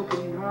your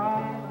broken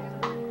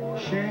heart,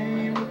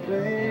 shame to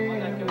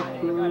play the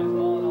fool.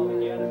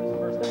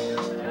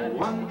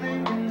 One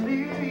thing can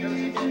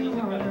lead to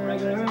another, it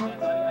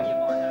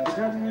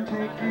doesn't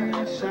take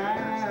any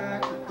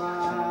sacrifice.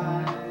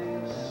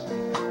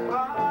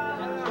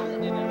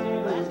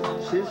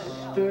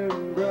 Sister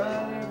and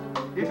brother,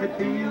 if it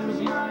feels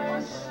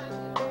nice,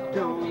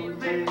 don't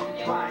think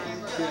twice.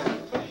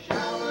 Just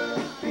shower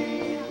the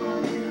people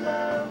you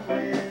love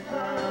with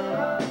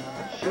love.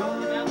 Show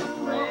them the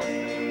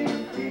way you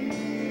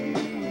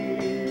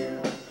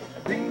feel.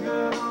 Things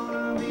are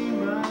gonna be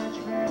much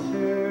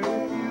better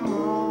if you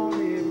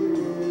only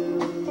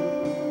will.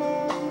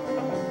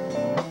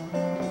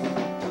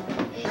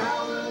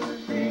 Shower the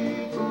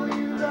people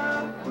you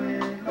love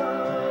with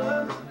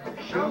love.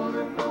 Show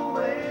them the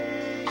way.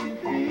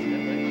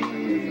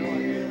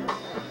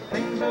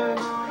 Things are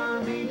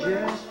gonna be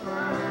just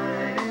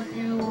fine if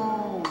you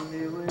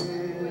only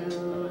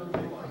will.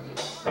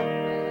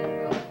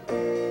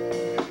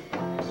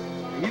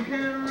 You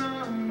can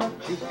run, but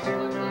you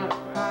cannot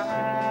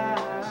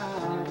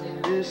hide.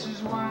 This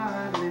is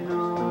widely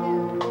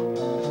known.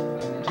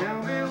 Tell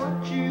me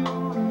what you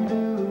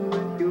do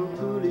with your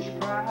foolish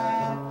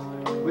pride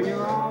when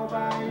you're all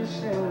by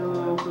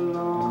yourself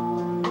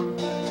alone.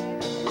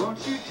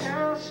 Won't you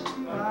tell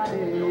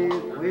somebody the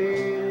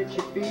way that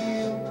you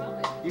feel?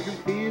 You can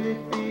feel it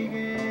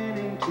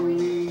beginning to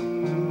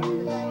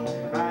ease.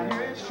 I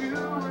hear it's true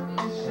what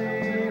they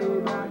say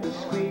about the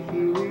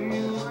squeaky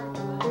wheel,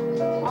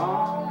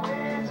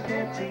 always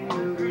getting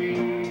the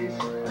grease.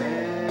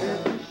 Let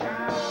it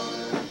shower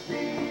the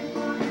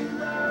people you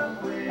love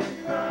with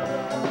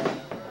love.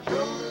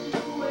 Show them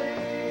the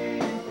way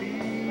you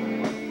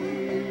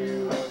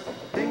feel.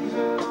 Things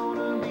are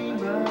gonna be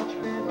much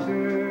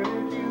better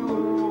if you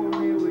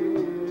only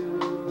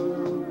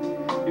will.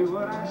 Do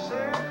what I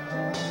say.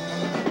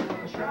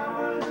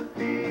 Shower the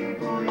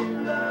people you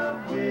love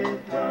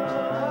with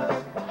love.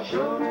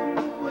 Show them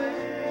the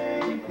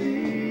way you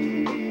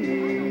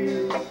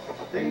feel.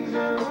 Things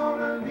are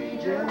gonna be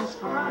just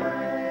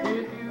fine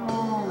if you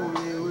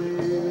only will.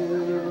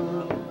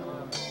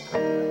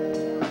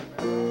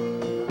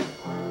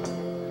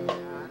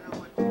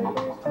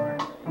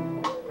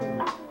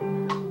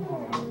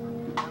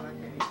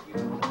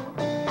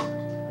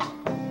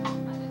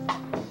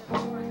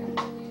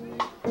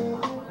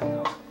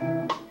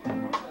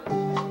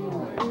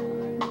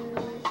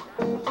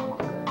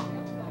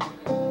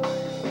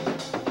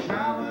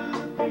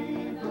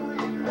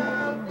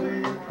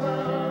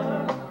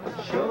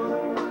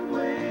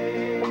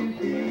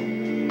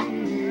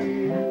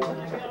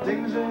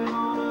 Things are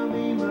gonna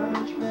be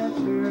much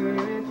better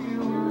if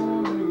you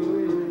only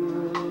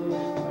will.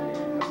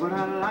 What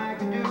I'd like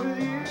to do with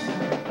you,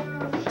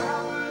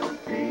 shower the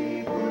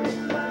people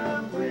you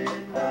love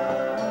with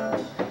love.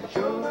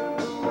 Show them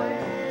the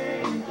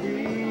way you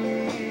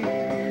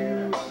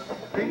feel.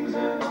 Things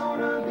are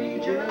gonna be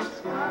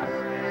just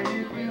fine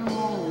if you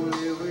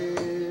only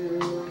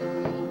will.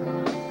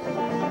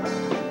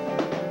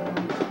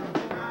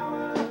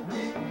 Shower the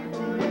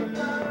people you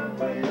love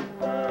with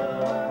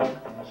love.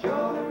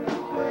 Show them the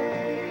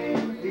way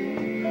you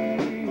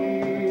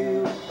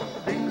feel.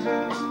 Things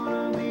are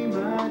gonna be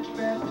much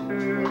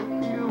better if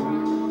you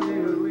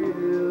only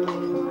will.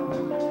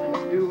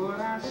 Do what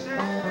I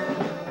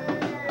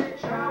said.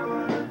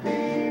 Shower the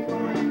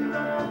people you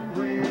love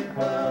with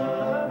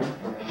love.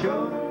 Show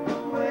them the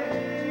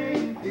way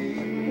you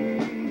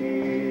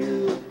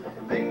feel.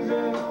 Things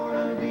are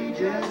gonna be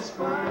just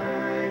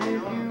fine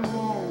if you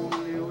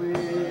only will.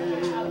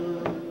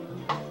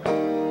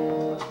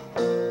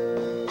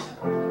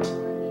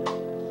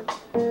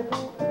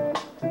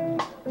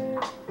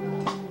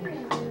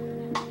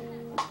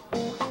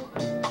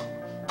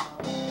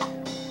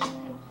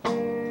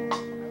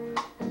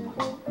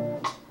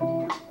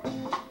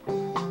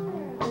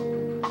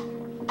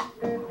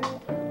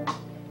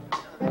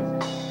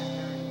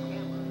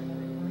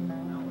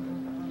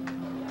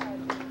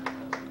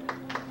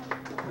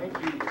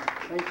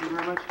 Thank you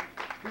very much.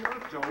 The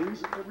Earthtones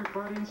every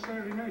Friday and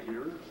Saturday night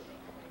here.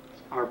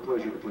 It's our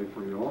pleasure to play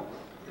for you all.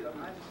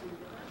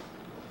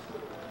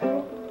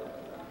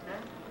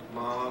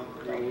 Mauve,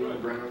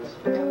 green, browns,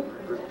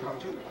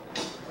 Earthtones.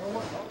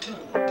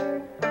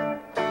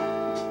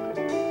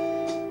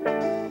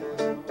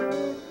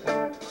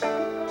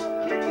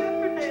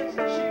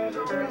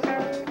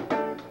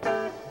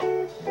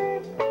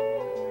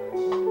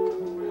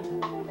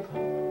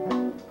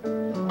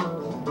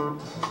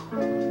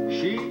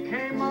 She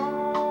came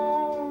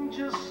on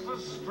just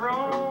as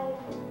strong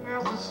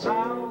as the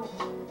South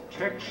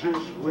Texas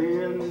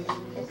wind.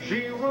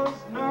 She was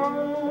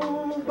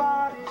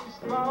nobody's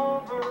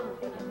lover,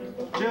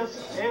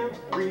 just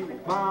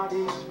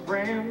everybody's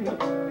friend.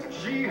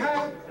 She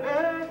had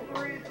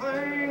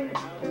everything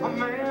a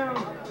man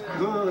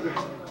could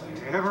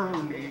ever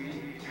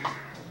need.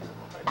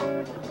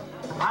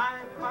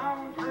 I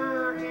found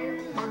her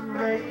in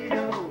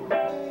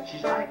Laredo.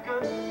 She's like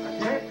a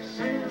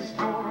Texas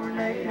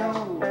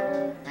tornado,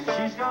 and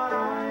she's got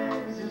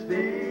eyes as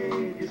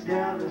big as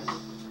Dallas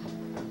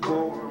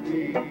for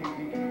me.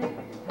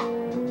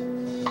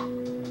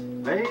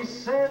 They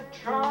said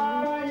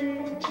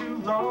trying to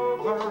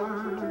love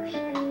her's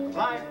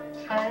like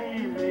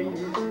taming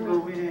the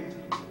wind,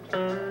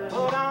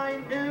 but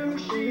I knew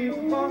she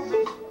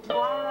wasn't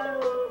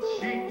wild.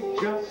 She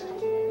just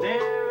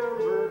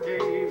never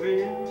gave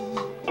in.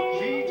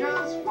 She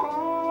just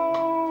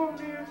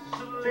wanted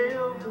to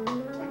live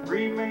and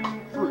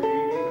remain free.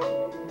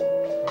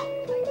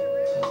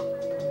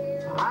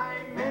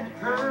 I met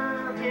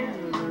her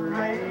in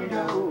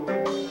Laredo.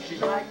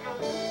 She's like a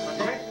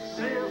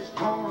Texas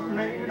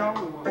tornado,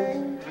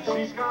 and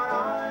she's got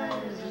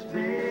eyes as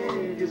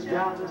big as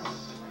Dallas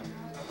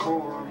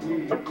for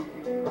me.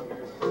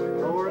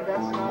 Lord,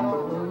 that's not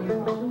all.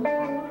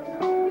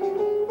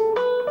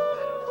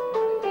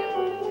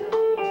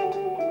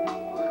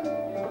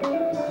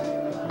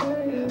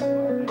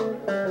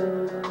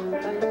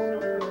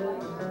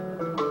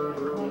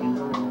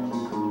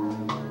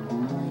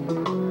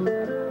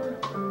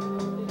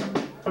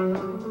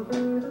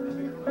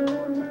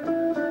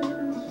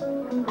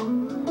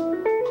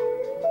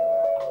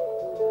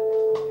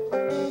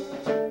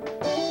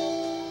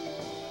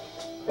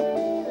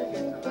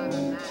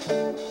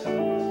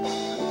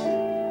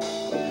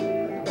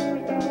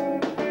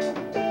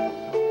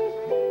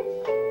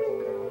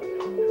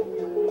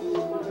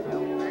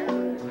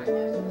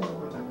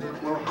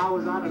 How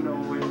was I to know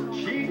when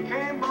she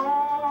came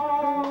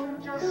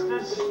on just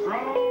as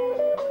strong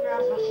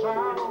as a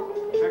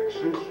South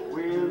Texas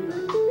wind?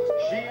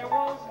 She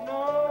was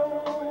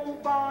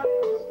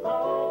nobody's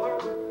lover,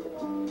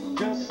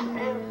 just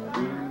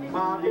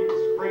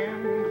everybody's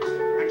friend,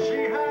 and she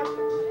had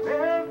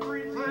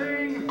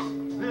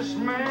everything this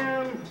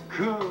man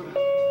could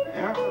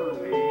ever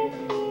need.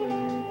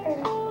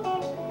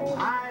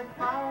 I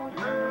found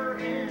her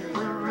in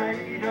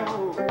Laredo.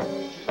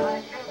 She's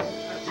like a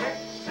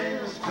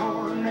Texas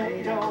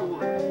tornado,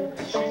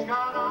 and she's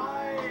got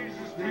eyes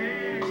as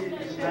big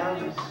as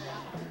Dallas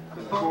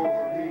for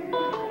me.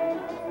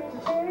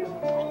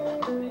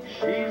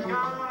 She's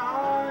got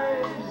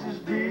eyes as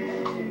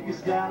big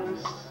as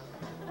Dallas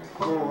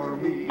for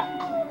me.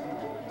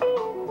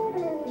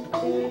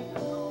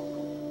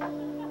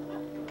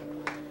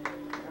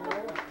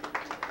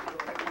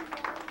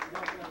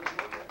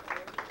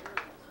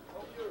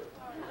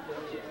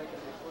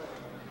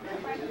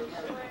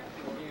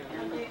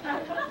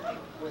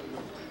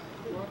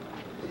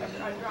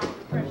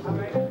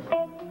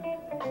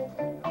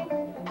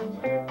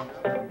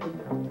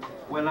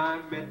 Well,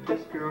 I met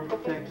this girl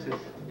from Texas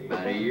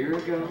about a year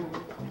ago.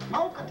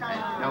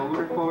 Known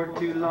her for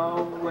too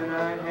long when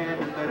I had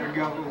to let her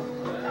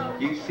go.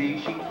 You see,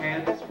 she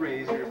had this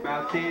razor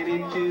about 10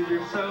 inches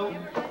or so,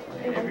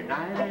 and every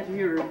night I'd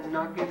hear her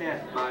knocking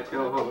at my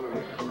door.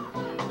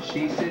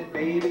 She said,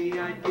 baby,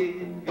 I'd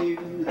give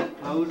you the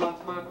clothes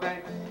off my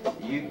back.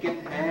 You can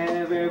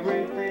have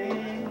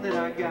everything that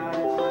I got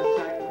in my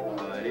sack,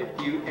 but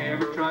if you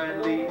ever try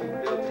and leave,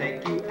 they'll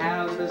take you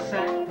out in a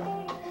sack.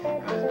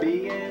 'Cause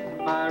me and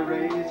my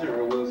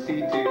razor will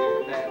see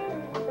to that.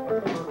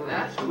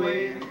 That's the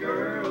way the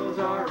girls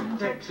are in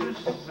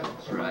Texas.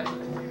 That's right.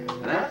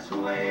 That's the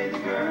way the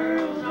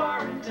girls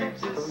are in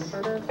Texas.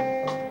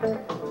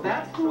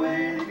 That's the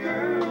way the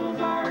girls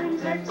are in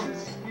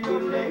Texas.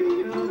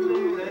 Yodelay,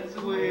 that's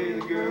the way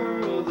the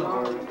girls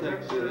are in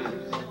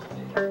Texas.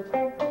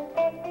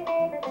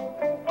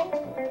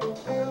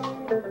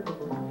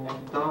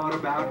 Thought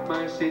about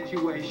my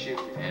situation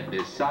and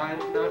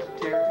decided not to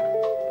tear it.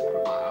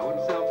 For my own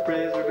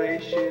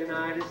self-preservation,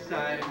 I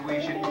decided we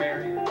should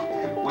marry.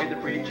 When the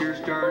preacher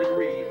started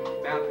reading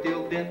about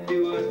till death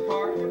do us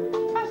part,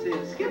 I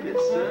said, skip it,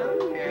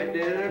 son, and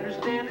didn't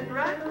understand it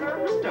right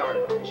from the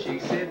start. She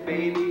said,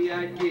 baby,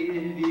 I'd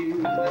give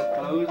you the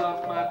clothes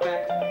off my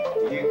back.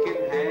 You can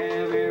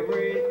have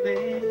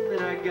everything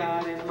that I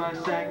got in my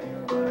sack,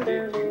 but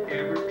if you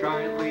ever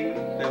try and leave,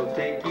 they'll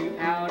take you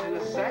out in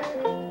a sack.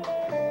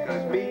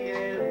 'Cause me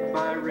and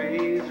my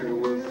razor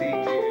will see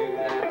to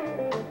that.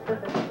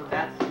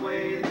 That's the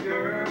way the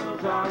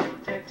girls are in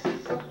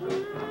Texas.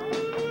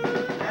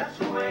 That's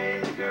the way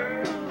the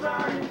girls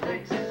are in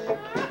Texas.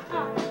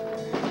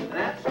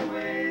 That's the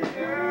way the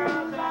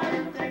girls are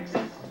in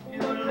Texas.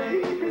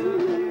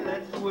 Yodelay,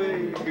 that's the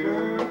way the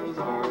girls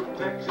are in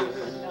Texas.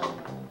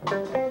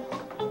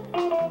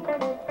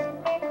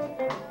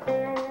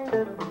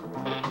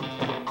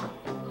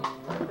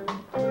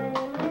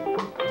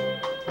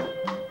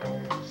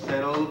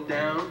 Settled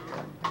down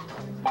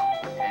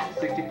at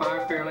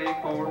 65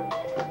 Fairlane Ford,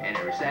 and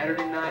every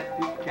Saturday night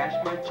we cash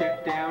my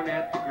check down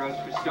at the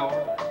grocery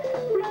store.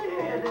 We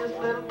had this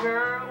little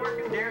girl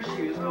working there.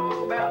 She was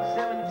about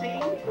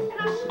 17, and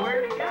I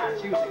swear to God,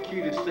 she was the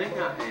cutest thing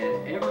I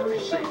had ever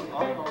seen.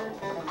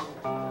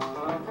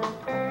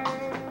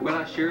 Well,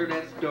 I'm sure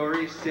that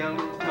story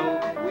seldom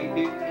told. We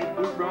knew it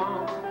was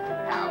wrong.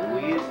 How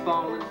we had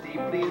fallen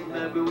deeply in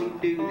love, but we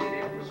knew that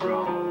it was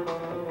wrong.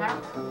 How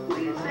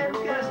we said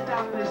we gotta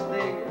stop this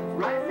thing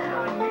right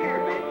now and here,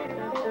 baby.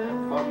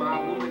 For my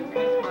woman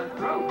cuts my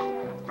throat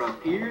from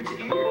ear to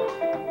ear.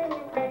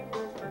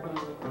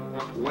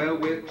 Well,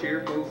 with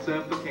tearful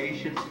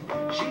supplication,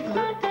 she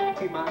looked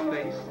into my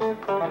face, and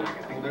I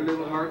could feel her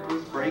little heart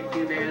was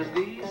breaking as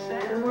these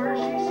sad words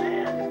she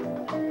said.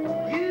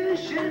 You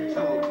should have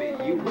told me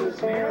you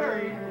was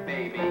married,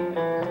 baby.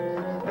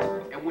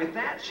 And with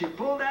that, she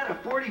pulled out a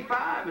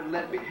 45 and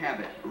let me have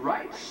it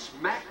right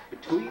smack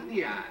between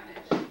the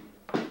eyes.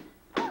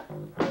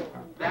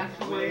 That's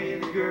the way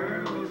the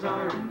girls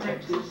are in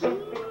Texas.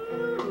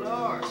 Ooh,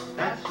 Lord,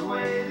 that's the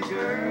way the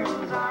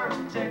girls are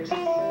in Texas.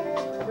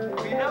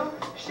 You know,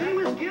 she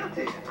was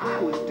guilty, I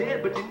was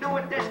dead, but you know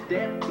what that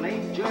damn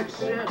blame judge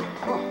said?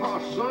 Oh,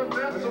 son,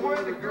 that's the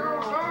way the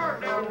girls are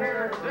down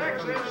there in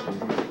Texas.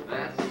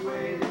 That's the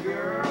way the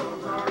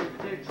girls are in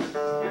Texas.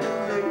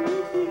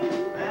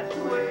 That's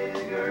the way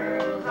the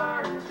girls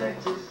are in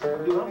Texas.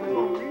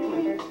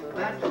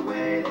 That's the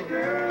way the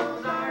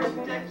girls are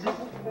in Texas.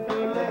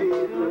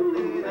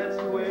 That's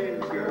the way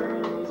the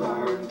girls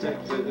are in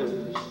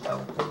Texas.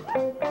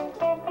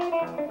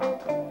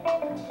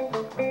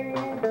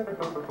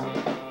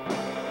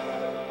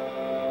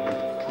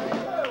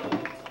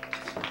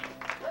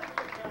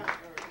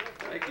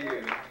 Thank you.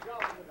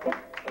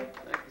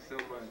 Thank you so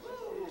much.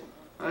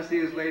 I see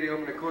this lady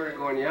over in the corner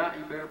going, yeah,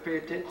 you better pay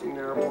attention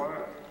there, boy.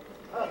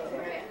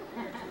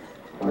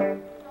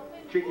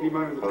 Kick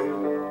anybody in the tail.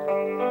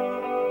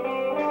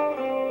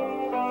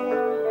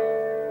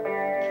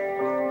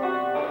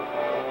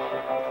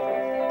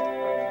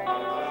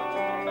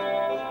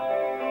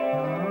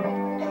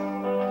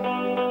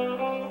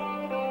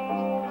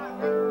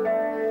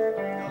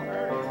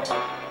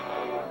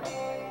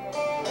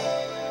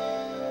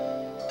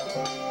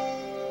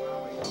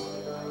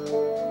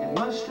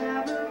 Must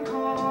have been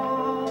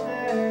cold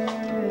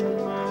in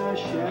my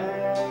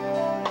shadow.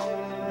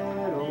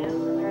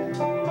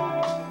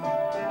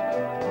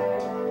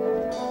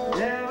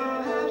 Never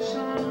have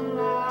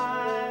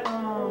sunlight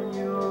on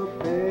your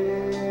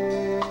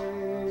face.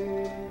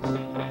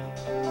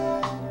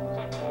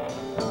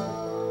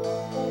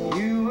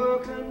 You were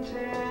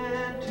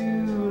content to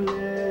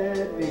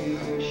let me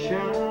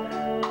shine.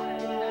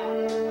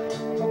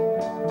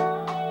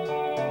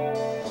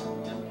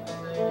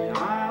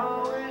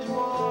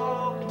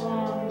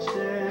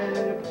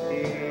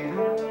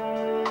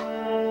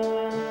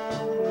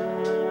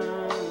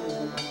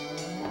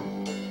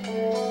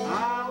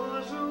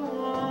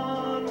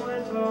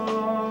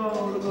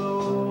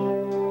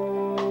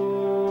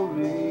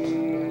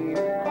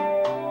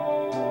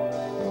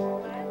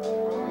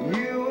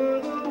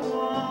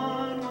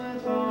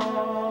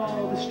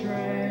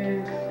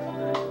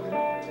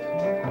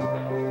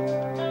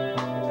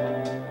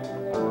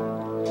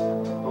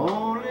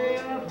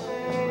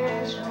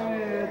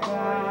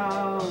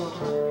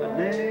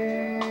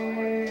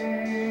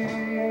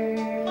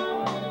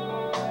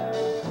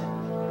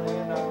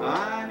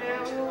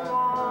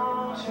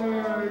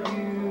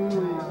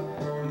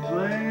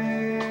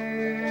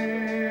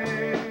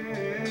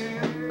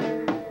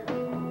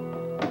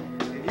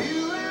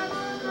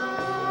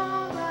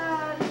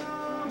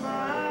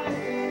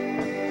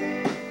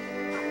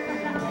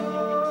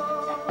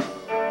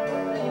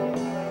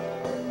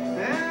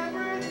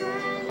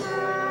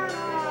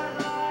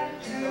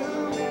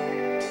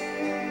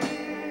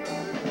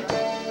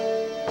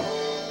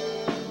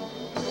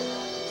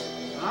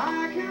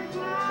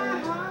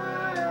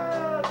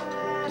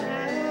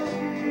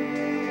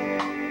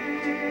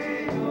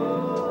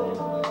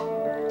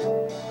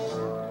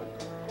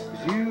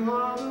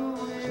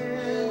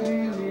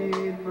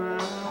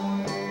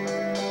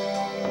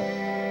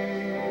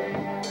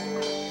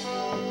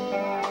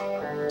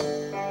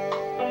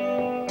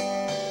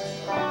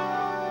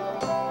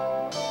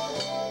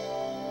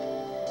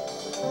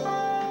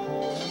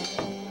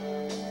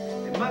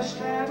 Must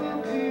have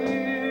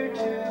appeared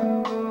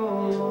to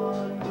go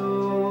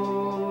unnoticed.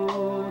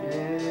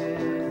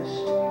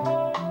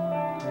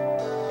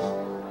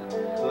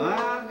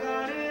 I've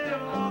got it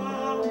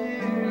all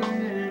here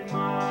in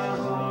my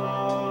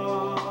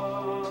heart.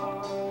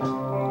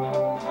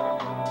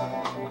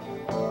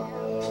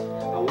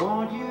 I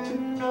want you to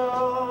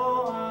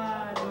know I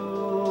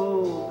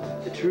know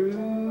the truth.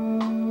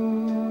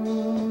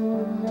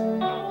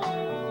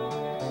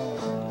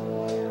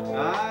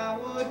 I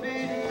would be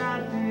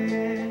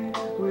nothing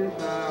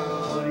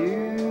without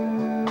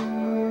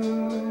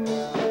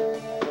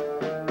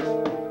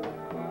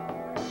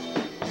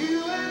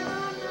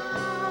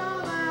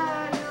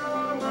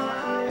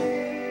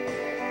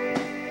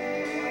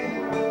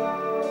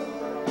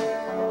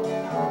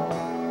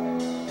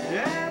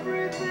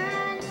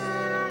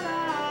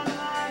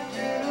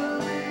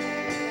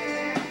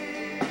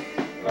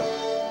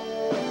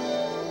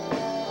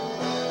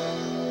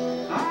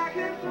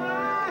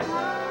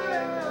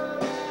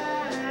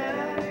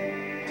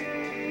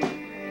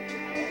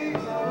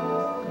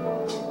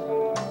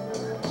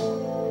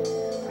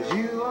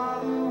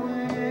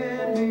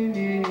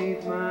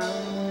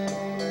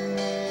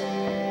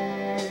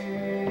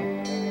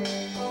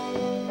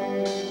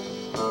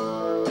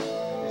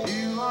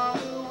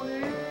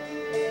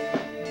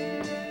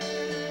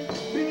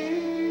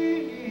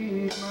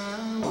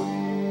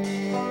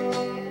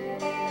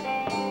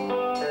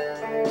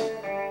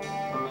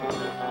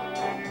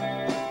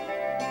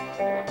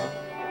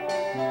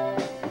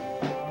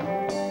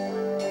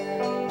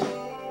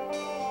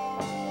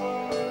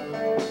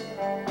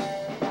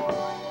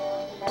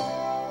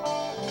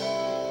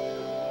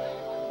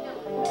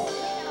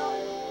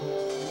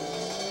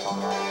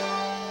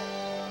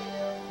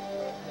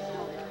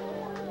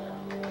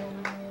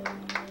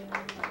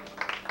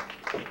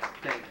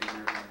Thank you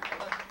very much.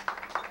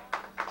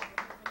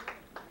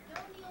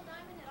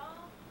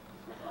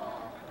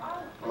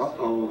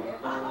 Uh-oh.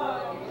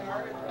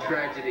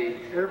 Tragedy.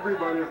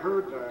 Everybody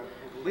heard that.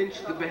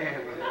 Lynch the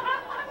band.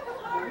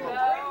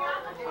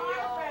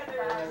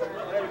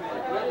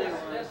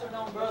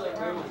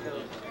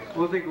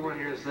 We'll think of one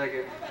here in a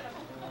second.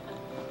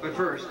 But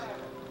first,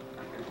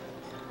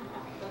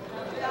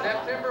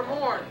 September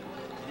morn.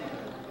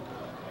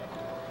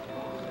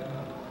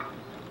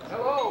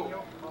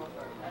 Hello.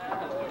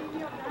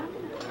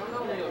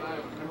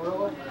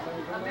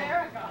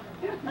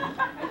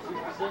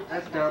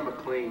 That's Don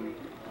McLean.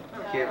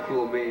 Can't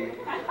fool me.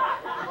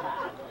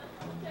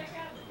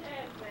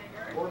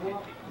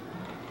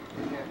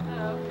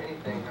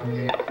 Anything,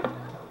 okay.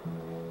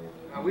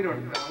 We've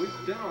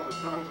done all the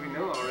songs we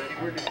know already.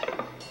 We're just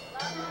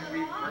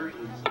read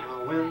versions.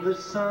 Now when the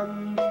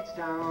sun beats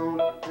down,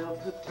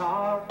 melts the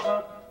tar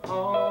up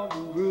on the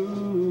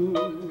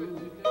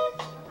roof,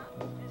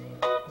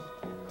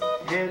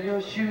 and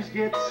your shoes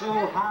get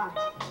so hot,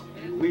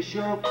 you wish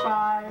your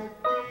fire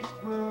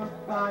feet were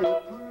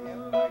fireproof.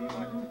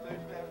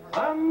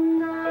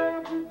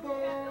 Under the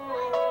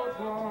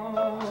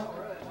boardwalk,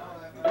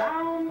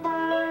 down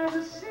by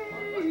the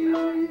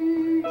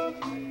sea,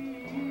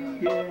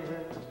 yeah,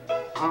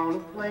 on a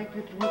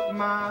blanket with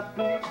my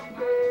baby,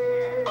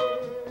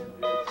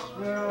 that's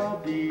where I'll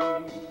be.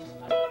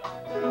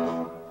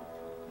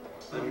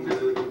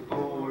 Under the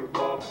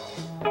boardwalk,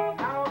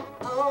 out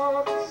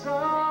of the sun,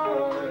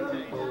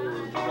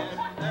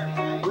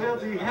 we'll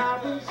be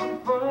having some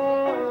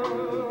fun.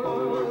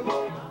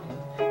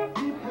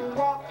 People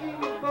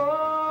walking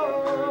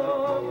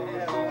above,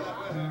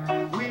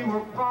 we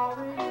were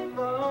falling in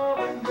love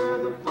under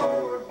the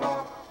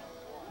boardwalk,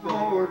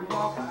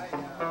 boardwalk.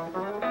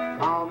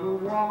 On the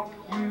walk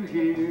you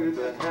hear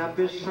the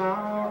happy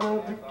sound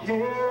of the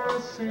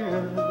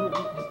carousel.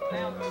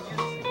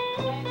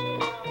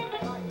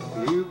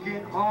 You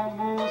can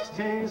almost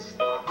taste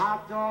the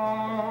hot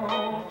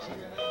dogs,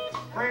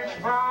 French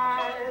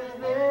fries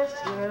they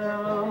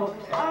sell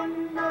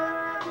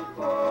under the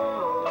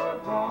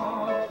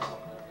boardwalk,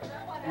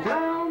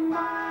 down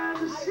by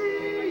the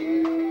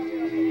sea,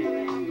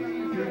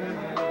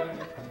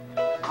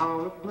 yeah.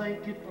 On a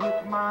blanket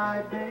with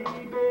my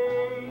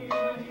baby,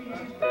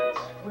 that's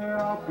where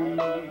I'll be.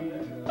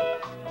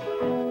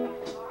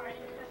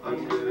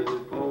 Under the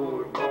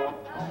boardwalk,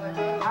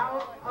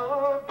 out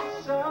of the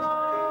sun,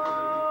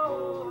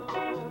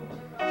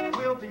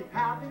 we'll be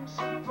having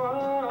some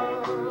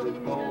fun.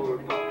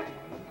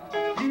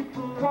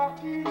 People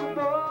walking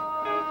above.